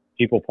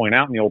people point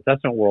out in the Old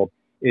Testament world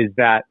is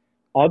that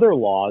other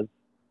laws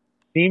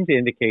seem to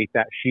indicate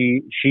that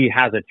she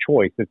has a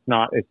choice. It's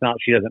not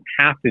she doesn't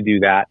have to do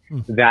that.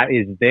 That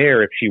is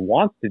there if she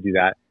wants to do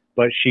that.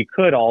 But she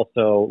could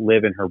also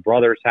live in her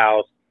brother's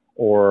house,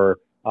 or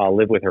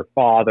live with her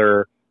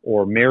father,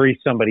 or marry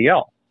somebody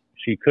else.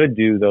 She could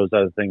do those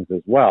other things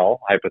as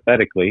well,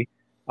 hypothetically.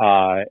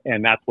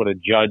 And that's what a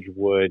judge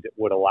would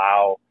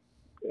allow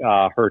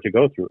her to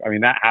go through. I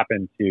mean, that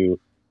happened to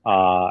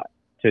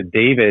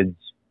David's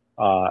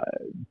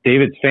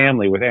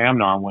family with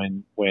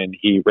Amnon when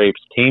he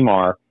rapes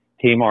Tamar.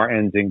 Tamar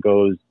ends and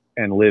goes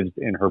and lives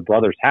in her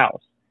brother's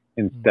house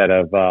instead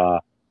of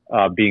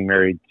being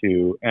married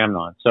to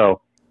Amnon.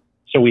 So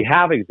we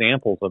have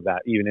examples of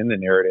that even in the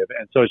narrative.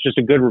 And so it's just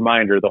a good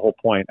reminder. The whole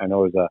point, I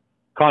know, is a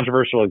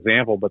controversial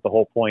example, but the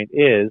whole point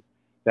is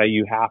that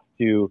you have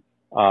to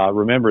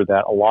remember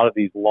that a lot of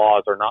these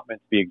laws are not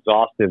meant to be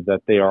exhaustive,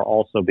 that they are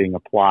also being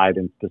applied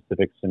in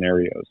specific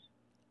scenarios.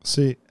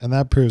 See, and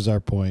that proves our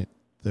point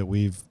that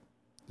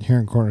here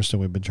in Cornerstone,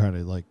 we've been trying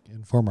to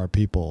inform our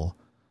people.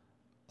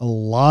 A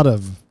lot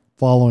of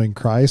following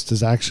Christ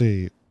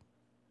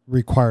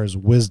requires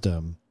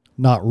wisdom,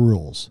 not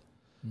rules.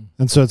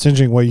 And so it's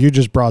interesting what you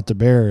just brought to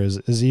bear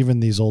is even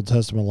these Old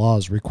Testament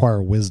laws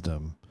require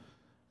wisdom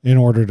in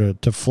order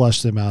to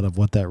flesh them out of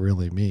what that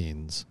really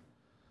means.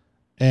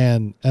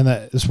 And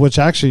that is, which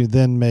actually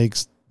then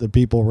makes the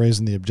people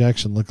raising the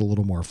objection look a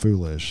little more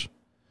foolish,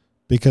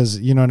 because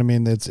you know what I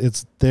mean?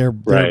 It's their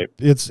right.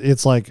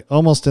 It's like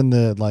almost in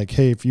the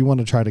hey, if you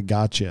want to try to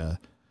gotcha,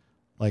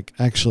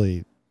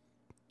 actually,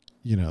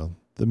 the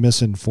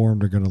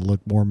misinformed are going to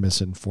look more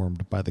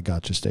misinformed by the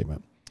gotcha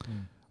statement.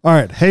 All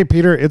right. Hey,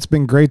 Peter, it's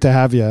been great to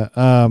have you.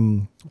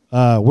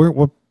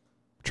 We'll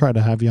try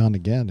to have you on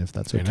again if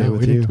that's okay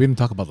with you. We didn't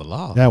talk about the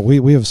law. Yeah,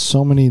 we have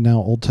so many now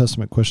Old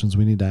Testament questions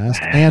we need to ask.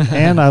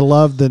 And I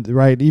love that,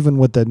 right, even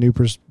with the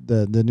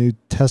the New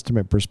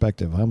Testament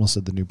perspective. I almost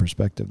said the new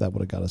perspective. That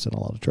would have got us in a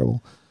lot of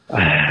trouble.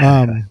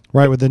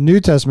 Right, with the New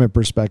Testament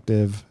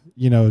perspective,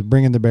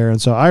 bringing to bear.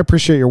 And so I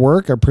appreciate your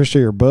work. I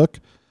appreciate your book.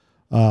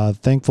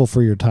 Thankful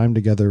for your time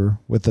together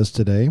with us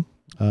today.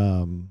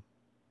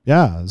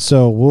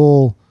 So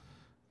we'll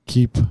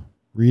keep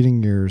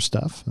reading your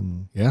stuff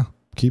and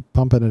keep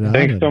pumping it out.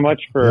 Thanks so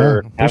much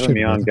for having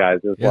me on, guys.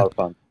 It was a lot of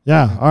fun.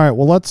 Yeah. All right.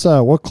 Well,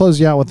 we'll close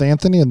you out with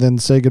Anthony and then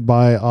say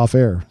goodbye off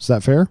air. Is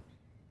that fair?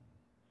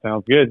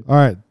 Sounds good. All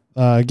right.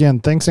 Again,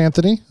 thanks,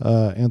 Anthony.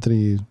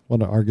 Anthony,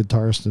 one of our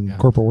guitarists in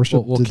corporate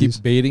worship. We'll keep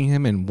baiting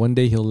him, and one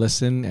day he'll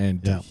listen,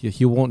 and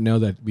he won't know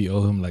that we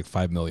owe him like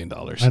 $5 million.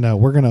 I know.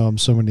 We're going to owe him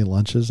so many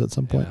lunches at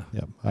some point.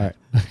 Yep. All right.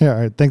 All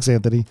right. Thanks,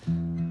 Anthony.